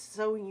it's just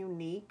so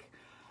unique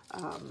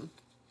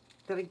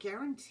that I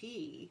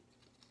guarantee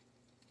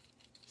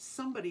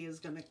somebody is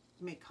going to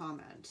make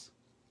comment.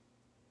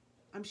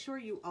 I'm sure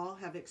you all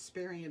have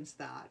experienced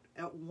that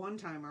at one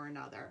time or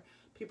another.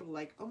 People are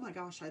like, oh my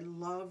gosh, I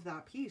love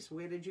that piece.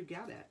 Where did you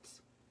get it?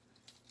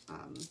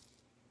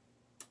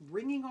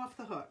 Ringing off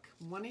the hook.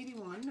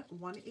 181,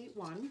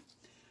 181.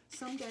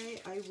 Someday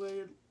I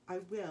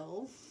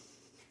will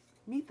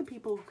meet the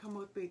people who come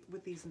up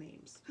with these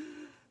names.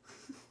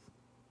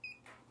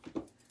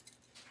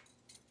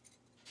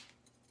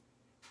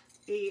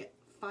 A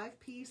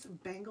 5-piece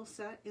bangle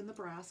set in the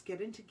brass,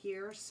 Get Into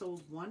Gear,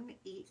 sold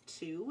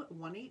 182,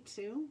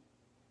 182,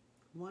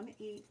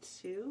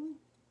 182,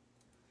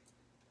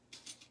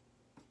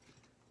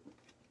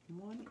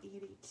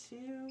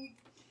 182.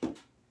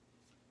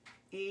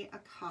 A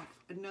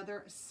cuff,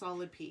 another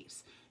solid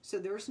piece. So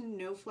there's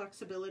no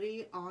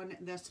flexibility on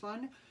this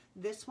one.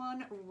 This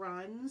one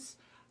runs,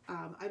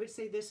 I would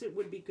say it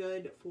would be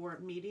good for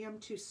medium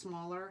to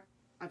smaller.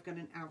 I've got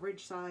an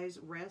average size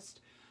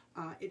wrist.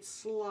 It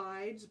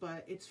slides,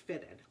 but it's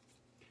fitted.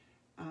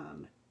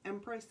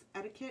 Empress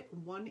Etiquette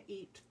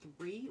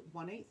 183,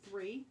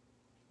 183.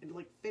 It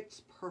like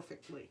fits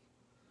perfectly.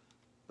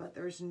 But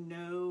there's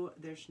no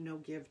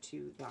give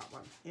to that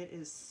one. It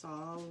is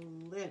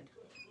solid.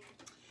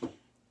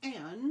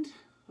 And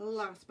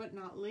last but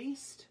not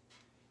least,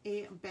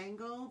 a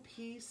bangle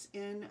piece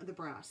in the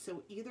brass.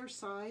 So either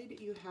side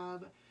you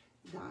have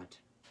that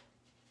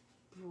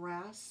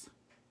brass,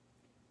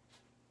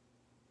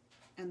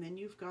 and then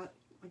you've got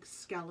like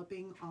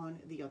scalloping on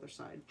the other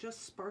side.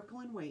 Just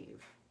Sparkle and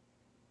Wave.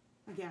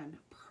 Again,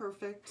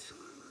 perfect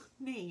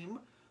name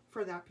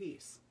for that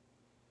piece.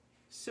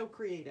 So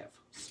creative.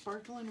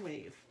 Sparkle and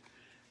Wave.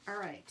 All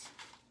right.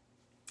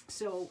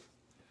 So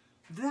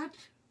that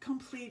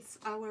completes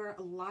our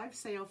live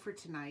sale for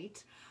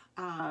tonight.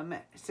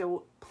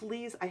 So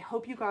please, I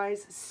hope you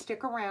guys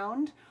stick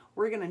around.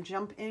 We're going to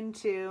jump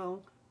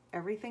into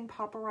everything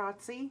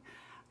paparazzi.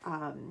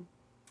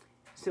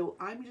 So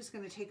I'm just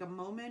going to take a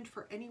moment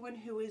for anyone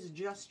who is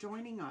just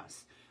joining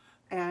us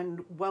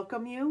and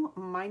welcome you.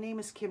 My name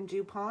is Kim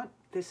Dupont.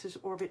 This is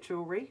Orbit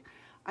Jewelry.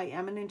 I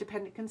am an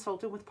independent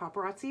consultant with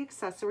Paparazzi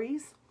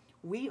Accessories.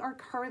 We are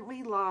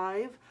currently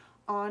live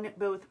on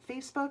both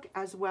Facebook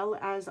as well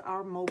as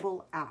our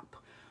mobile app.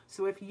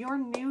 So if you're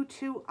new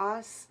to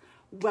us,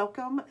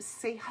 welcome,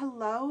 say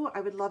hello.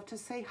 I would love to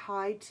say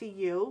hi to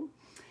you.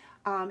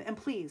 And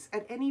please,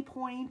 at any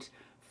point,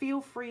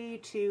 feel free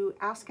to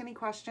ask any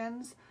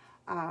questions.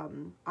 I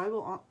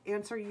will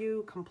answer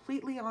you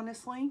completely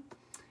honestly.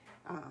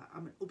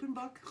 I'm an open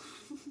book.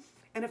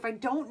 And if I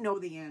don't know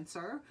the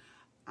answer,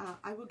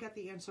 I will get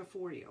the answer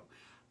for you.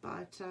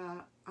 But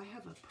I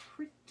have a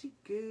pretty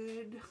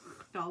good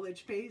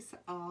knowledge base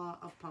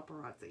of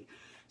paparazzi.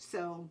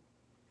 So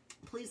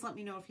please let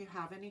me know if you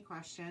have any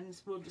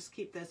questions. We'll just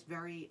keep this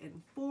very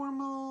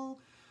informal.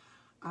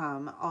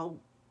 I'll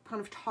kind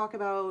of talk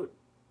about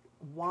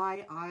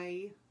why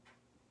I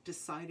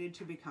decided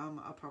to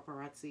become a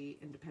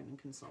paparazzi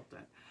independent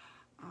consultant.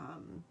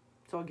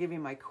 So I'll give you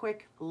my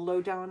quick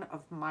lowdown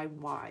of my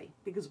why,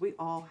 because we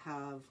all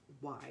have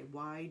why.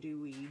 Why do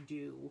we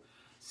do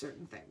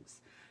certain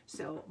things?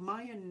 So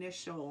my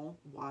initial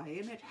why,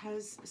 and it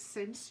has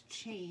since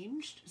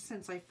changed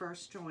since I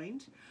first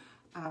joined.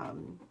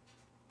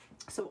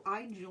 So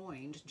I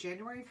joined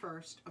January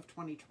 1st of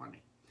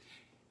 2020.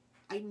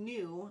 I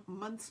knew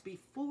months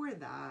before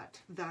that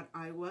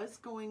I was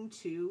going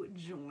to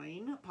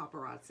join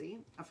paparazzi.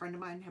 A friend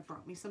of mine had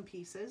brought me some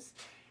pieces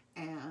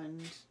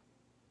and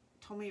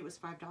told me it was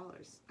 $5.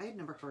 I had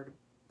never heard of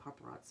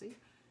paparazzi,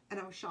 and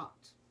I was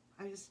shocked.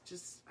 I was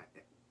just,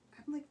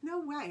 I'm like, no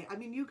way. I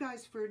mean, you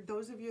guys, for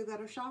those of you that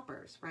are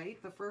shoppers, right?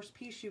 The first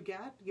piece you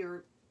get,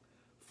 you're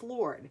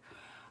floored.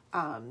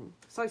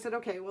 So I said,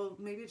 okay, well,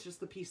 maybe it's just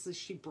the pieces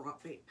she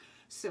brought me.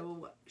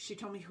 So she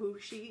told me who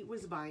she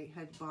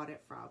had bought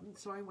it from.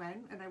 So I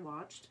went and I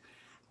watched,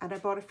 and I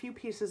bought a few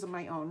pieces of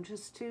my own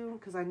just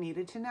because I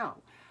needed to know.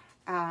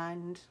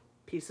 And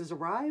pieces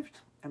arrived,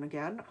 and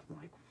again, I'm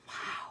like,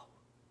 wow,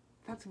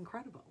 that's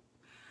incredible.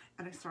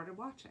 And I started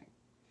watching,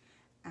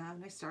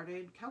 and I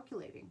started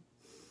calculating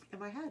in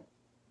my head.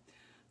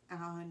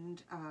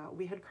 And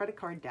we had credit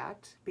card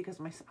debt because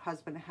my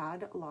husband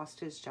had lost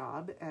his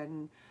job,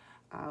 and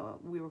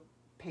we were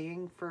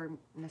paying for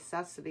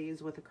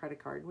necessities with a credit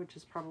card, which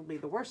is probably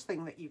the worst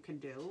thing that you can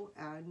do,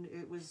 and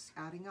it was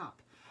adding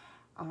up.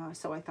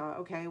 So I thought,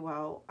 okay,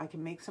 well, I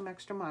can make some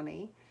extra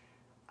money.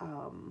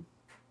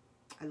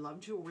 I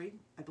love jewelry.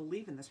 I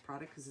believe in this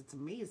product because it's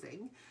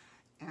amazing,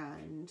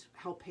 and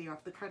help pay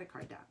off the credit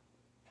card debt.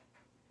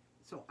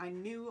 So I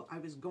knew I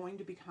was going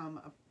to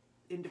become an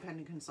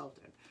independent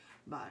consultant.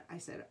 But I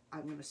said,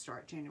 I'm going to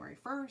start January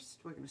 1st.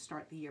 We're going to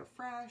start the year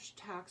fresh,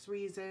 tax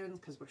reasons,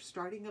 because we're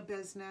starting a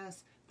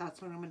business.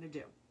 That's what I'm going to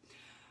do.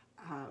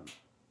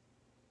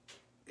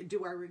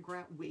 Do I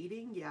regret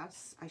waiting?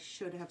 Yes. I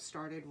should have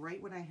started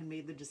right when I had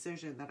made the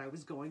decision that I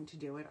was going to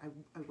do it.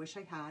 I wish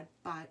I had,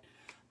 but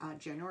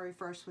January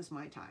 1st was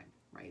my time,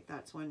 right?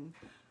 That's when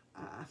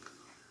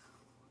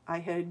I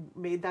had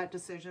made that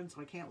decision,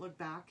 so I can't look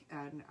back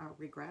and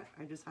regret.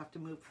 I just have to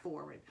move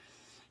forward.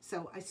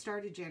 So I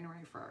started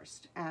January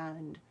 1st,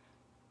 and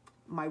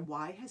my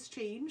why has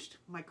changed.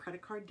 My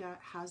credit card debt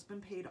has been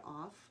paid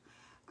off.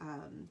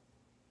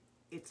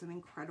 It's an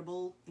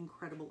incredible,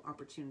 incredible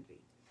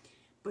opportunity,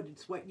 but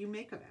it's what you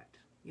make of it.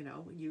 You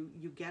know, you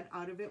get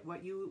out of it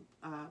what you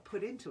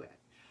put into it.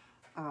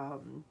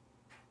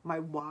 My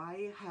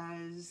why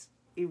has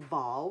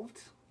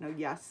evolved. Now,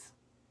 yes,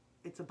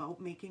 it's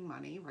about making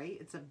money, right?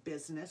 It's a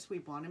business. We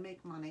want to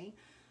make money,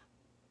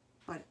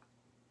 but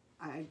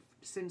I've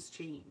since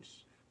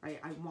changed. Right,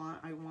 I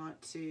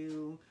want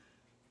to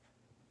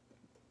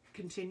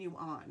continue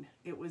on.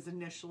 It was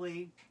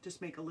initially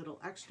just make a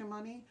little extra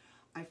money.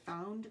 I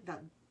found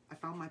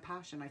my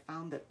passion. I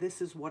found that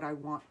this is what I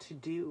want to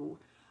do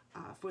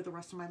for the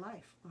rest of my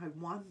life. I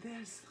want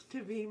this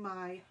to be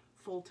my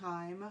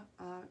full-time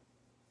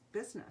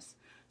business.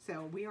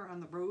 So we are on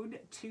the road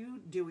to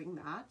doing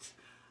that.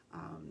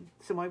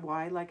 So my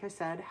why, like I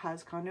said,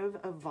 has kind of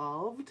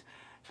evolved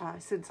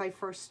since I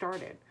first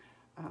started.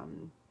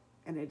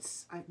 And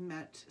I've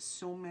met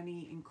so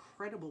many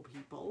incredible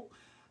people,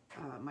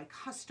 my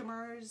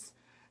customers,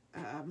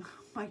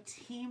 my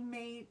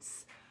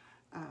teammates.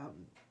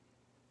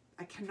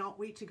 I cannot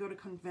wait to go to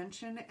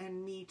convention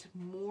and meet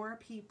more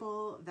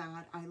people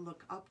that I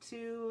look up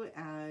to,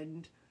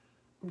 and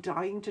I'm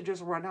dying to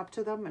just run up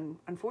to them. And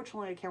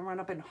unfortunately, I can't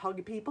run up and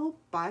hug people,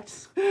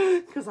 but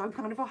because I'm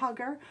kind of a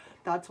hugger,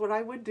 that's what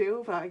I would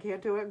do, but I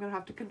can't do it. I'm going to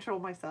have to control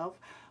myself.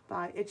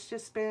 But it's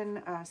just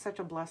been such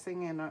a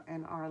blessing in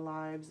our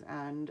lives,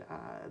 and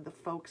the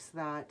folks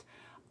that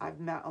I've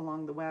met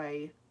along the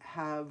way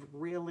have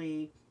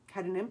really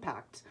had an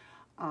impact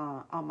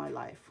on my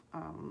life.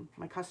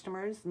 My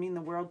customers mean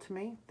the world to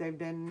me. They're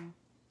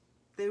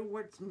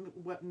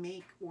what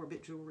make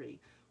Orbit Jewelry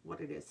what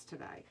it is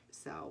today.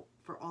 So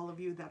for all of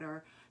you that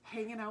are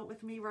hanging out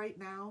with me right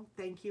now,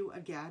 thank you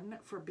again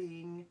for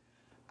being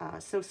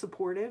so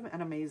supportive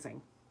and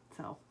amazing.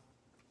 So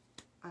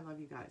I love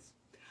you guys.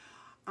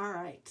 All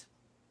right,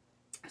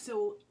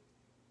 so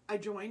I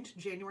joined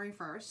January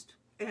 1st,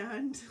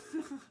 and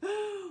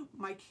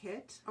my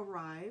kit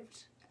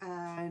arrived,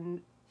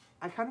 and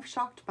I kind of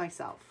shocked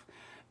myself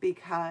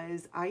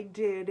because I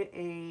did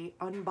a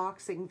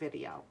unboxing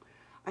video.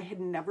 I had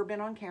never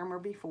been on camera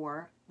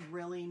before,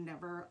 really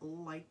never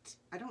liked,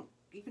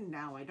 even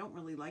now, I don't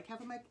really like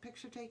having my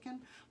picture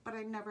taken, but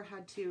I never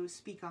had to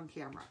speak on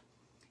camera.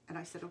 And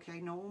I said, okay,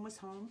 no one was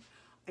home.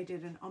 I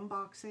did an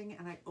unboxing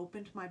and I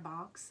opened my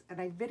box and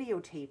I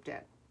videotaped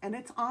it. And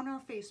it's on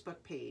our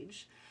Facebook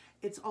page.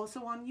 It's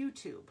also on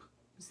YouTube.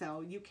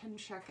 So you can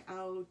check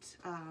out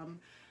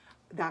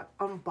that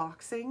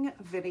unboxing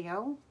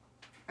video.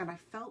 And I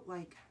felt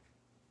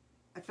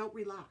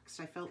relaxed.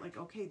 I felt like,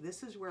 okay,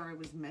 this is where I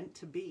was meant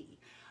to be.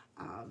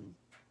 And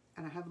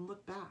I haven't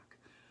looked back.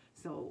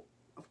 So,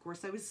 of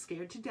course, I was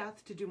scared to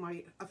death to do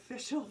my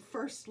official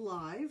first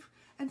live.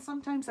 And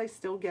sometimes I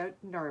still get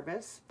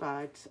nervous,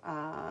 but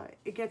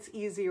it gets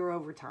easier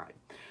over time.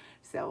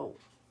 So,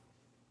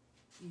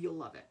 you'll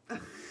love it.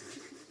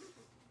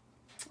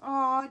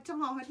 Oh,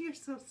 Dawn, you're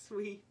so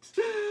sweet.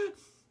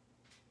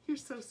 You're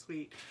so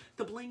sweet.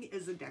 The bling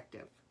is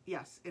addictive.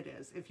 Yes, it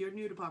is. If you're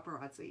new to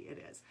paparazzi, it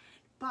is.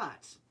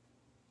 But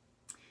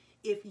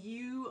if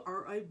you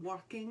are a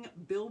walking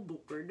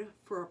billboard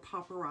for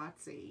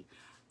paparazzi,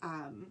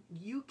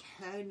 you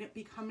can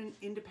become an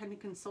independent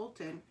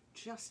consultant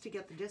just to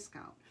get the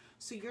discount.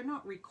 So you're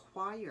not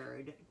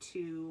required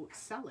to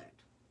sell it.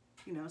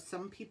 You know,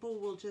 some people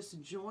will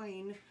just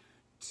join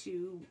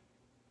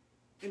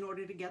in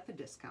order to get the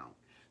discount.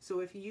 So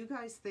if you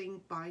guys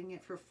think buying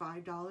it for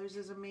 $5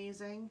 is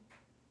amazing,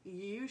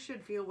 you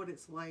should feel what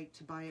it's like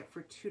to buy it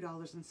for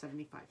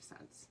 $2.75.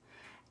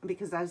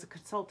 Because as a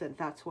consultant,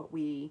 that's what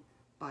we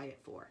buy it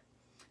for.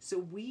 So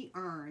we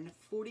earn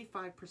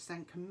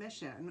 45%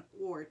 commission,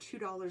 or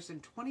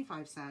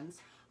 $2.25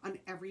 on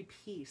every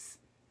piece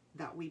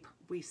that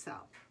we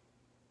sell.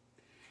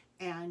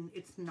 And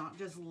it's not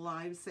just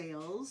live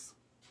sales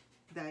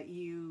that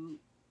you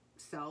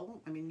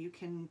sell. I mean, you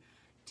can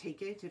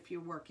take it, if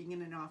you're working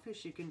in an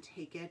office, you can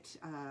take it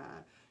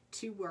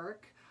to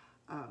work.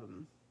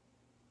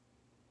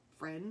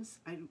 Friends,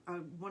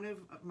 one of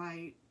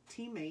my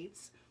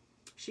teammates,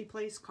 she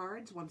plays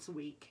cards once a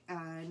week,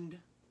 and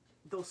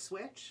they'll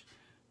switch.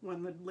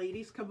 When the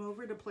ladies come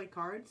over to play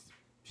cards,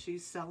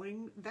 she's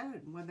selling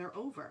then when they're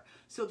over.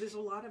 So there's a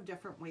lot of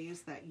different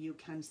ways that you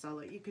can sell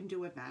it. You can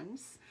do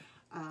events,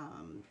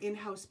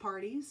 in-house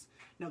parties.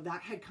 Now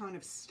that had kind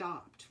of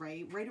stopped,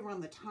 right? Right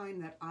around the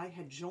time that I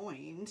had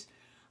joined,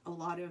 a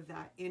lot of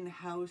that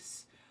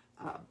in-house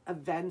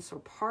events or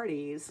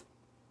parties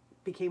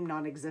became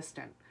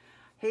non-existent.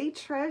 Hey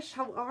Trish,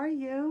 how are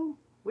you?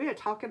 We are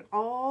talking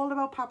all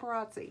about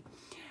paparazzi.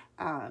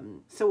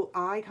 So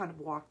I kind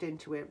of walked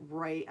into it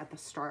right at the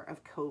start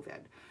of COVID.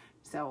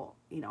 So,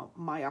 you know,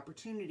 my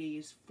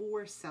opportunities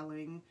for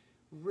selling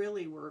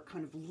really were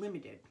kind of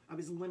limited. I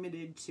was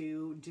limited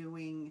to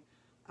doing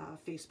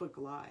Facebook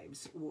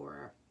Lives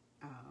or,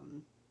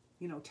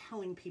 you know,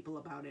 telling people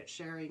about it,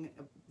 sharing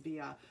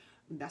via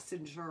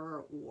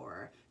Messenger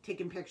or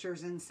taking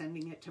pictures and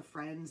sending it to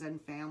friends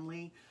and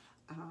family.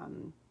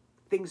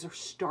 Things are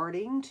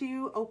starting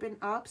to open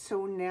up.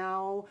 So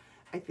now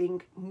I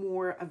think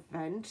more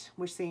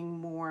we're seeing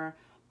more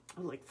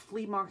like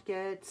flea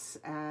markets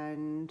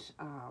and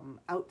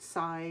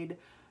outside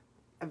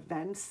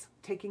events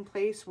taking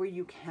place where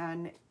you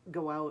can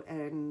go out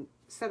and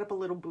set up a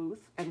little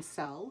booth and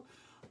sell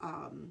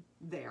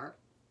there.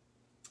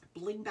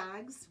 Bling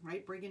bags,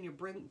 right? Bring in your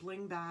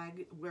bling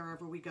bag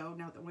wherever we go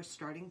now that we're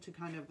starting to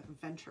kind of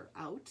venture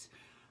out.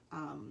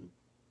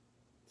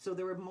 So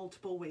there are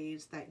multiple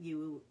ways that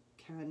you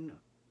can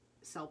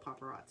sell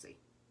paparazzi.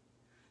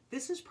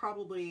 This is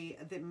probably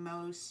the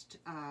most,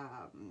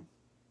 I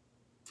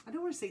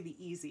don't want to say the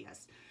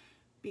easiest,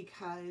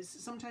 because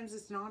sometimes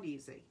it's not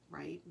easy,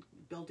 right?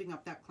 Building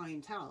up that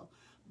clientele.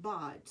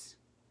 But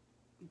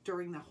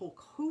during the whole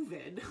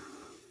COVID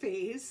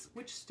phase,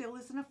 which still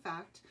is in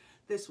effect,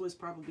 this was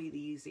probably the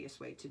easiest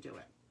way to do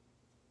it.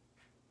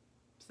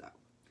 So,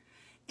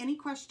 any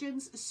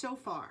questions so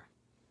far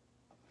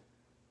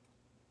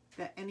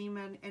that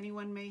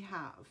anyone may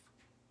have?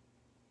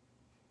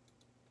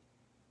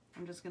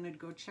 I'm just going to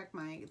go check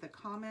the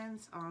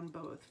comments on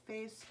both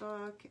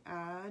Facebook,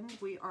 and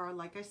we are,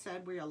 like I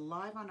said, we are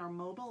live on our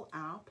mobile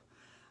app.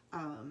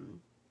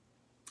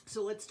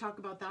 So let's talk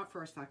about that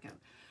for a second,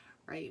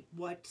 right?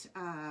 What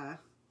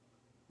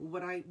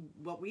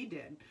we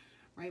did,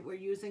 right? We're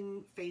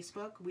using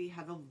Facebook. We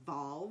have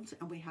evolved,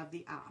 and we have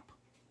the app,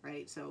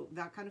 right? So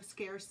that kind of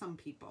scares some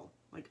people.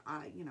 Like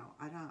I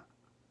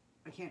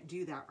can't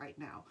do that right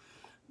now.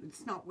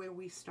 It's not where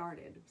we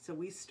started. So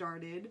we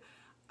started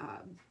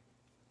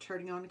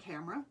turning on a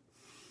camera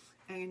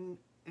and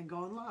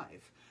going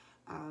live,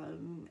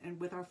 and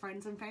with our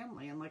friends and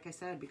family. And like I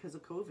said, because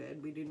of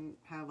COVID, we didn't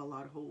have a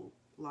lot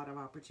of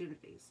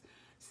opportunities.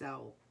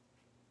 So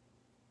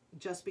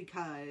just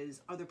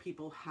because other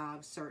people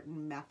have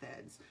certain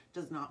methods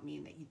does not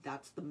mean that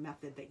that's the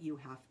method that you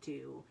have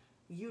to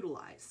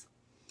utilize.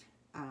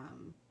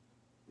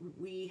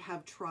 We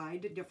have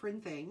tried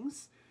different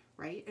things,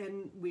 right?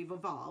 And we've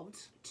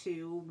evolved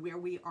to where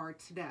we are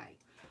today.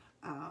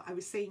 I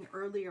was saying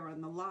earlier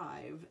on the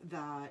live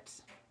that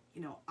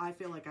you know, I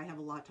feel like I have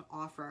a lot to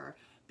offer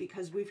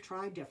because we've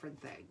tried different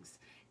things.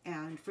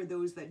 And for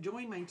those that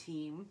join my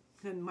team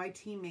and my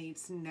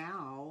teammates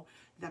now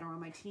that are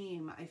on my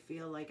team, I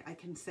feel like I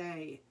can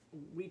say,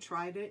 we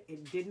tried it.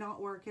 It did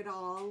not work at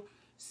all.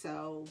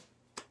 So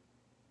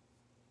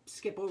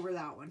skip over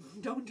that one.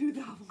 Don't do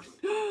that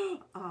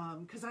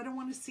one. Because I don't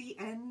want to see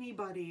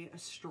anybody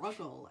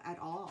struggle at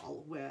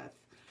all with,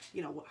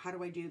 you know, how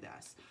do I do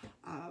this?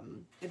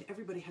 And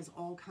everybody has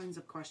all kinds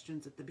of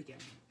questions at the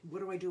beginning. What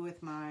do I do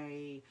with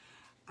my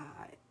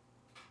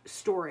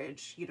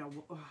storage? You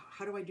know,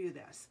 how do I do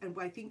this? And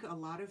I think a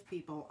lot of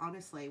people,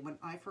 honestly, when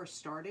I first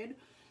started,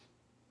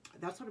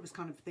 that's what I was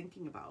kind of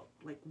thinking about.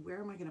 Like, where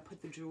am I going to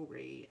put the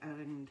jewelry?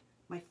 And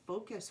my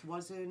focus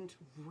wasn't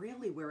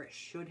really where it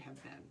should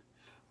have been,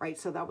 right?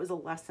 So that was a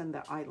lesson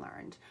that I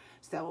learned.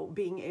 So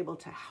being able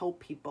to help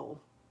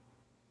people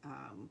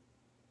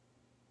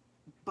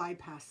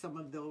bypass some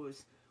of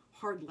those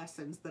hard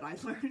lessons that I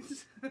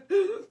learned.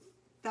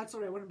 That's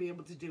what I want to be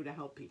able to do to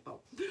help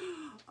people.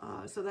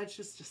 So that's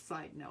just a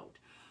side note.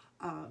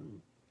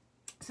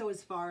 So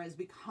as far as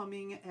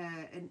becoming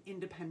an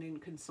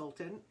independent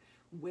consultant,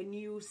 when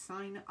you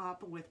sign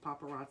up with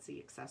Paparazzi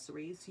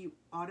Accessories, you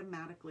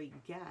automatically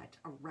get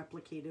a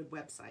replicated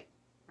website,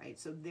 right?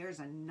 So there's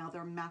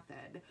another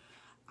method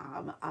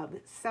of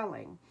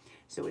selling.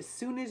 So as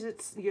soon as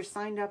you're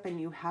signed up and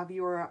you have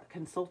your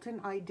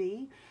consultant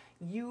ID,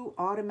 you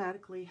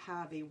automatically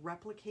have a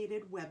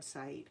replicated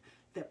website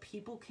that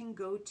people can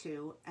go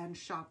to and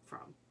shop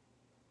from.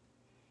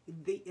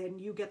 And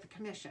you get the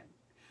commission.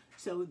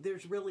 So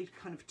there's really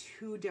kind of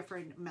two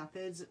different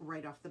methods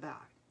right off the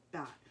bat.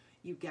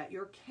 You get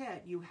your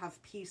kit, you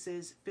have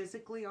pieces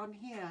physically on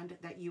hand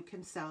that you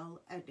can sell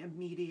at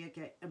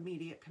get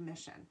immediate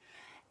commission.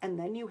 And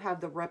then you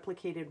have the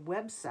replicated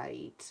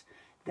website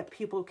that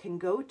people can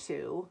go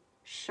to,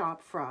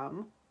 shop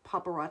from.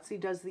 Paparazzi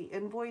does the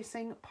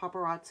invoicing,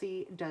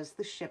 Paparazzi does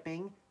the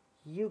shipping,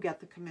 you get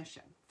the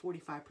commission,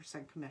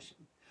 45% commission.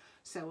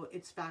 So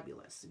it's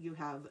fabulous. You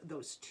have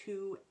those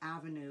two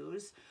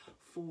avenues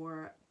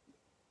for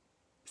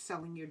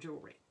selling your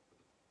jewelry,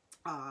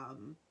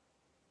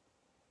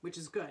 which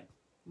is good.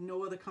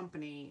 No other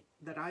company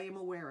that I am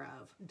aware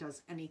of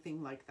does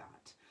anything like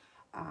that.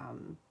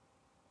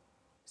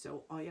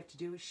 So all you have to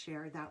do is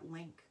share that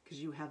link, because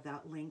you have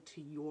that link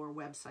to your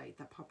website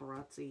that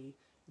Paparazzi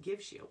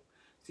gives you.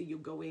 So you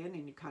go in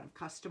and you kind of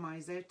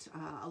customize it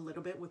a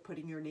little bit with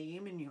putting your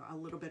name and a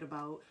little bit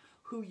about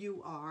who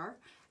you are,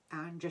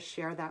 and just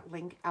share that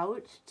link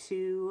out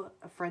to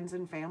friends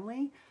and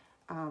family,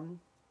 and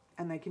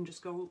they can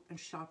just go and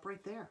shop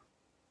right there.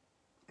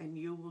 And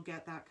you will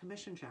get that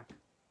commission check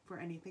for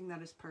anything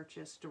that is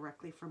purchased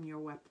directly from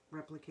your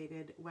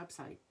replicated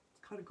website.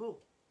 It's kind of cool.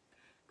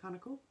 Kind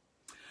of cool.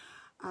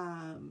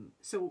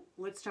 So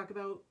let's talk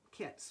about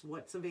kits,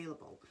 what's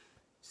available.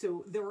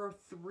 So there are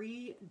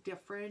 3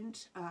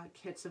 different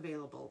kits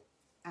available,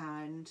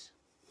 and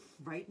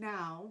right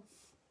now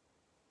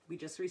we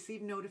just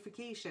received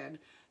notification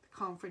the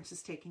conference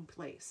is taking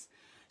place.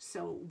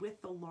 So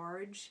with the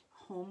large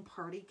home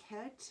party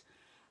kit,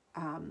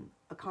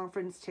 a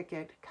conference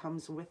ticket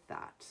comes with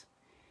that,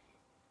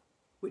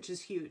 which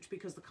is huge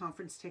because the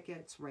conference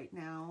tickets right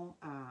now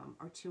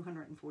are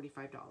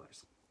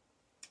 $245.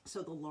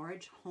 So the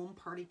large home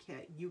party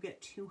kit, you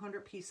get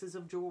 200 pieces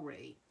of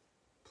jewelry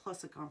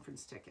plus a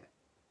conference ticket.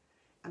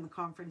 And the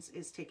conference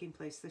is taking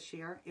place this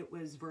year. It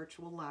was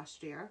virtual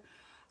last year.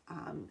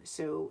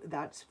 So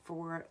that's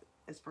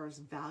as far as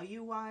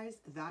value-wise,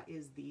 that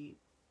is the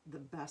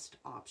best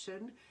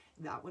option.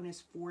 That one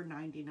is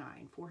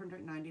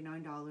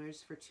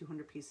 $499 for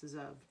 200 pieces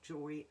of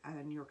jewelry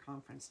and your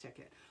conference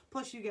ticket.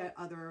 Plus you get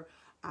other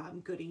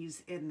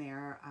goodies in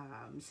there,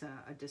 so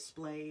a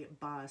display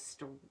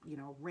bust, or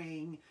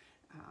ring,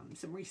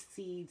 some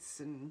receipts,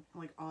 and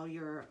like all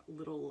your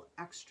little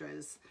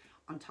extras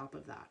on top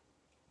of that.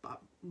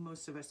 But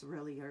most of us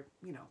really are,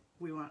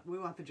 we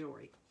want the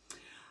jewelry.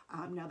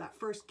 Now that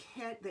first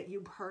kit that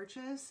you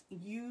purchase,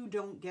 you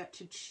don't get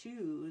to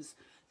choose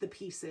the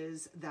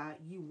pieces that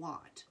you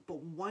want.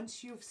 But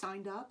once you've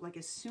signed up, like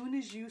as soon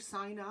as you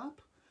sign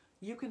up,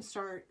 you can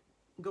start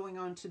going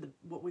on to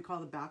what we call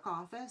the back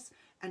office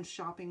and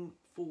shopping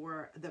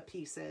for the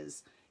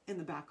pieces in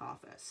the back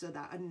office. So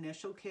that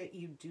initial kit,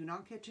 you do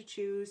not get to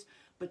choose,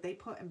 but they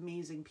put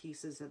amazing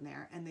pieces in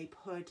there, and they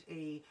put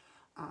a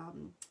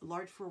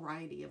large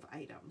variety of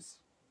items,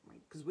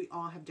 right? Because we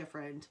all have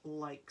different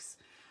likes.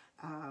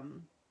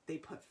 They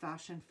put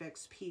fashion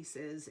fix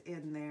pieces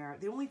in there.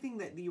 The only thing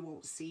that you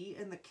won't see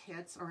in the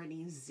kits are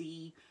any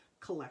Z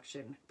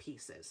collection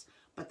pieces,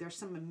 but there's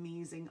some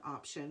amazing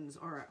options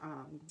or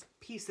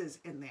pieces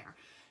in there.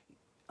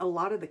 A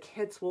lot of the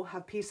kits will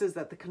have pieces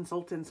that the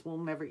consultants will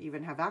never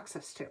even have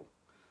access to,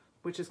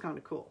 which is kind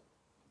of cool.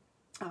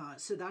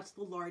 So that's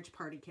the large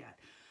party kit.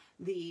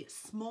 The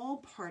small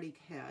party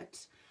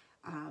kit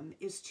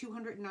is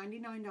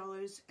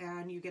 $299,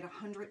 and you get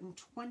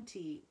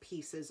 120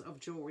 pieces of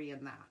jewelry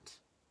in that.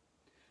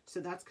 So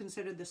that's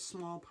considered the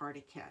small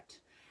party kit.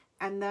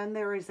 And then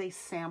there is a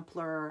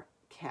sampler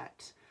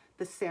kit.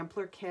 The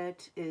sampler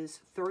kit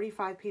is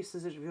 35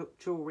 pieces of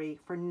jewelry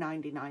for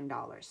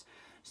 $99.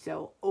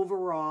 So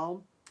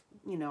overall,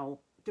 you know,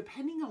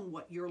 depending on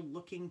what you're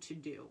looking to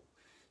do,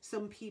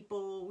 some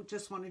people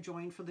just want to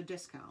join for the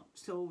discount.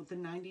 So the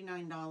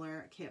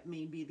 $99 kit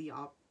may be the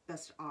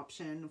best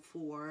option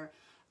for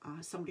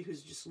somebody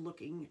who's just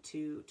looking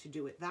to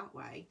do it that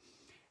way,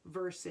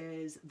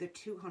 versus the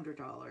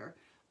 $200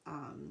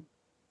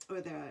 or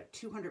the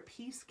 200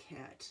 piece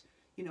kit.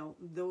 You know,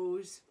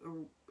 those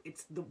are,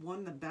 it's the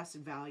best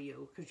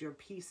value, because your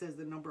pieces,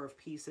 the number of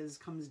pieces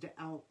comes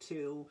out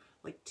to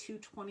like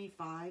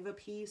 $225 a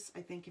piece, I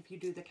think, if you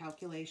do the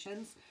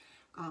calculations,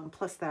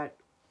 plus that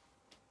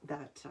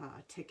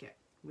ticket,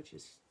 which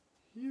is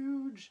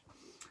huge.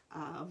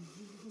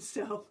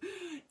 So,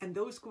 and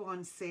those go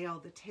on sale.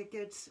 The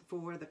tickets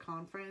for the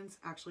conference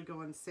actually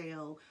go on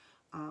sale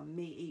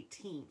May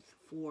 18th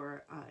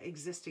for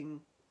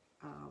existing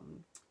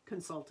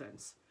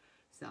consultants.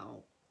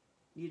 So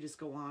you just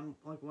go on,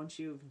 like once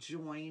you've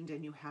joined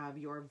and you have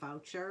your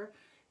voucher,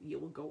 you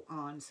will go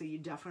on. So you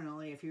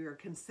definitely, if you're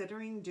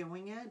considering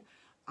doing it,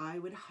 I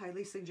would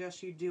highly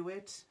suggest you do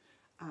it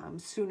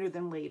sooner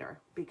than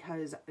later,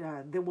 because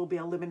there will be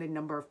a limited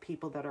number of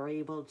people that are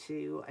able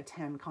to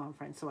attend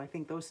conference. So I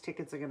think those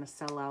tickets are going to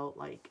sell out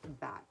like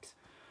that.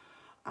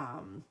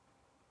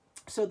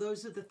 So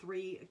those are the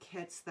 3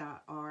 kits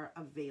that are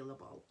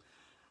available.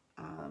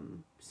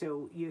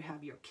 So you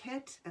have your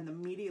kit, and the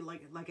media,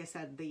 like I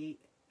said,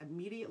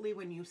 immediately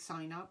when you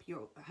sign up,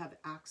 you'll have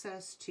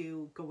access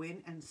to go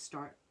in and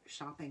start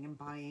shopping and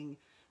buying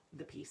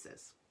the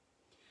pieces.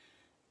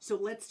 So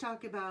let's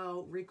talk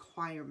about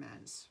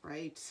requirements,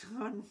 right?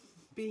 On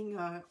being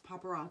a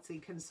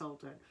paparazzi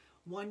consultant.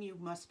 1, you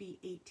must be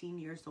 18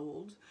 years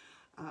old.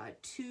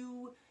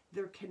 2,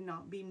 there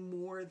cannot be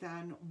more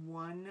than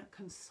 1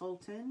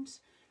 consultant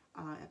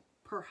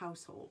per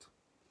household.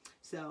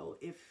 So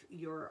if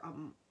you're a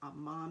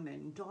mom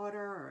and daughter,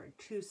 or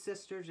 2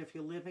 sisters, if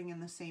you're living in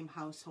the same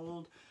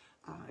household,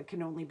 it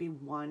can only be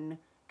 1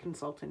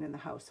 consultant in the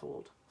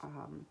household.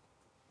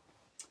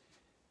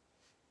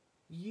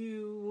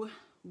 You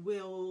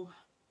will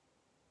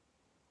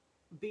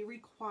be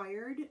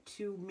required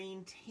to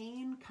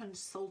maintain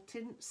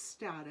consultant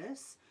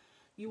status.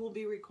 You will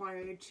be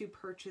required to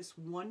purchase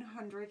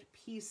 100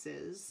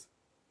 pieces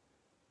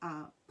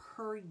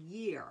per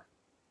year.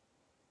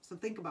 So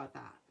think about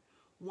that.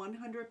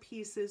 100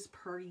 pieces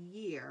per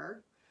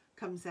year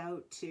comes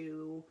out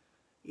to,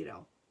 you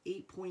know,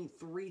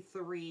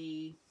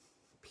 8.33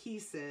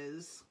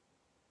 pieces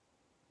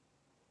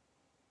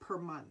per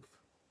month.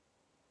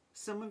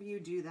 Some of you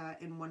do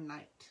that in one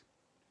night.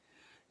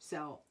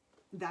 So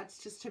that's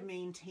just to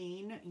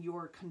maintain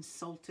your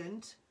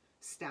consultant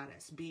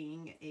status,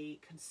 being a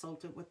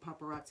consultant with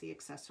Paparazzi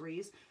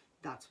Accessories.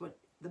 That's what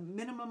the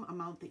minimum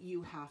amount that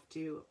you have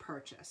to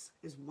purchase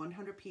is,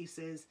 100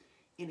 pieces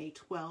in a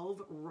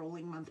 12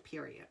 rolling month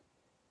period.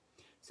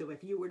 So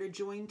if you were to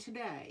join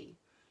today,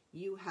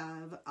 you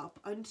have up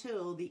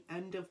until the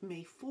end of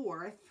May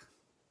 4th,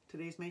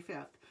 today's May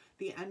 5th,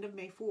 the end of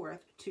May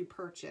 4th to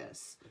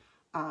purchase.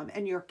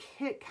 And your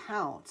kit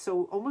counts.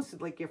 So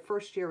almost like your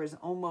first year is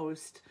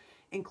almost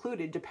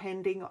included,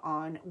 depending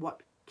on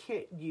what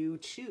kit you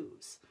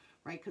choose,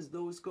 right? Because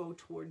those go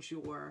towards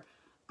your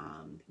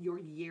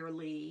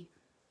yearly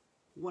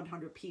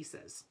 100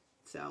 pieces.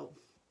 So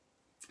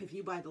if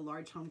you buy the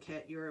large home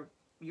kit, you're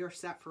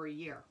set for a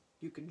year.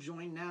 You can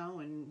join now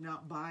and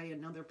not buy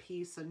another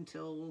piece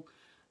until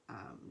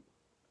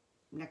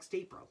next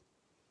April.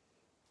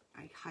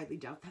 I highly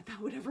doubt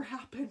that would ever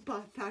happen,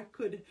 but that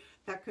could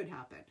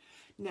happen.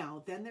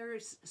 Now, then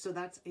so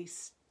that's a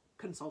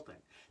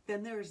consultant.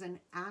 Then there's an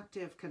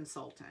active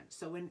consultant.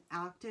 So an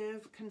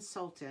active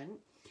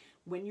consultant,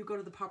 when you go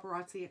to the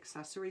Paparazzi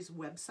Accessories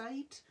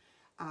website,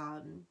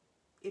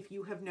 if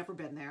you have never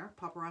been there,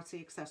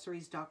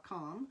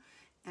 paparazziaccessories.com,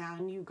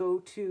 and you go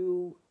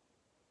to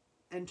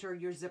enter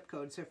your zip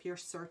code. So if you're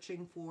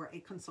searching for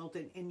a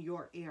consultant in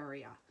your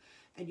area,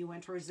 and you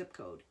enter a zip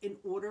code, in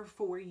order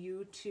for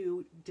you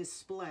to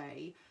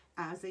display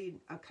as a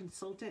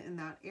consultant in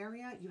that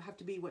area, you have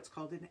to be what's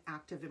called an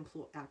active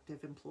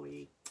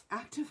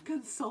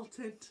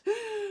consultant.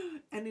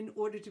 And in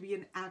order to be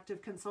an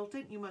active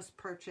consultant, you must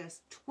purchase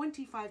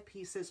 25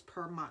 pieces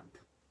per month.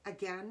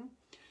 Again,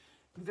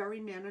 very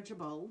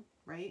manageable,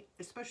 right?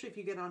 Especially if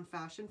you get on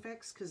Fashion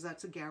Fix, because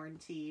that's a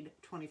guaranteed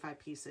 25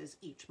 pieces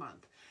each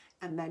month.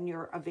 And then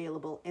you're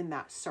available in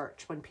that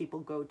search when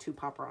people go to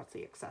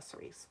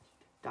paparazziaccessories.com.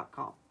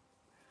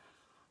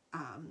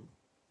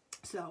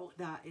 So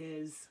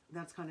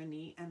that's kind of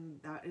neat,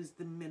 and that is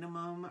the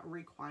minimum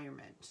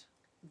requirement.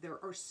 There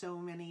are so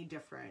many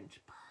different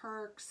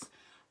perks.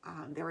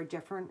 There are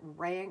different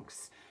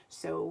ranks.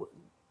 So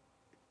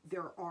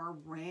there are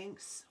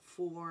ranks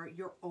for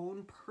your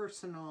own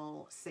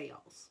personal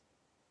sales.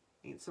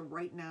 And so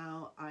right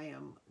now I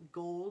am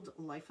gold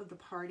life of the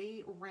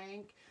party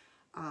rank,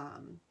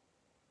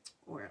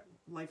 or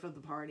life of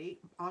the party,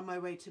 on my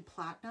way to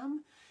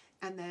platinum.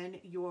 And then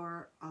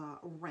your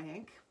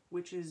rank,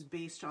 which is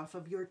based off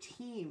of your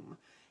team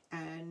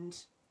and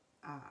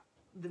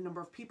the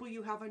number of people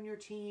you have on your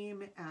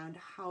team and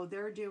how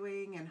they're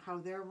doing and how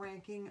they're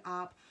ranking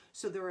up.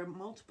 So there are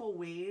multiple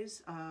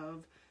ways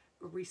of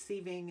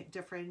receiving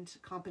different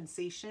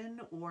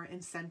compensation or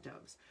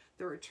incentives.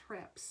 There are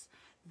trips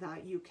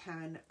that you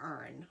can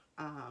earn.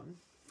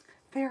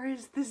 There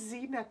is the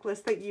Z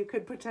necklace that you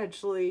could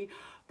potentially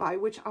buy,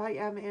 which I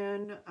am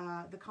in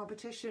the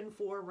competition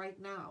for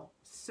right now.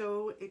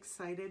 So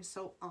excited,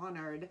 so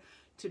honored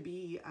to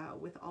be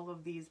with all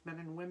of these men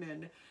and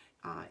women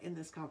in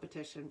this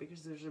competition,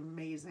 because there's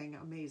amazing,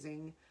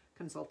 amazing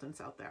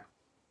consultants out there.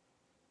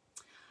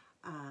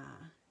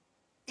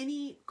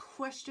 Any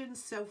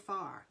questions so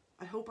far?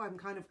 I hope I'm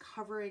kind of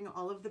covering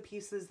all of the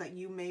pieces that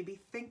you may be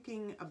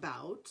thinking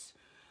about.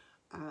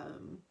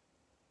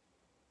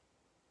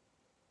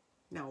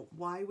 Now,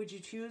 why would you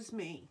choose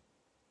me?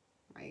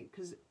 Right?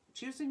 Because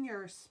choosing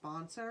your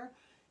sponsor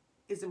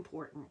is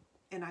important.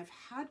 And I've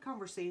had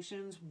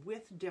conversations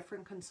with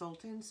different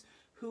consultants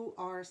who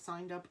are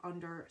signed up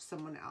under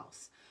someone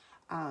else.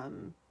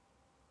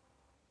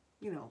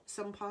 You know,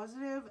 some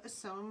positive,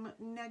 some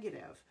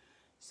negative.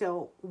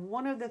 So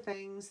one of the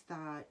things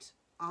that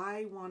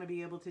I want to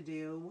be able to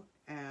do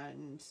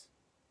and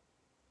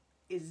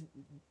is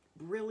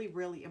really,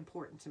 really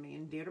important to me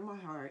and dear to my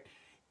heart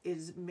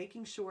is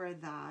making sure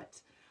that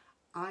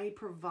I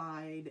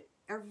provide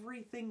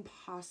everything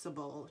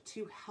possible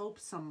to help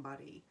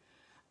somebody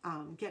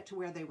get to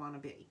where they want to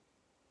be,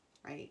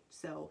 right?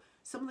 So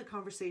some of the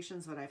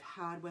conversations that I've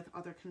had with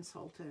other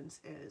consultants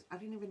is, I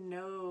didn't even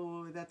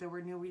know that there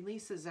were new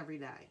releases every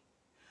day,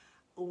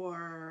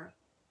 or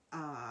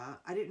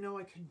I didn't know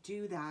I could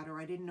do that, or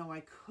I didn't know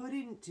I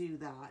couldn't do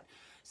that.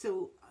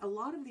 So a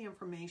lot of the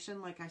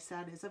information, like I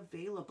said, is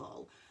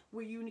available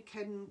where you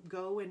can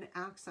go and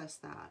access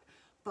that.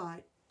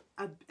 But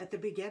at the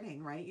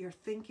beginning, right, you're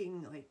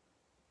thinking like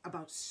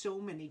about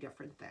so many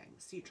different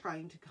things. You're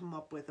trying to come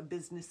up with a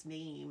business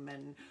name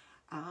and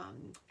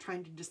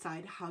trying to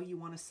decide how you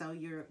want to sell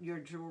your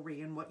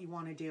jewelry and what you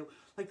want to do.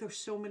 Like, there's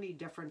so many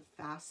different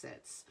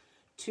facets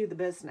to the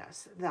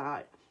business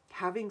that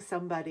having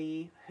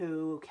somebody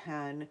who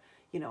can,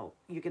 you know,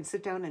 you can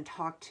sit down and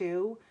talk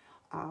to,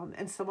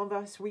 and some of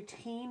us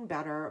retain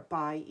better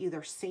by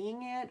either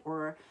seeing it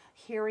or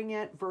hearing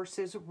it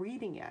versus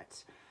reading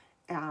it.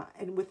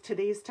 And with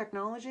today's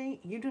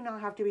technology, you do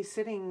not have to be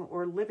sitting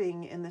or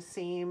living in the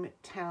same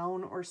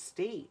town or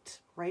state,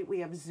 right? We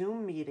have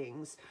Zoom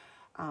meetings.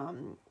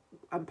 I'm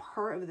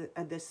part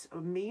of this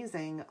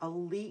amazing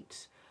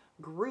elite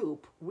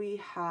group. We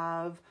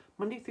have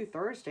Monday through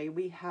Thursday,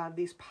 we have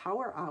these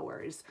power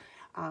hours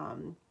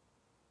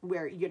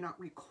where you're not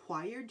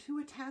required to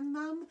attend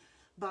them,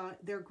 but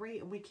they're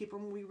great, and we keep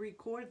them, we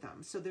record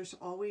them. So there's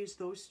always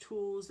those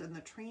tools and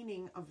the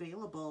training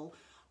available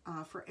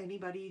for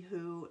anybody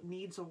who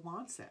needs or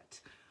wants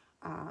it.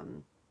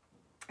 And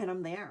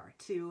I'm there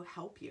to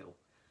help you,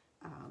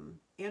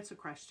 answer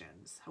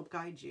questions, help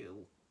guide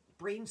you,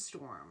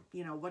 brainstorm,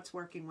 you know, what's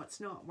working, what's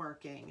not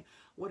working,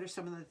 what are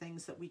some of the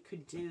things that we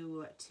could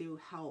do to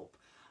help.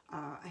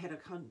 I had a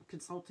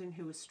consultant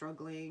who was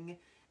struggling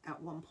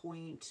at one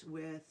point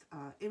with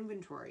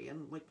inventory,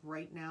 and like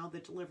right now the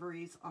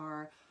deliveries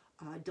are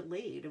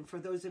delayed. And for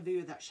those of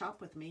you that shop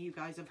with me, you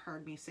guys have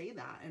heard me say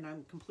that, and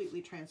I'm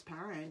completely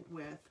transparent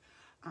with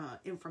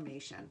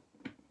information.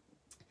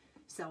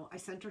 So I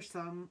sent her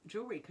some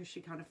jewelry because she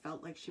kind of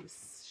felt like she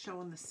was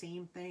showing the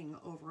same thing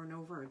over and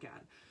over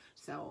again.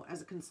 So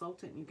as a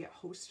consultant, you get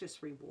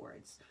hostess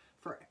rewards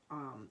for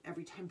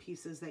every 10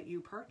 pieces that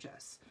you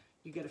purchase.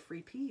 You get a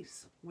free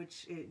piece,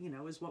 which, you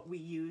know, is what we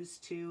use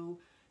to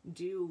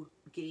do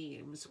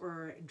games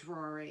or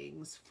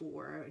drawings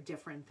for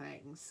different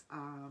things.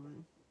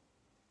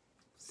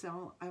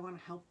 So I want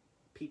to help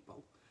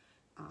people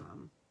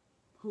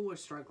who are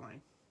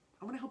struggling.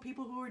 I want to help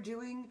people who are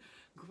doing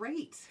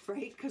great,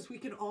 right? Because we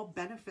can all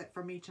benefit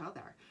from each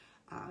other.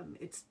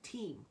 It's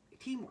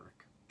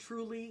teamwork,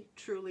 truly,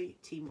 truly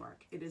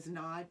teamwork. It is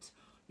not,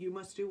 you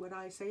must do what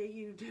I say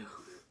you do,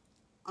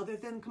 other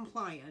than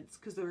compliance,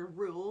 because there are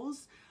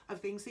rules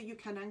of things that you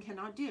can and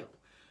cannot do.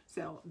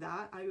 So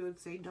that I would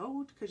say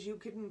don't, because you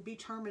can be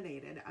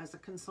terminated as a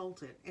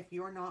consultant if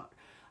you're not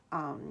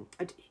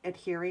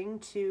adhering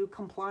to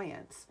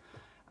compliance.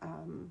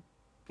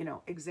 You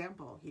know,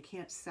 example, you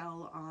can't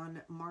sell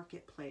on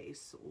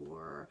Marketplace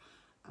or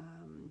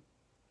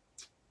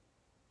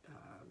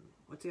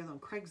what's the other one?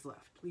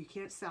 Craigslist. You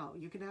can't sell.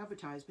 You can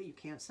advertise, but you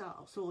can't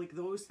sell. So like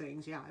those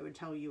things, yeah, I would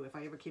tell you if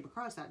I ever came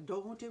across that,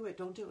 don't do it,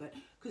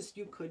 because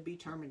you could be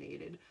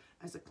terminated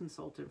as a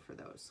consultant for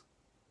those.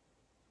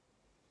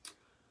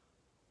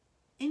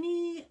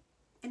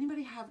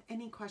 Anybody have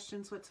any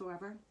questions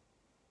whatsoever?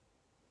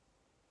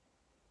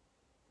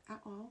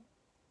 At all?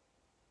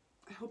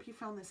 I hope you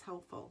found this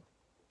helpful.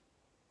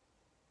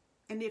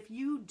 And if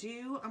you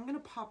do, I'm going to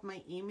pop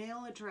my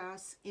email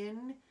address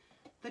in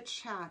the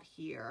chat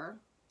here.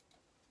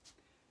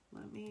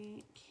 Let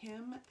me,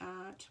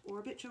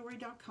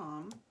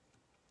 kim@orbitjewelry.com.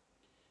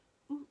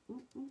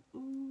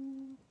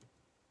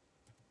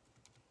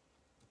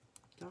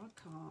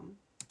 .com.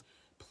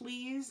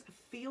 please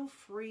feel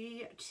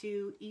free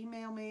to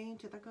email me.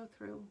 Did that go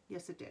through?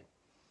 Yes, it did.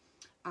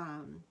 I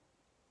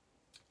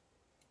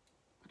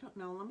don't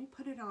know. Let me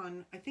put it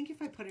on. I think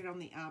if I put it on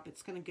the app,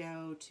 it's going to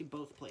go to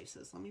both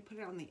places. Let me put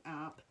it on the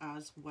app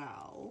as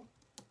well.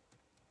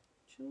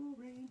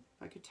 Jewelry.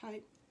 If I could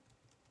type.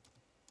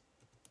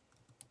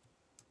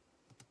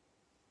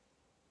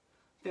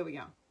 There we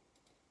go.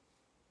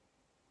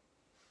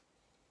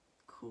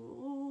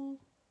 Cool.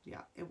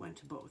 Yeah, it went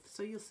to both.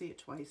 So you'll see it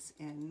twice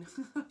in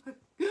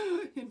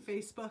in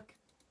Facebook.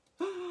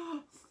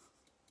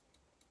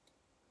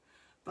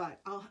 But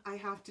I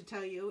have to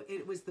tell you,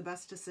 it was the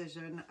best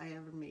decision I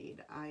ever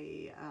made.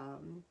 I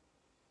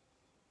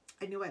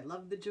knew I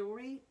loved the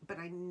jewelry, but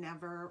I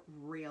never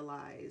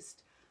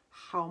realized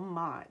how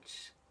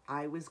much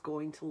I was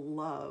going to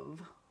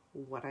love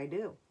what I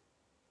do.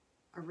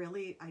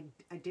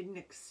 I didn't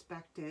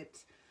expect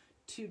it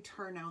to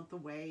turn out the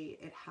way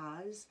it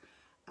has.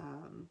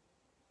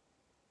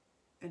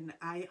 And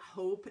I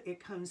hope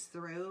it comes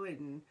through,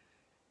 and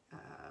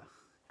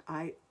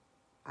I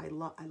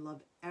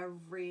love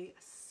every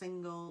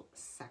single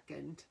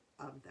second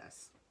of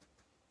this.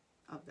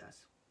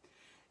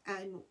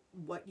 And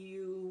what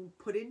you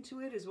put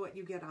into it is what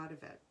you get out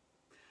of it.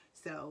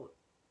 So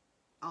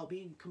I'll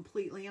be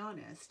completely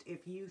honest.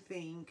 If you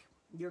think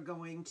you're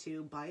going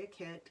to buy a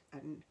kit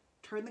and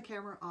turn the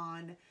camera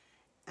on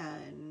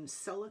and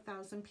sell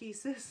 1,000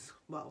 pieces,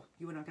 well,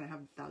 you were not going to have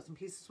 1,000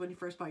 pieces when you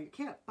first buy your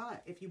kit,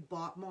 but if you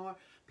bought more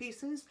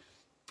pieces,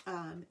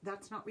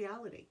 that's not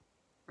reality,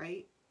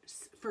 right?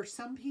 For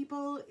some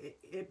people,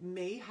 it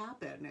may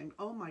happen, and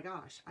oh my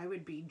gosh, I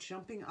would be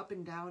jumping up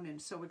and down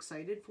and so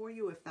excited for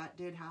you if that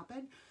did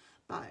happen.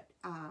 But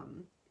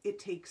it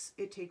takes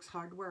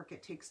hard work,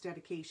 it takes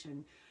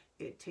dedication,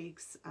 it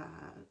takes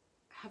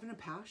having a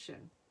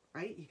passion,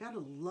 right? You got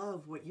to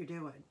love what you're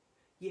doing.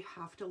 You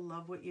have to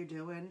love what you're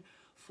doing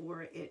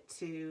for it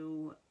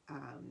to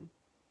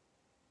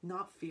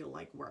not feel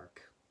like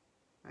work,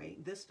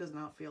 right? This does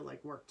not feel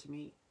like work to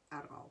me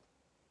at all.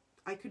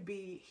 I could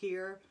be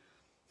here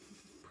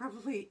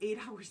probably 8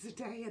 hours a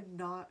day and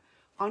not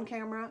on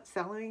camera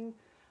selling.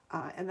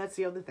 And that's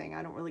the other thing.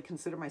 I don't really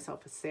consider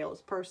myself a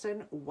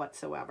salesperson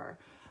whatsoever.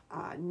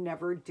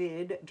 Never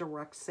did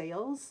direct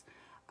sales.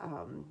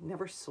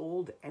 Never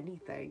sold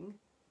anything.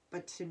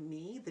 But to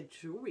me, the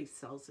jewelry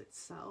sells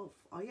itself.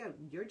 Oh yeah,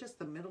 you're just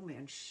the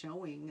middleman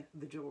showing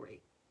the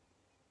jewelry,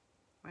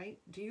 right?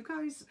 Do you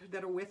guys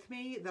that are with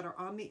me, that are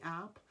on the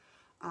app,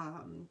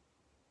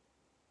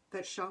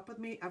 that shop with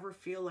me, ever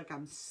feel like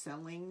I'm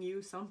selling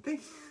you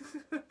something?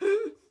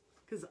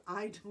 Because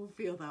I don't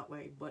feel that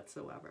way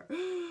whatsoever.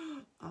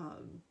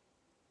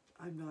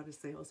 I'm not a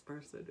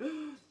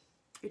salesperson.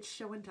 It's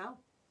show and tell.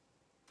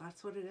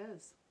 That's what it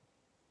is.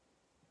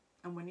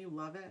 And when you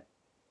love it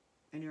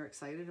and you're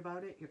excited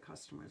about it, your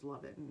customers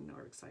love it and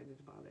are excited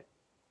about it.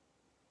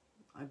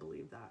 I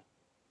believe that.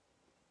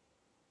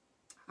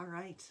 All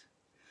right.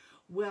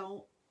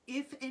 Well,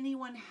 if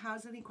anyone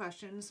has any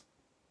questions,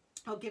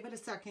 I'll give it a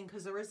second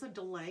because there is a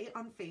delay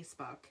on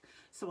Facebook.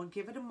 So I'll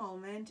give it a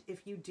moment.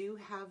 If you do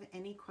have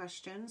any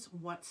questions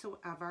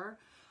whatsoever,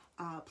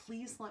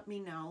 please let me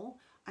know.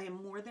 I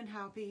am more than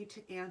happy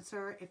to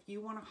answer. If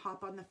you want to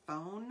hop on the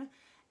phone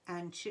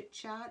and chit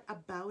chat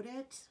about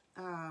it,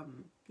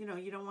 you know,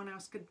 you don't want to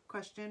ask a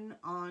question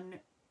on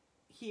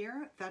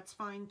here, that's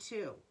fine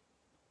too.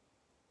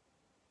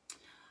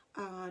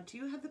 Do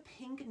you have the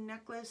pink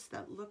necklace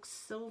that looks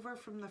silver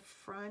from the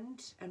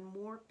front and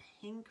more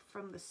pink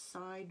from the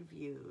side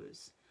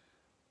views?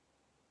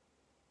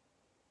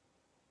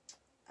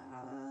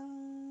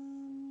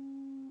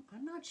 I'm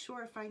not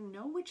sure if I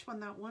know which one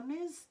that one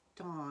is,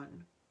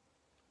 Dawn.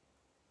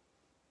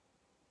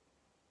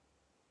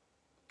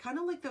 Kind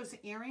of like those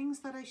earrings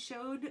that I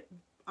showed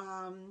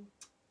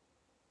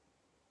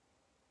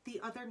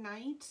the other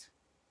night.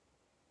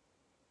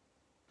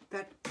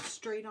 That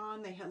straight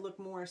on, they look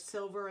more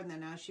silver, and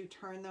then as you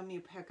turn them,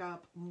 you pick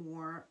up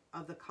more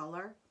of the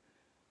color.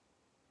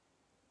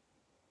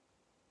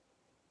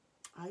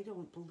 I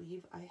don't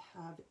believe I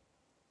have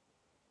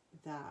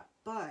that.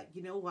 But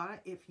you know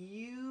what? If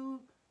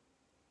you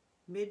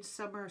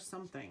midsummer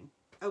something,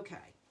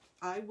 okay,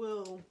 I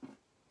will,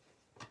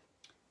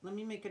 let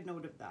me make a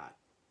note of that.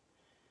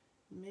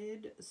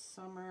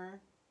 Midsummer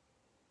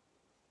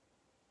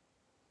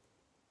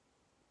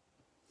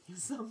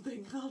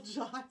something. I'll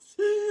jot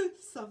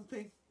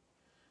something.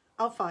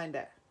 I'll find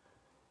it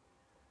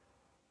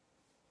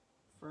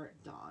for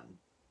Dawn.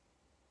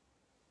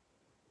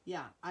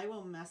 Yeah, I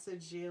will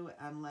message you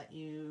and let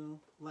you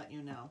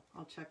know.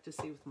 I'll check to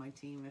see with my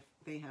team if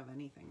they have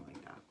anything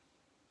like that.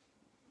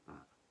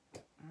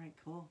 All right,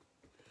 cool.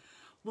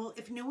 Well,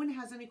 if no one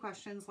has any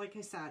questions, like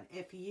I said,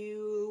 if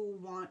you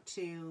want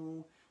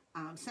to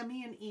send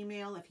me an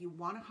email, if you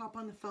want to hop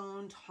on the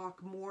phone,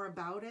 talk more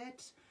about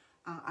it,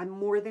 I'm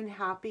more than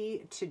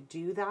happy to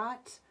do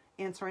that,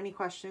 answer any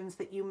questions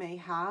that you may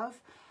have.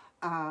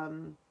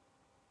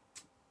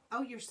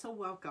 Oh, you're so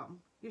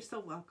welcome. You're so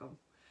welcome.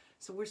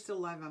 So we're still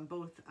live on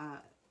both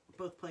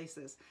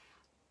places.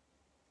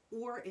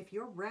 Or if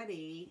you're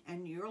ready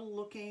and you're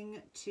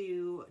looking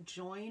to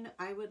join,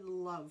 I would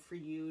love for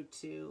you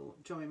to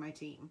join my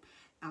team.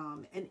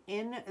 And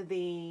in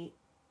the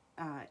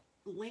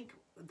link,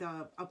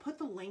 I'll put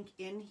the link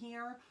in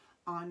here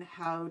on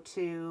how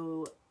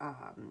to,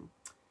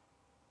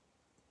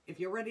 if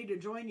you're ready to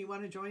join, you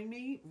want to join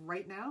me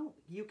right now,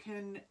 you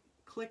can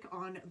click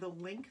on the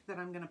link that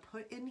I'm going to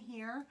put in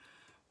here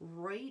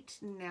right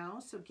now.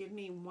 So give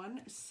me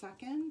 1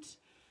 second,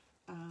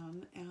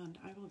 and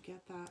I will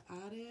get that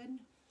added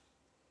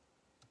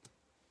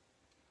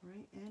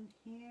right in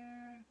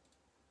here.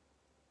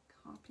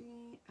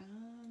 Copy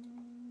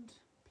and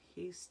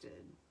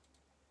pasted.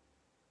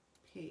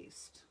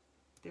 Paste.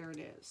 There it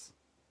is.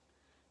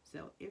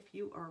 So if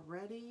you are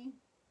ready,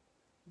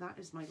 that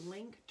is my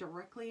link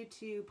directly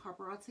to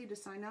Paparazzi to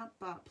sign up.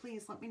 But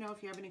please let me know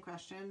if you have any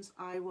questions.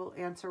 I will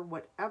answer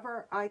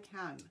whatever I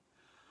can.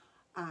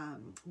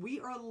 We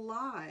are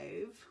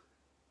live.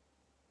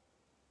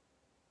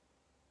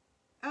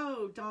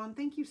 Oh, Dawn,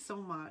 thank you so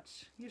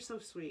much. You're so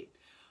sweet.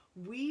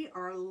 We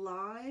are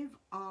live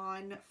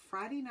on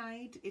Friday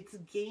night. It's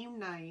game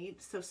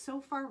night.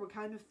 So far we're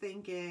kind of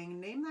thinking,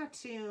 Name That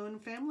Tune,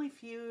 Family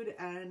Feud,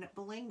 and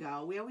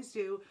Blingo. We always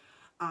do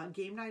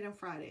game night on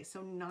Friday.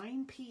 So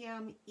 9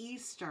 p.m.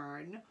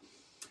 Eastern,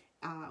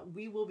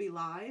 we will be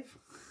live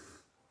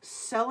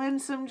selling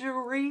some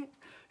jewelry,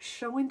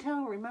 show and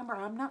tell. Remember,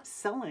 I'm not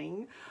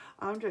selling,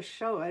 I'm just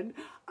showing,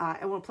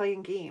 and we're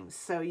playing games.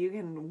 So you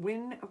can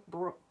win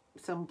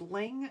some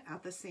bling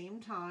at the same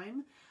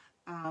time.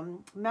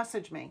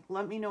 Message me.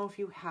 Let me know if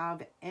you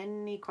have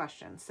any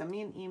questions. Send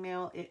me an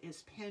email. It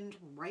is pinned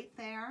right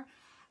there.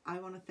 I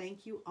want to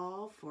thank you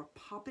all for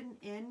popping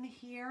in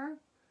here.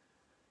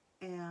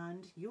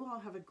 And you all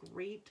have a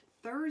great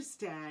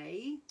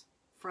Thursday.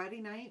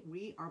 Friday night,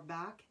 we are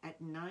back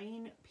at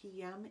 9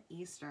 p.m.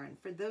 Eastern.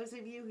 For those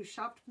of you who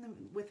shopped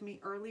with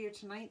me earlier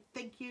tonight,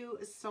 thank you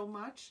so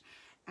much.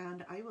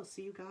 And I will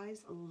see you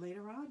guys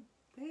later on.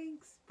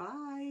 Thanks.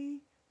 Bye.